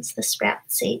acorns, the sprout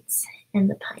seeds, and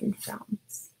the pine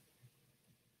fronds.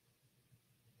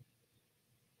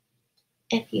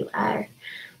 If you are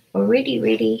already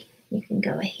ready, you can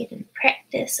go ahead and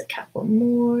practice a couple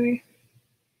more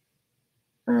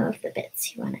of the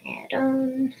bits you want to add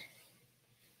on.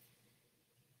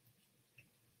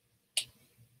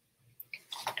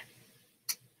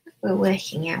 We're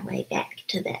working our way back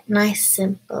to that nice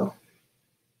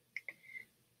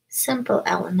simple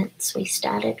elements we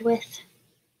started with.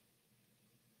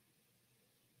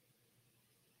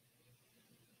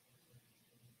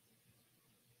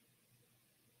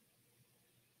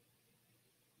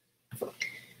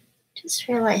 Just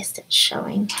realized it's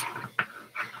showing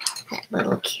that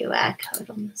little QR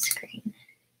code on the screen.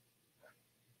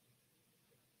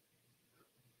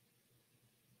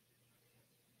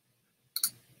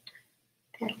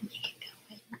 That'll make it go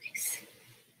away nice.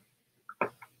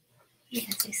 Yeah,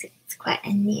 as I said, it's quite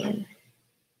a new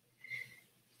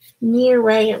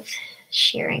way of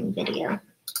sharing video.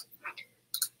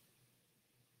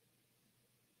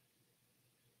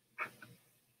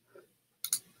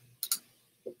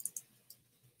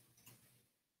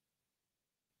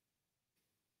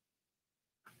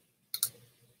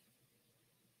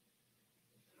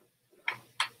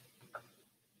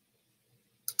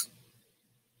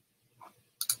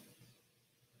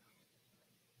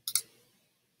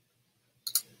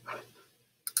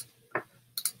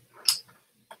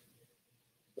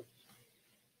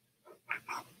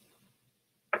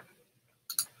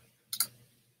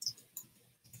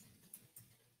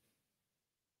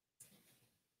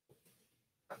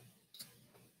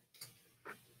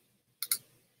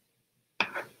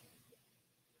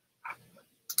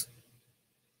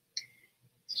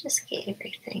 Just get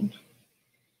everything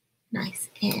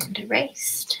nice and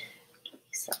erased. Get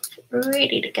yourself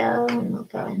ready to go, and we'll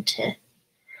go into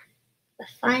the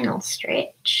final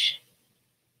stretch.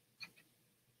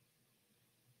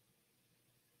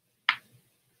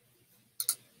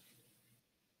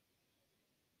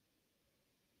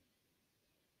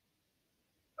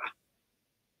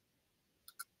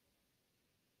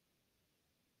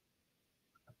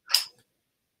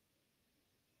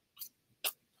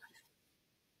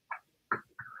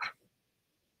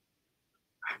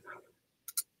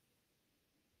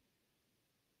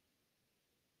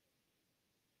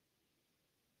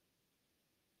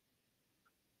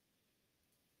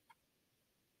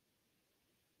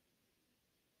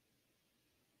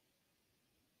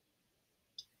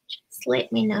 Just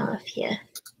let me know if you're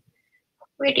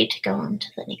ready to go on to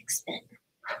the next bit.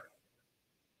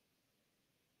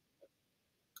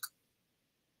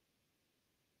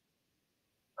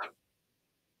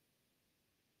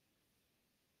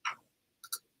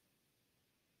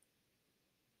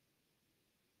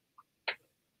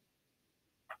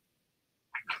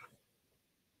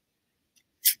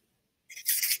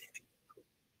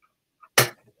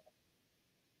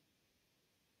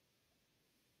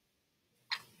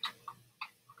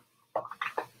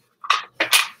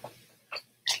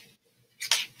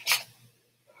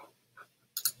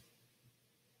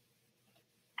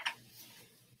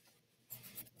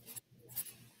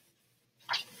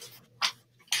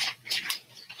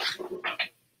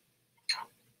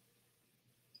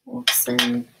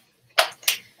 Awesome.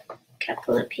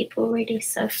 Couple of people ready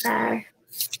so far.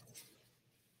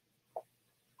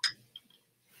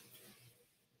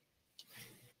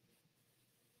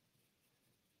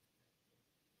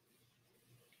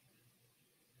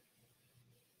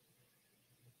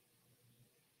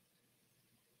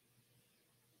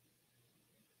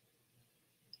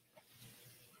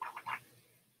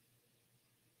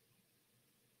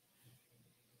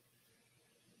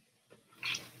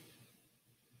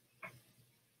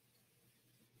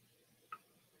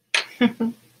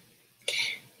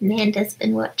 Amanda's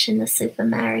been watching the Super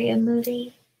Mario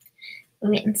movie. We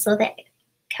went and saw that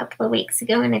a couple of weeks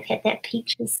ago, and I've had that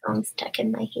Peaches song stuck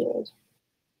in my head.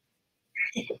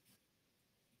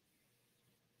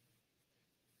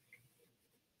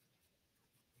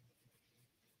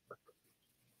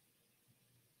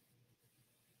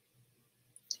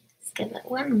 Let's give it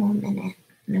one more minute,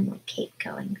 and then we'll keep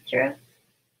going through.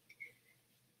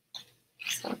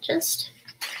 So I'll just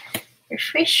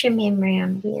refresh your memory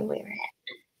on where we're at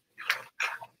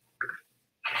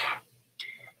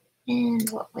and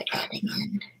what we're adding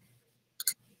in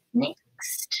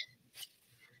next.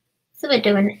 So we're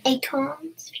doing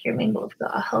acorns. If you remember, we've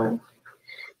got a whole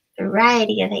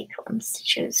variety of acorns to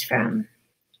choose from.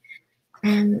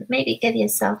 And maybe give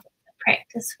yourself a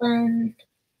practice one.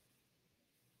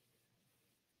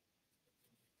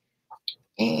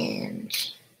 And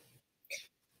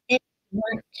if you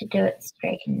want to do it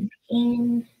straight in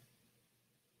pen,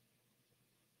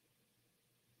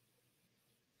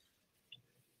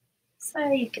 so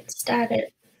you could start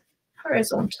it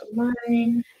horizontal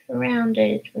line,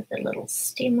 rounded with a little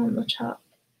stem on the top,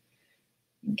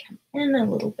 and come in a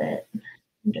little bit and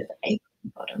do the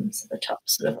acorn bottom, so the top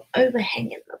sort of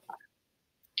overhanging the bottom.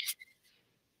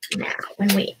 Now,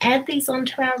 when we add these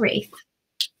onto our wreath,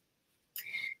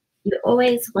 you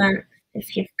always want,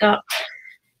 if you've got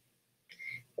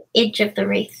the edge of the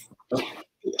wreath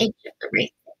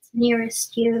that's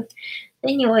nearest you,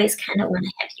 then you always kind of want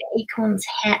to have your acorns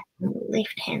hat on the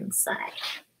left-hand side.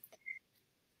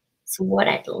 So what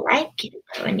I'd like you to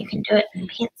do, and you can do it in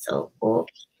pencil or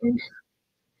pen,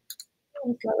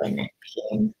 I'll go in a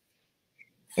pen,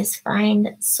 is find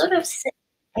sort of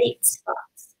 8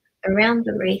 spots around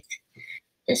the wreath,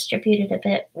 distributed a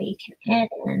bit where you can add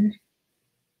in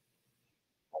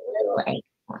a little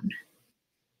acorn.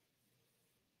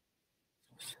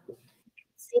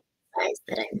 See the size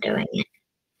that I'm doing it.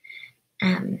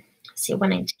 So you're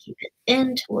wanting to keep it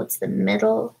in towards the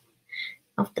middle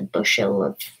of the bushel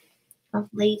of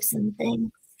leaves and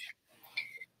things,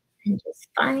 and just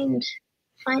find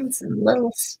some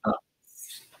little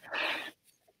spots.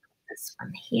 This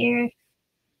one here,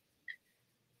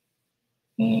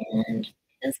 and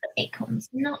because the acorn's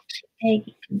not too big,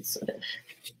 you can sort of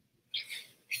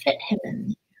fit him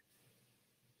in.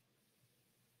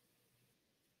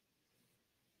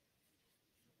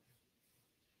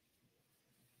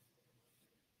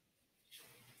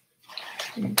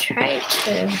 And try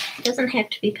to, it doesn't have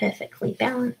to be perfectly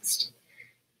balanced,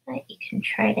 but you can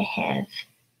try to have,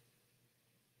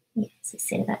 yes, I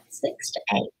said about 6 to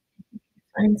 8.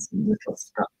 Find some little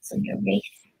spots in your wreath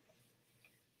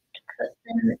to put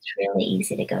them. It's really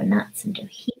easy to go nuts and do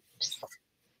heaps.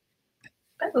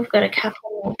 But we've got a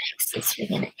couple more pieces we're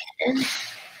going to add in.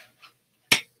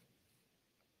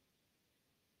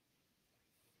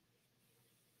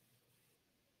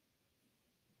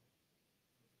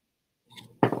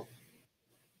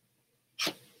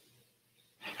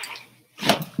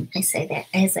 I say that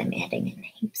as I'm adding in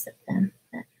heaps of them,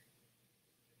 but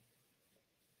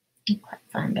they're quite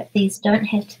fun. But these don't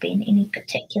have to be in any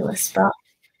particular spot.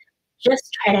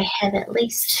 Just try to have at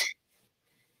least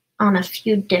on a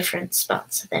few different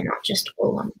spots so they're not just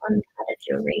all on one part of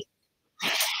your wreath.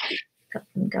 Got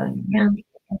them going around.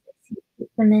 Keep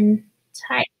them in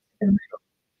tight to the middle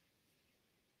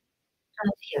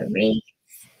of your wreath.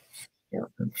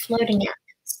 Don't them floating out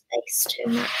in space too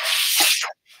much.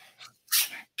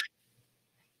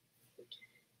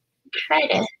 Try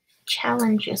to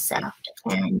challenge yourself to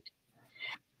find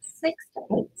 6 to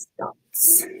 8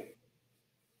 spots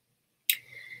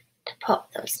to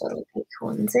pop those little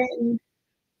acorns in.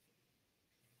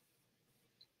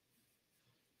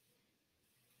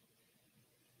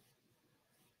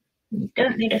 You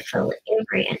don't need to fill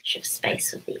every inch of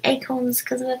space with the acorns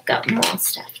because we've got more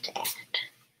stuff to add.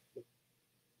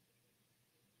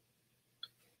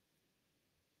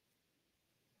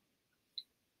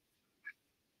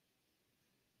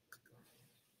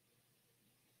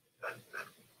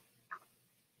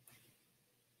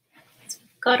 So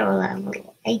we've got all our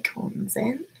little acorns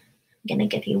in. I'm going to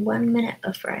give you 1 minute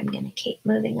before I'm going to keep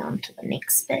moving on to the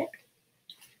next bit.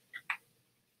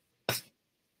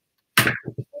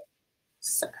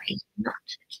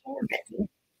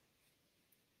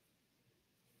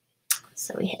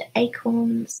 So we had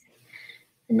acorns.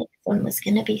 The next one was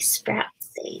going to be sprout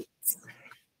seeds.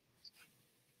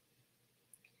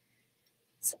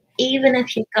 So even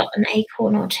if you've got an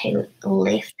acorn or two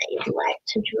left that you'd like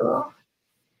to draw,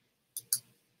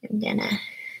 I'm going to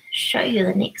show you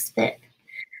the next bit.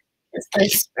 Is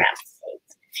those sprout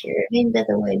seeds. If you remember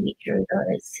the way we drew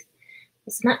those,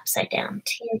 it's an upside down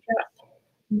teardrop.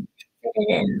 And fit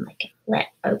it in like a flat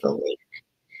oval leaf.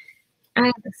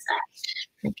 Either side.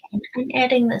 Again, I'm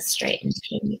adding this straight in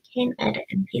pen. You can add it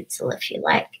in pencil if you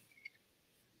like.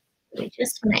 We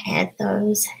just want to add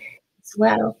those as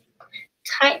well.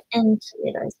 Tight into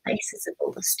where those bases of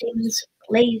all the stems,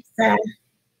 leaves are.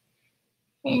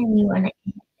 And you want to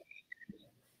add a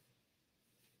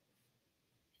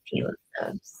few of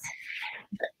those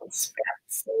little sprout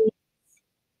seeds.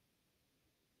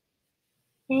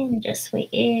 And just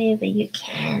wherever you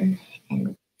can,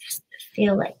 and just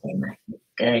feel like they might look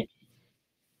good.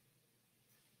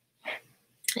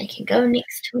 They can go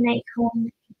next to an acorn,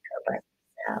 they can go by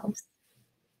themselves.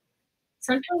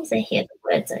 Sometimes I hear the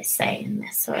words I say in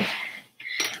this, so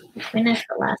when is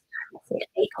the last time I said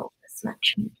acorn this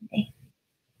much maybe?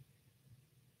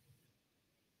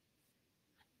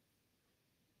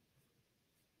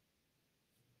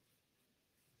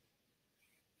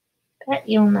 But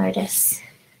you'll notice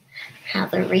how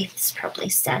the wreath's probably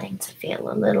starting to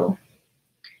feel a little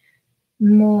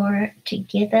more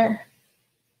together.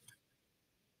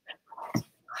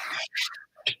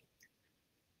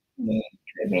 And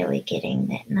we're really getting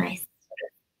that nice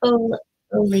sort of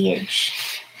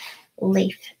foliage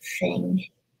leaf thing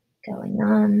going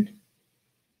on.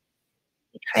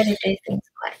 We try to do things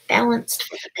quite balanced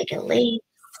with the bigger leaves.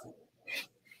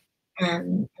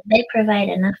 They provide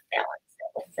enough balance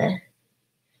that with the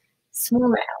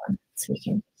smaller elements we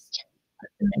can just put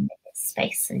them in their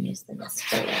space and use them as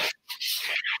foliage.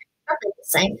 Probably the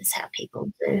same as how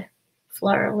people do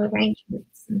floral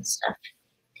arrangements and stuff.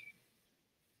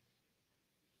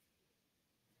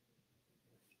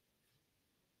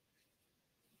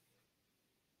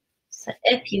 So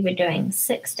if you were doing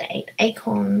 6 to 8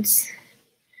 acorns,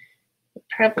 you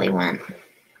probably want,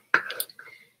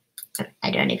 I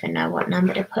don't even know what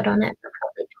number to put on it, but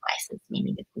probably twice as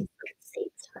many of these little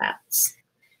seed sprouts.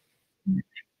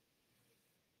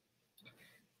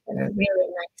 They're a really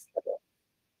nice little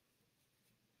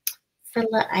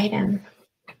filler item,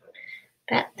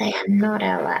 but they are not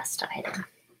our last item.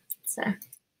 So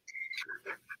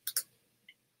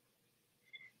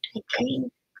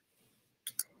again,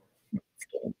 let's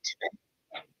get into the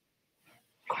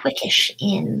quickish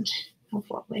end of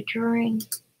what we're drawing.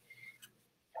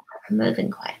 I'm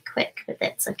moving quite quick, but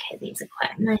that's okay. These are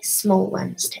quite nice small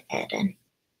ones to add in.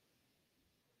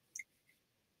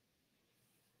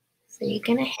 So you're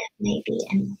going to have maybe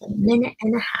another minute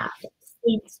and a half of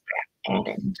seed sprout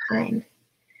add-in time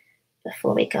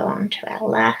before we go on to our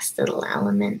last little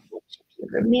element, which, if you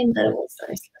remember, was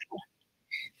those little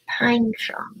pine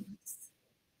fronds.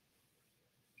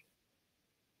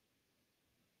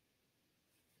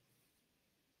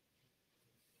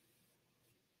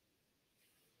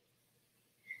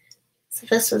 So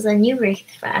this was a new wreath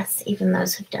for us, even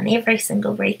those who've done every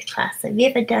single wreath class I've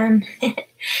ever done.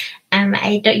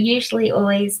 I don't usually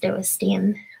always do a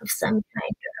stem of some kind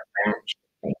or a branch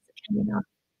that things are coming off.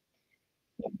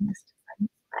 Yeah, this is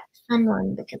quite a fun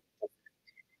one because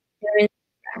there is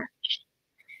a branch.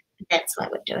 That's why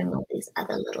we're doing all these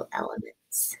other little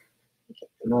elements. We get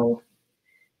them all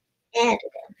added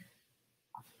in.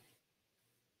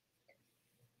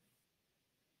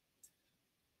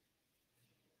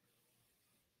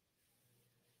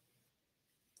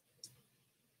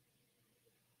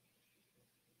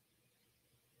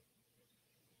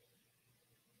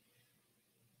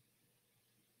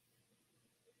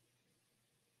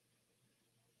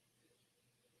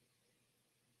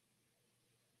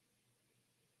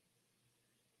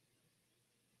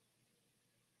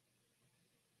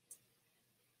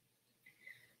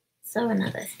 So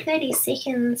another 30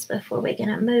 seconds before we're going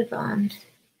to move on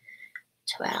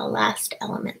to our last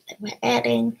element that we're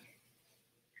adding.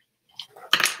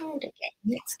 And again,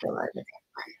 let's go over that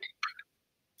one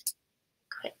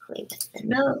quickly with the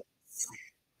notes.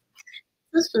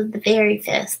 This was the very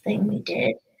first thing we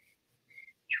did,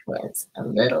 which was a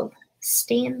little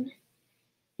stem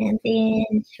and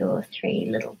then 2 or 3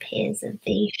 little pairs of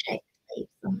V-shaped leaves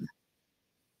on them.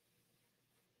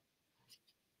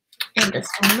 And this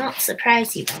will not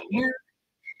surprise you by now,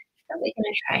 but we're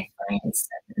going to try find some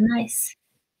nice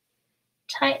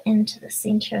tight into the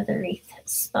center of the wreath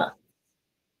spot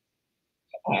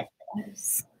to add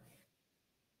those.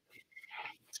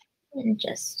 And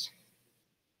just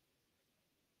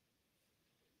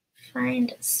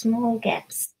find small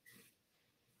gaps.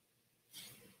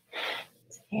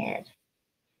 Let's add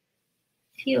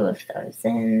a few of those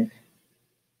in.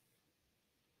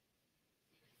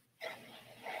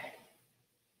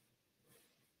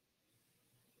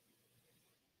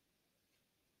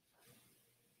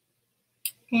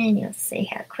 And you'll see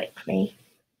how quickly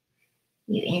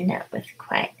you end up with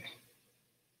quite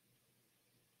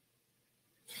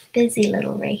a busy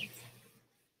little wreath.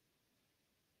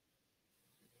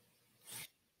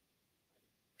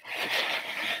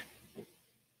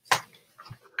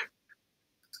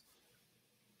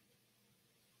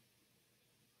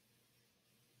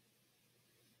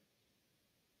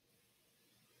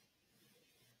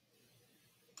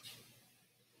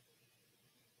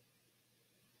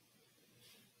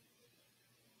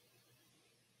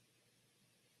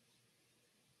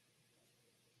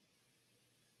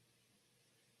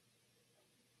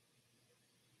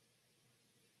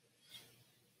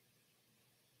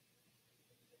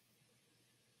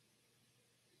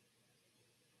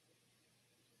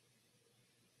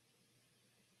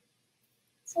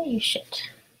 So you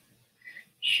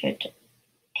should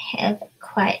have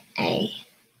quite a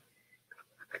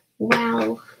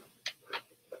well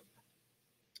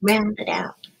rounded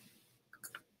out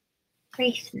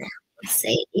wreath now. You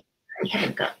see, you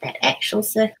haven't got that actual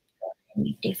circle, and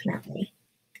you've definitely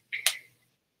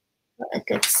got a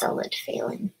good solid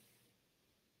feeling.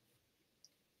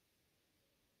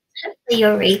 Hopefully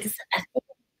your wreaths are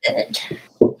good.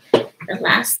 The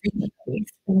last thing we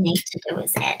need to do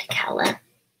is add colour.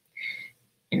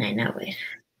 And I know we're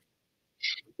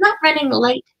not running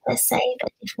late per se,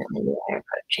 but definitely we are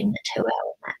approaching the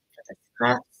 2-hour mark for this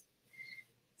class.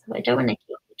 So I don't want to keep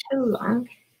you too long.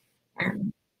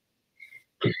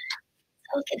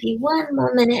 I'll give you one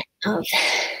more minute of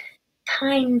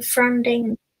kind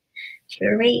fronding to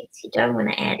your wreaths. You don't want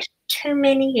to add too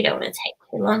many. You don't want to take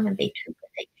too long and be too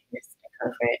perfectionistic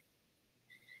over it.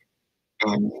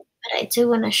 But I do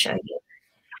want to show you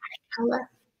the colour.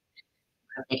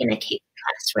 I'm probably going to keep the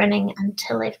class running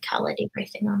until I've coloured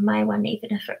everything on my one,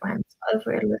 even if it runs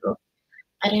over a little.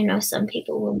 I don't know, some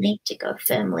people will need to go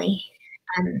firmly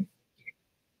on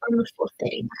the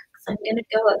 4:30 mark. So I'm going to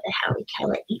go over how we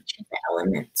colour each of the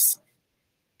elements,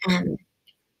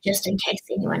 just in case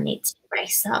anyone needs to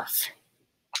race off.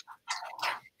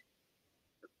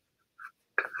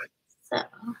 So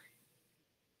I'm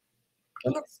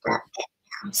going to start that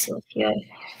now. So if you're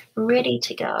ready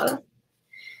to go,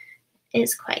 it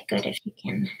is quite good if you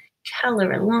can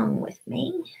colour along with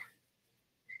me.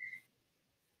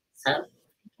 So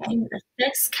again, the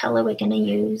first colour we're going to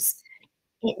use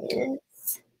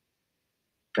is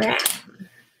brown.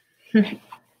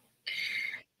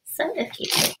 So if you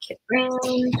take your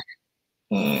brown,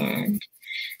 and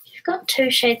you've got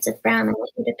 2 shades of brown, I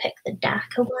want you to pick the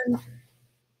darker one.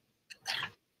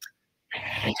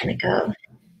 We're going to go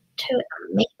to our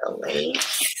maple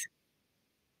leaves.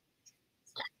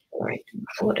 Start colouring in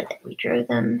the order that we drew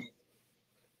them.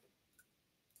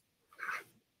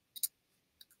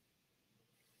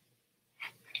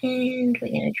 And we're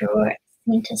going to draw a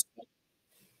centre stem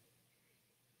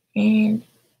and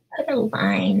put a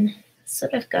line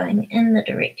sort of going in the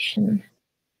direction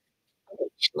of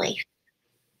each leaf.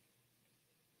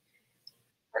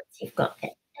 Once you've got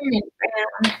that in and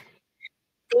brown,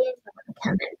 then I'm going to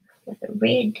come in with a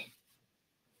red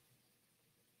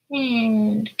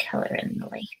and colour in the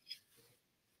leaf.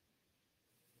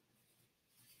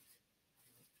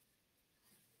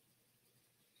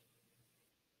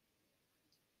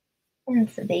 And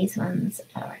so these ones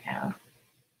are our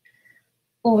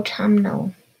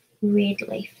autumnal red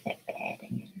leaf that we're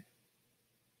adding in.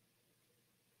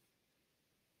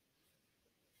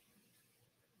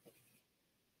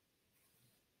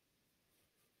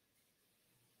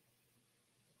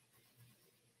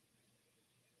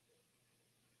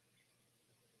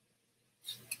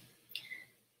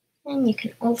 And you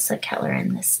can also colour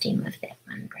in the stem of that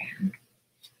one brown.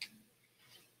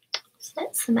 So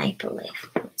that's the maple leaf.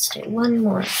 Let's do one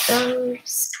more of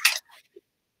those.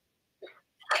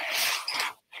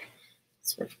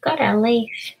 So we've got our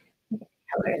leaf. We're going to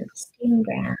colour in the stem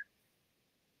brown.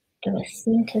 Do a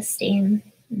centre stem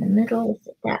in the middle with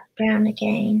the dark brown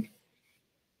again.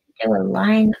 Do a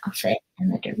line off it in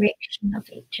the direction of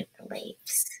each of the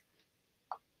leaves.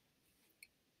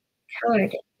 Colour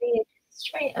it red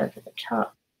straight over the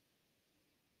top.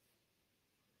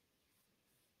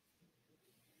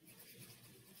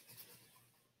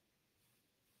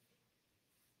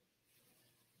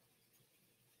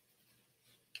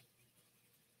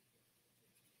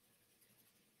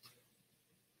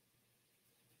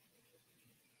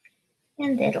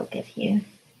 And that'll give you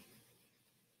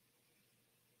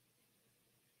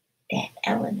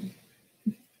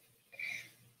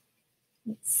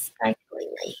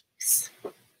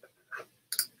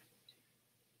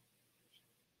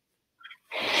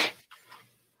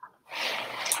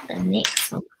the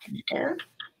next one we're going to do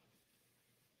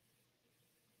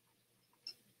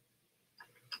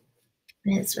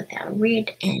is with our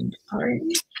red and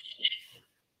orange.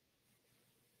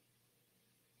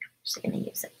 Just going to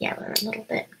use it yellow a little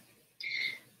bit.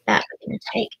 But we're going to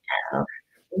take our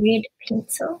red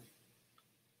pencil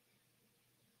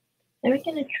and we're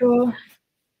going to draw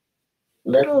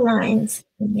little lines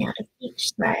coming out of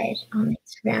each side on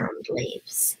these round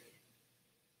leaves.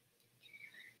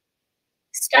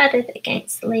 Started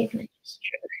against the leaf and just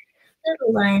drew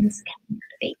little lines coming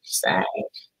out of each side.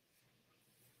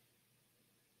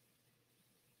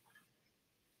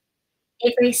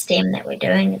 Every stem that we're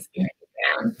doing is going to be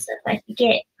brown, so if I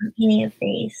forget on any of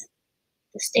these,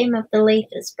 the stem of the leaf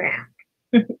is brown.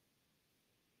 Use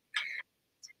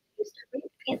a red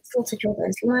pencil to draw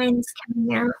those lines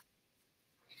coming out.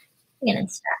 We're going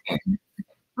to start in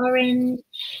orange,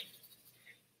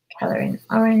 colour in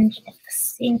orange at the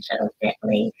centre of that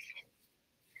leaf.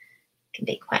 It can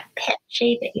be quite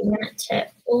patchy, but you want it to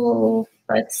all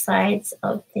both sides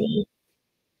of the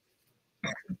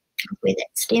where that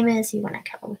stem is, you want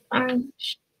to cover with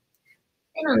orange.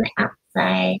 Then on the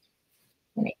outside,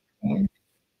 I'm going to come in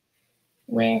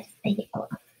with a yellow.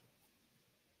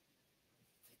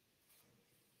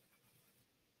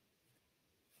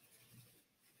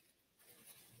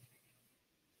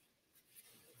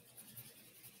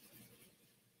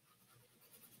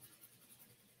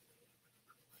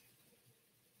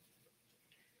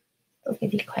 It'll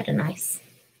give you quite a nice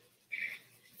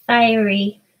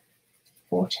fiery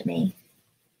autumny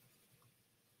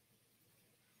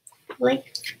leaf.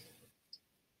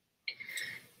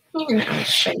 And I'll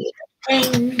show you the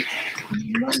thing.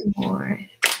 One more.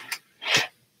 So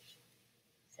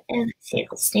as I see,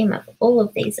 the stem of all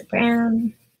of these are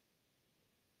brown.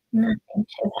 Nothing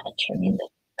too hard to remember,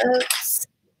 folks.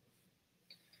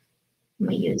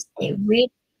 We use a red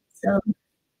pencil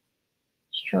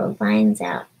to draw lines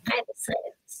out either side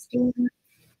of the stem.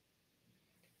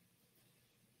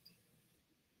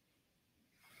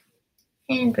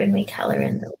 And when we colour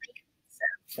in the leaf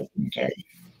itself, we can do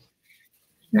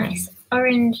nice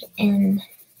orange in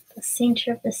the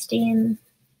centre of the stem.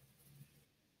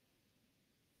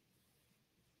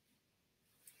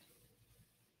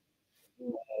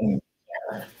 And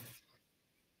yellow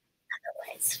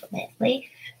otherwise for that leaf.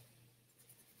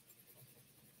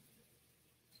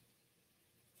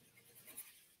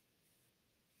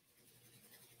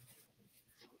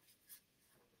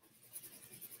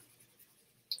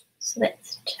 So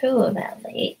that's two of our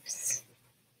leaves,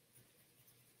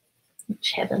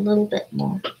 which have a little bit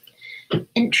more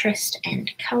interest and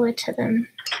colour to them.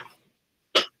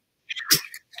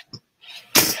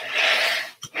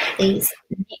 These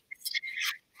next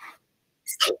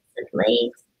sets of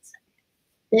leaves,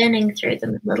 burning through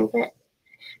them a little bit,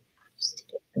 just to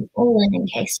get them all in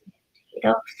case you have to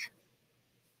head off.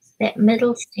 So that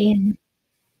middle stem,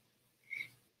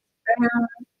 brown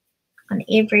on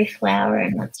every flower,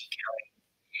 and once you colour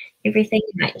everything,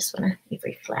 you might just want to,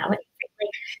 every flower, every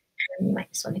leaf, and you might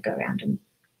just want to go around and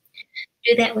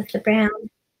do that with the brown.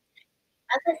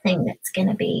 Other thing that's going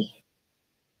to be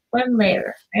one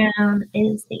layer of brown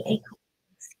is the acorns.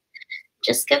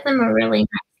 Just give them a really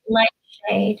nice light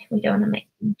shade. We don't want to make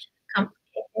them too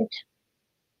complicated.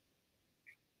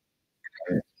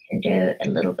 You can do a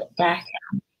little bit darker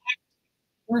on the hat.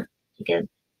 You want to give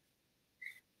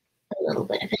a little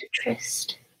bit of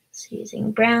interest. So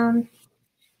using brown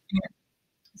and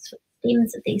for the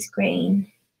stems of these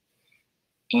green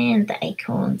and the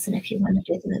acorns. And if you want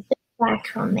to do them a bit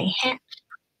darker on their hat,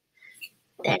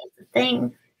 that is the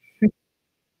thing.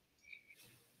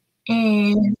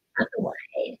 And otherwise,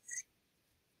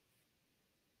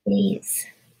 these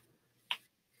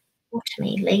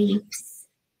autumny leaves,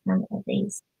 none of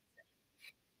these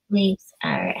leaves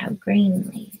are our green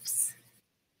leaves.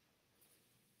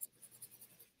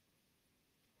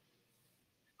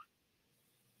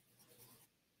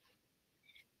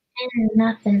 And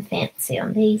nothing fancy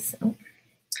on these. Oh,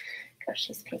 gosh,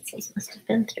 these pencils must have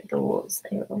been through the walls.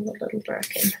 They were all a little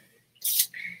broken.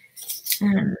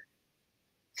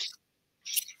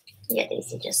 Yeah,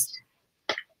 these are just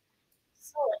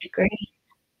solid green.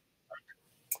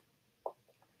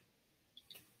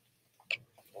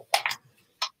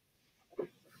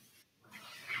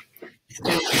 A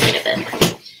bit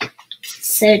of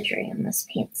surgery on this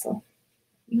pencil.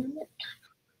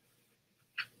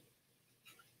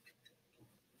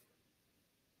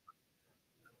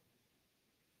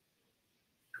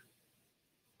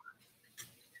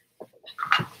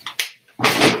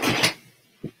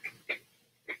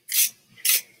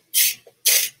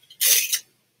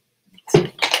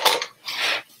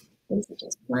 These are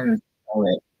just one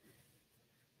solid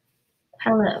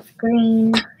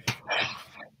green.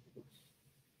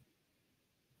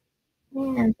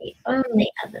 And the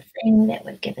only other thing that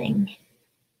we're giving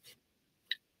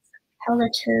color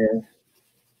to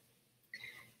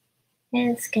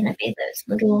is going to be those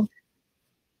little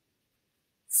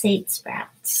seed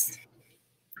sprouts.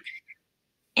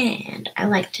 And I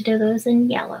like to do those in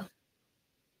yellow.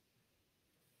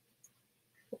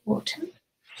 Autumn.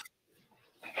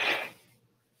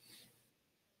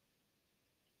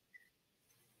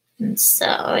 And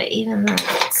so even though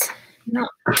it's not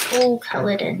all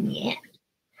colored in yet,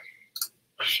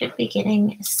 should be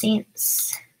getting a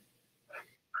sense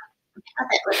of how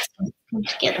that looks when it's come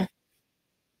together.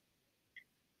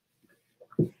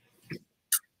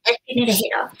 If you need a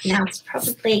head off, now it's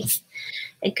probably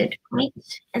a good point.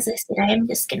 As I said, I am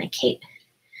just going to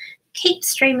keep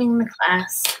streaming the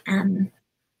class.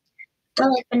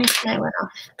 While I finish my one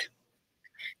off,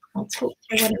 I'll talk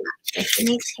through what I'm up to. If you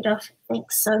need to head off,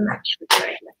 thanks so much for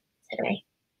joining us today.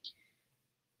 It's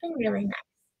been really nice,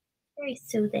 very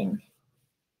soothing.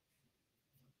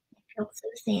 I feel so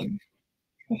zen.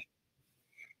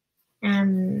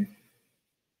 And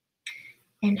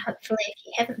hopefully, if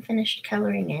you haven't finished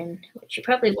coloring in, which you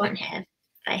probably won't have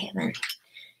if I haven't,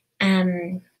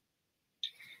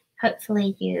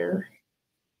 hopefully you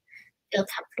feel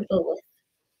comfortable with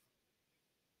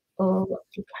all of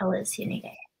the colors you need to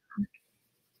have on.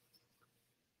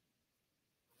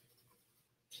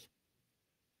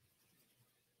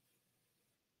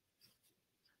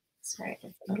 Sorry,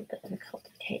 it's a little bit of a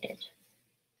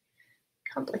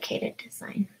complicated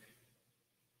design.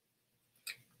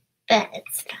 But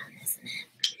it's fun, isn't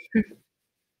it?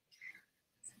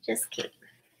 So just keep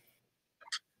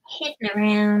hitting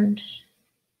around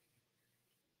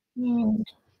and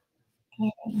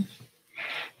adding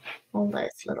all those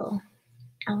little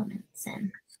elements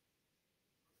in.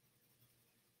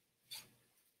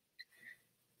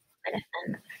 Quite a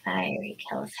fun fiery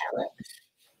color palette.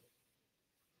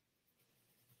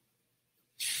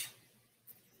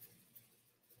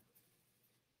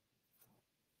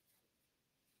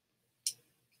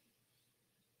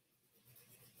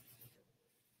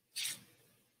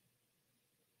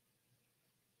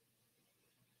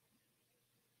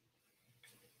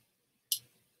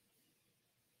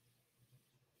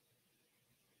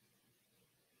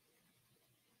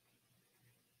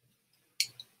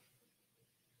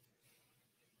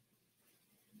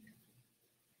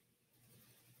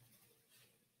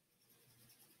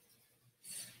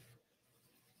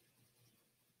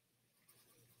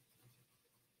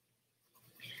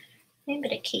 Remember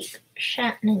to keep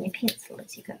sharpening your pencil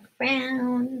as you go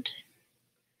around,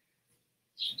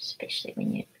 especially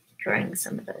when you're drawing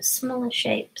some of those smaller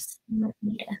shapes. You might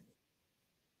need a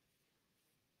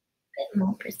bit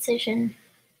more precision.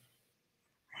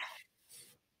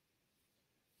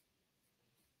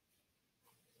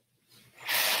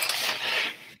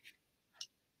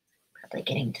 Probably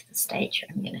getting to the stage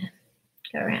where I'm going to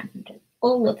go around and do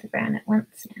all of the brown at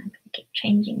once now. I'm going to keep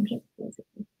changing pencils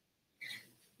every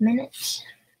minute.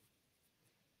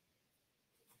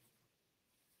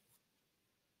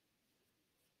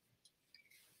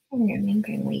 And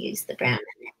remembering we use the brown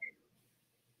in that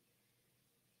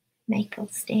maple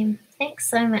stem. Thanks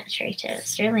so much, Rita.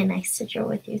 It's really nice to draw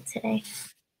with you today.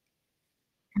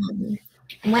 And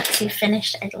once you've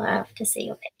finished, I'd love to see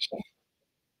your picture.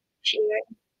 Share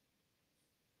it.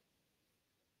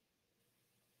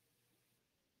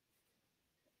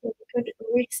 Have a good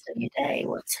rest of your day.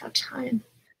 What's our time?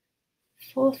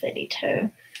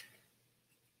 4:32.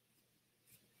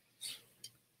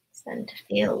 Starting to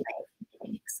feel like I'm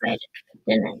getting excited for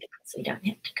dinner because we don't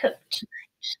have to cook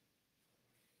tonight.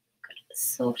 Got it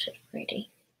sorted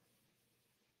already.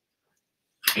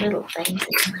 Little things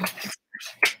in life.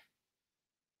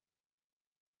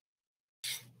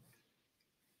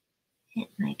 At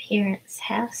my parents'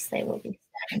 house, they will be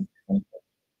starting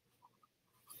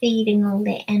feeding all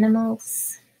their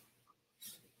animals.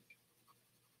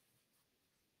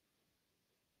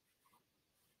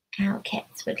 Our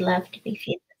cats would love to be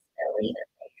fed this early, but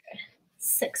they've got a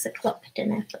 6 o'clock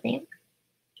dinner for them.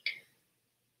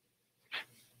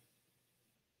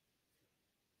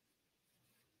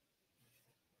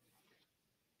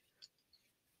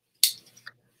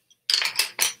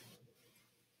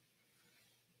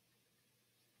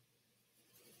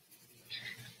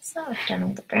 So I've done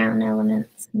all the brown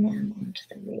elements, and now I'm onto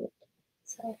the red.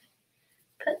 So I've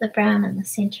put the brown in the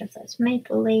center of those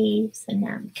maple leaves, and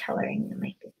now I'm coloring the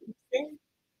maple leaves in.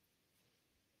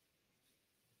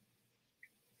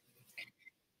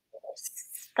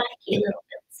 Spiky little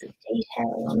bits of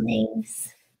detail on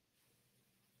these.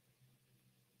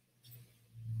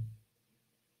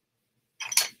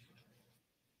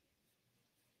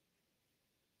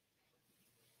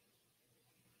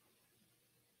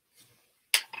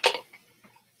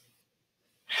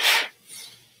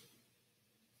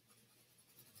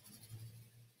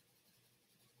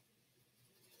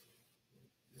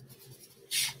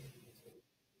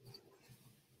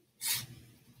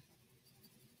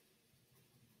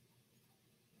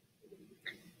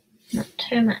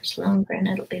 too much longer and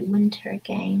it'll be winter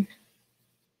again.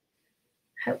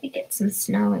 Hope we get some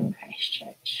snow in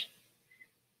Christchurch.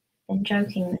 Been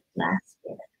joking that last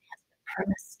year that we had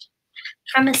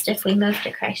promised if we moved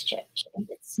to Christchurch it would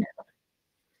get snow.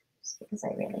 Just because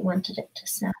I really wanted it to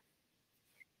snow.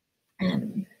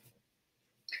 Um,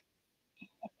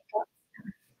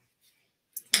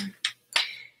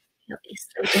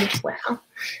 obviously did well.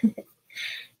 But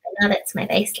now that's my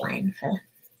baseline for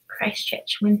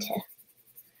Christchurch winter.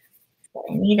 But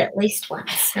I need at least one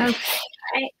snowflake,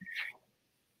 right?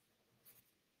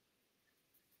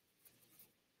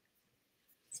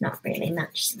 It's not really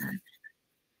much snow.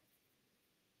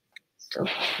 Still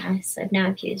quite nice. So now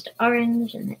I've used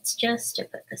orange, and it's just to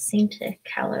put the center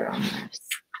color on those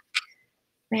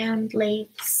round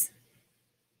leaves.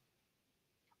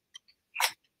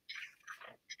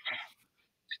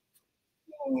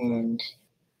 And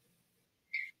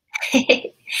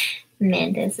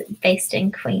Amanda's based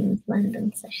in Queensland,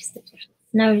 and so she said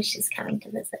no, she's coming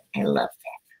to visit. I love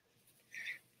that.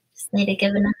 Just need to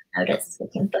give enough notice we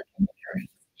can book in the drawing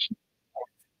session.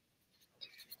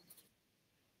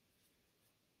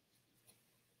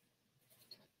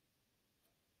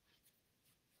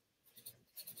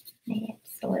 Yeah,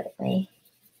 absolutely.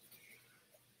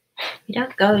 We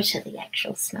don't go to the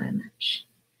actual snow much.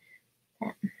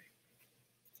 But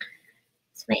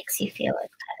this makes you feel like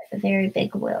part of a very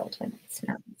big world when it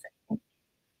snows, I think.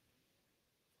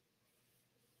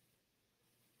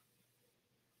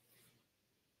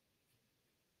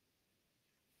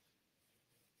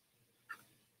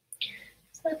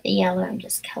 So with the yellow, I'm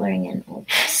just colouring in all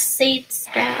the seed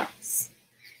sprouts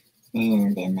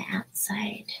and then the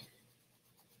outside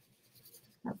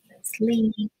of those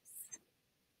leaves.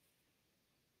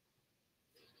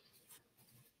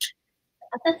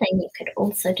 The other thing you could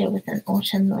also do with an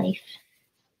autumn leaf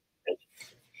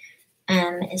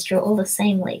is draw all the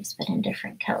same leaves but in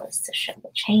different colours to show the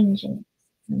changing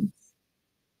seasons.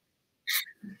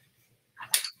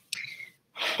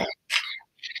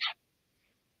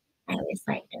 I always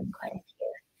like doing quite a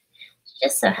few. It's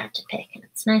just so hard to pick, and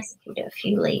it's nice if you do a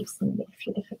few leaves and you get a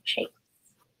few different shapes.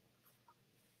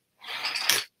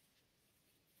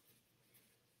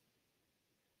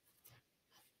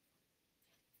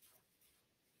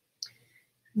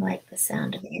 I like the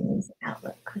sound of Annie's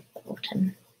outlook with the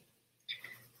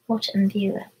autumn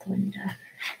view out the window.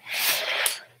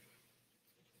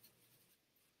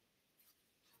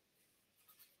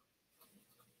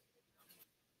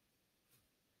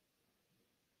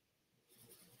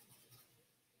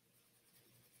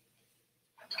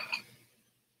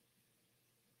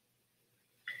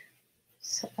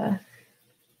 So I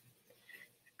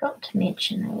forgot to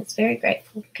mention I was very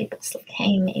grateful people still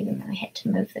came even though I had to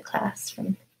move the class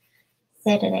from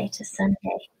Saturday to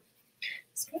Sunday.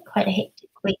 It's been quite a hectic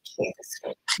week here this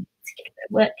week to get a bit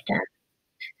of work done.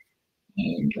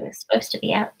 And we were supposed to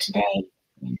be out today.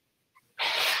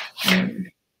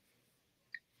 And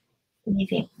the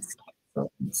event was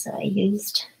cancelled, and so I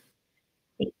used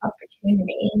the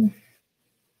opportunity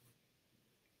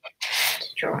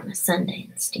to draw on a Sunday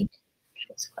instead, which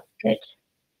was quite good.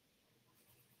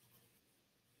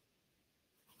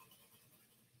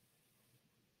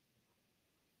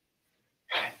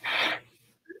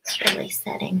 It's really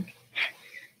setting.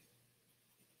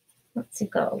 Once you've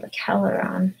got all the colour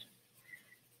on,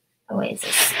 always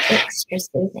is extra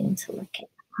soothing to look at.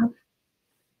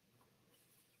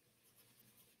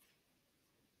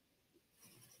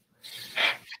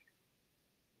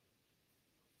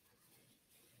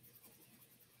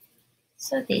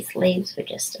 So these leaves were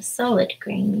just a solid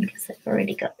green because I've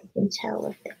already got the detail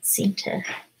of that center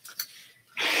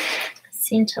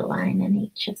line in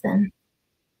each of them.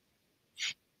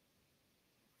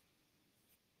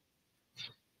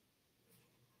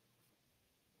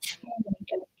 And we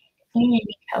don't add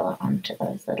any colour onto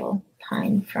those little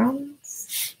pine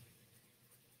fronds.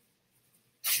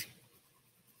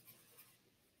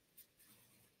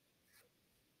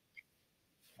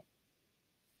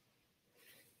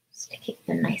 To keep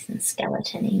them nice and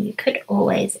skeleton-y. You could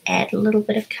always add a little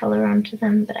bit of colour onto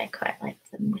them, but I quite like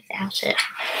them without it,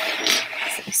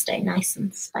 so they stay nice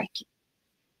and spiky.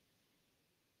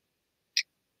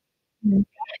 And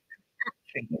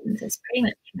that is pretty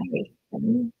much my wreath.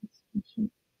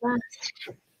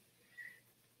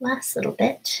 Last little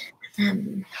bit.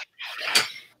 I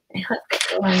hope that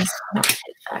the one's not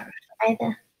too far off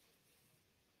either.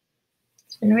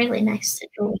 It's been really nice to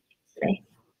draw with you today.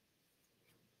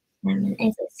 And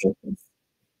as I said, there's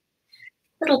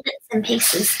little bits and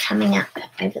pieces coming up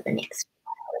over the next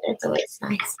while. It's always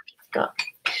nice if you've got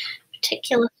a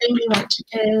particular thing you want to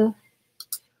do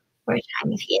or a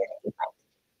time of year that you'd like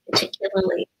to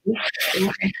particularly if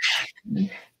um,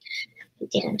 you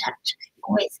get in touch. I'm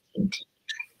always keen to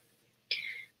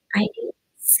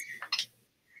ideas.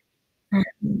 I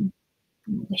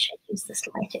wish I'd used this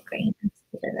lighter green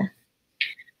instead of the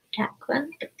dark one,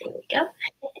 but there we go.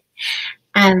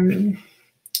 Um,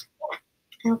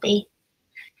 I'll be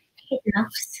heading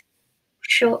off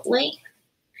shortly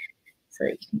so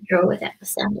that you can draw without the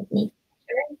sound of me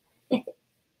muttering.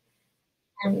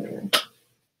 um,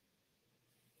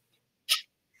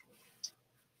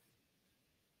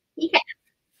 yeah,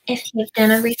 if you've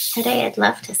done a wreath today, I'd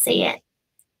love to see it.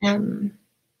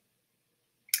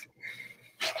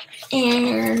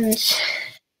 And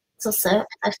it's also, I'd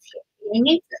love to hear if you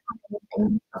use it on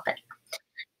anything. Pop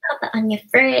it on your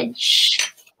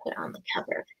fridge, put it on the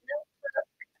cover of a notebook,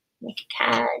 make a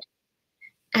card.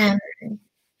 Um,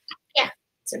 yeah,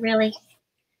 it's a really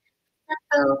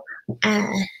simple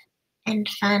and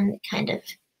fun kind of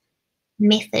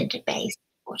method-based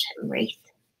autumn wreath.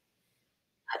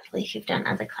 Hopefully, if you've done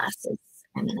other classes,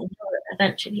 I mean, I know a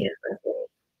bunch of you are very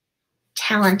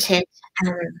talented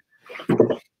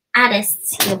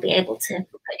artists, you'll be able to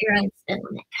put your own spin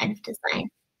on that kind of design.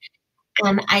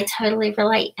 I totally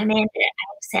relate, Amanda.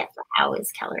 I've sat for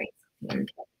hours coloring something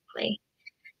imperfectly,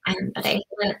 but I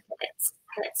learned that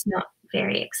that's not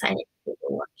very exciting for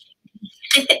people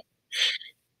watching.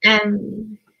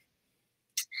 um,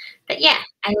 but yeah,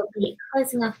 I will be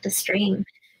closing off the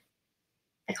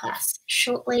class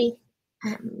shortly.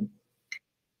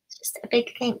 Just a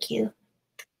big thank you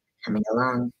for coming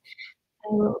along. I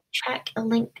will track a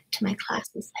link to my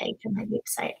classes page on my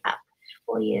website up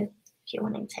for you if you're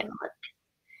wanting to have a look.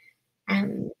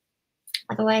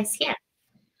 Otherwise, yeah,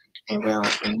 I will.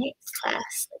 My next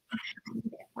class,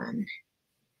 that one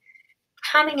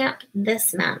coming up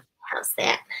this month. How's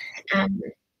that?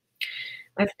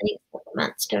 Over the next couple of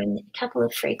months, doing a couple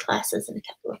of free classes and a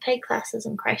couple of paid classes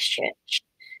in Christchurch.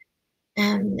 I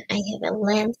have a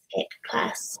landscape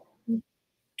class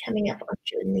coming up on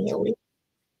June the 11th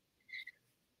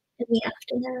in the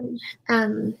afternoon.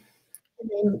 And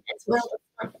then as well,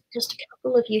 just a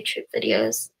couple of YouTube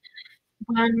videos.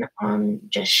 One on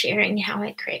just sharing how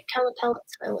I create color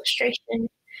palettes for illustration,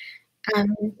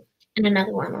 and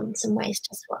another one on some ways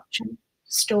to swatch and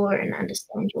store and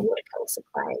understand your watercolor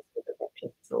supplies, whether they're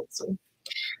pencils or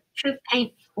true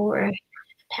paint or a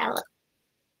palette.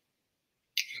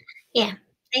 Yeah,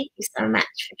 thank you so much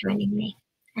for joining me,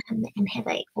 and have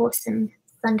an awesome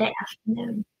Sunday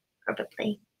afternoon,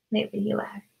 probably, wherever you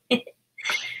are.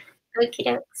 Okie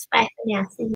dokes, bye for now. See you.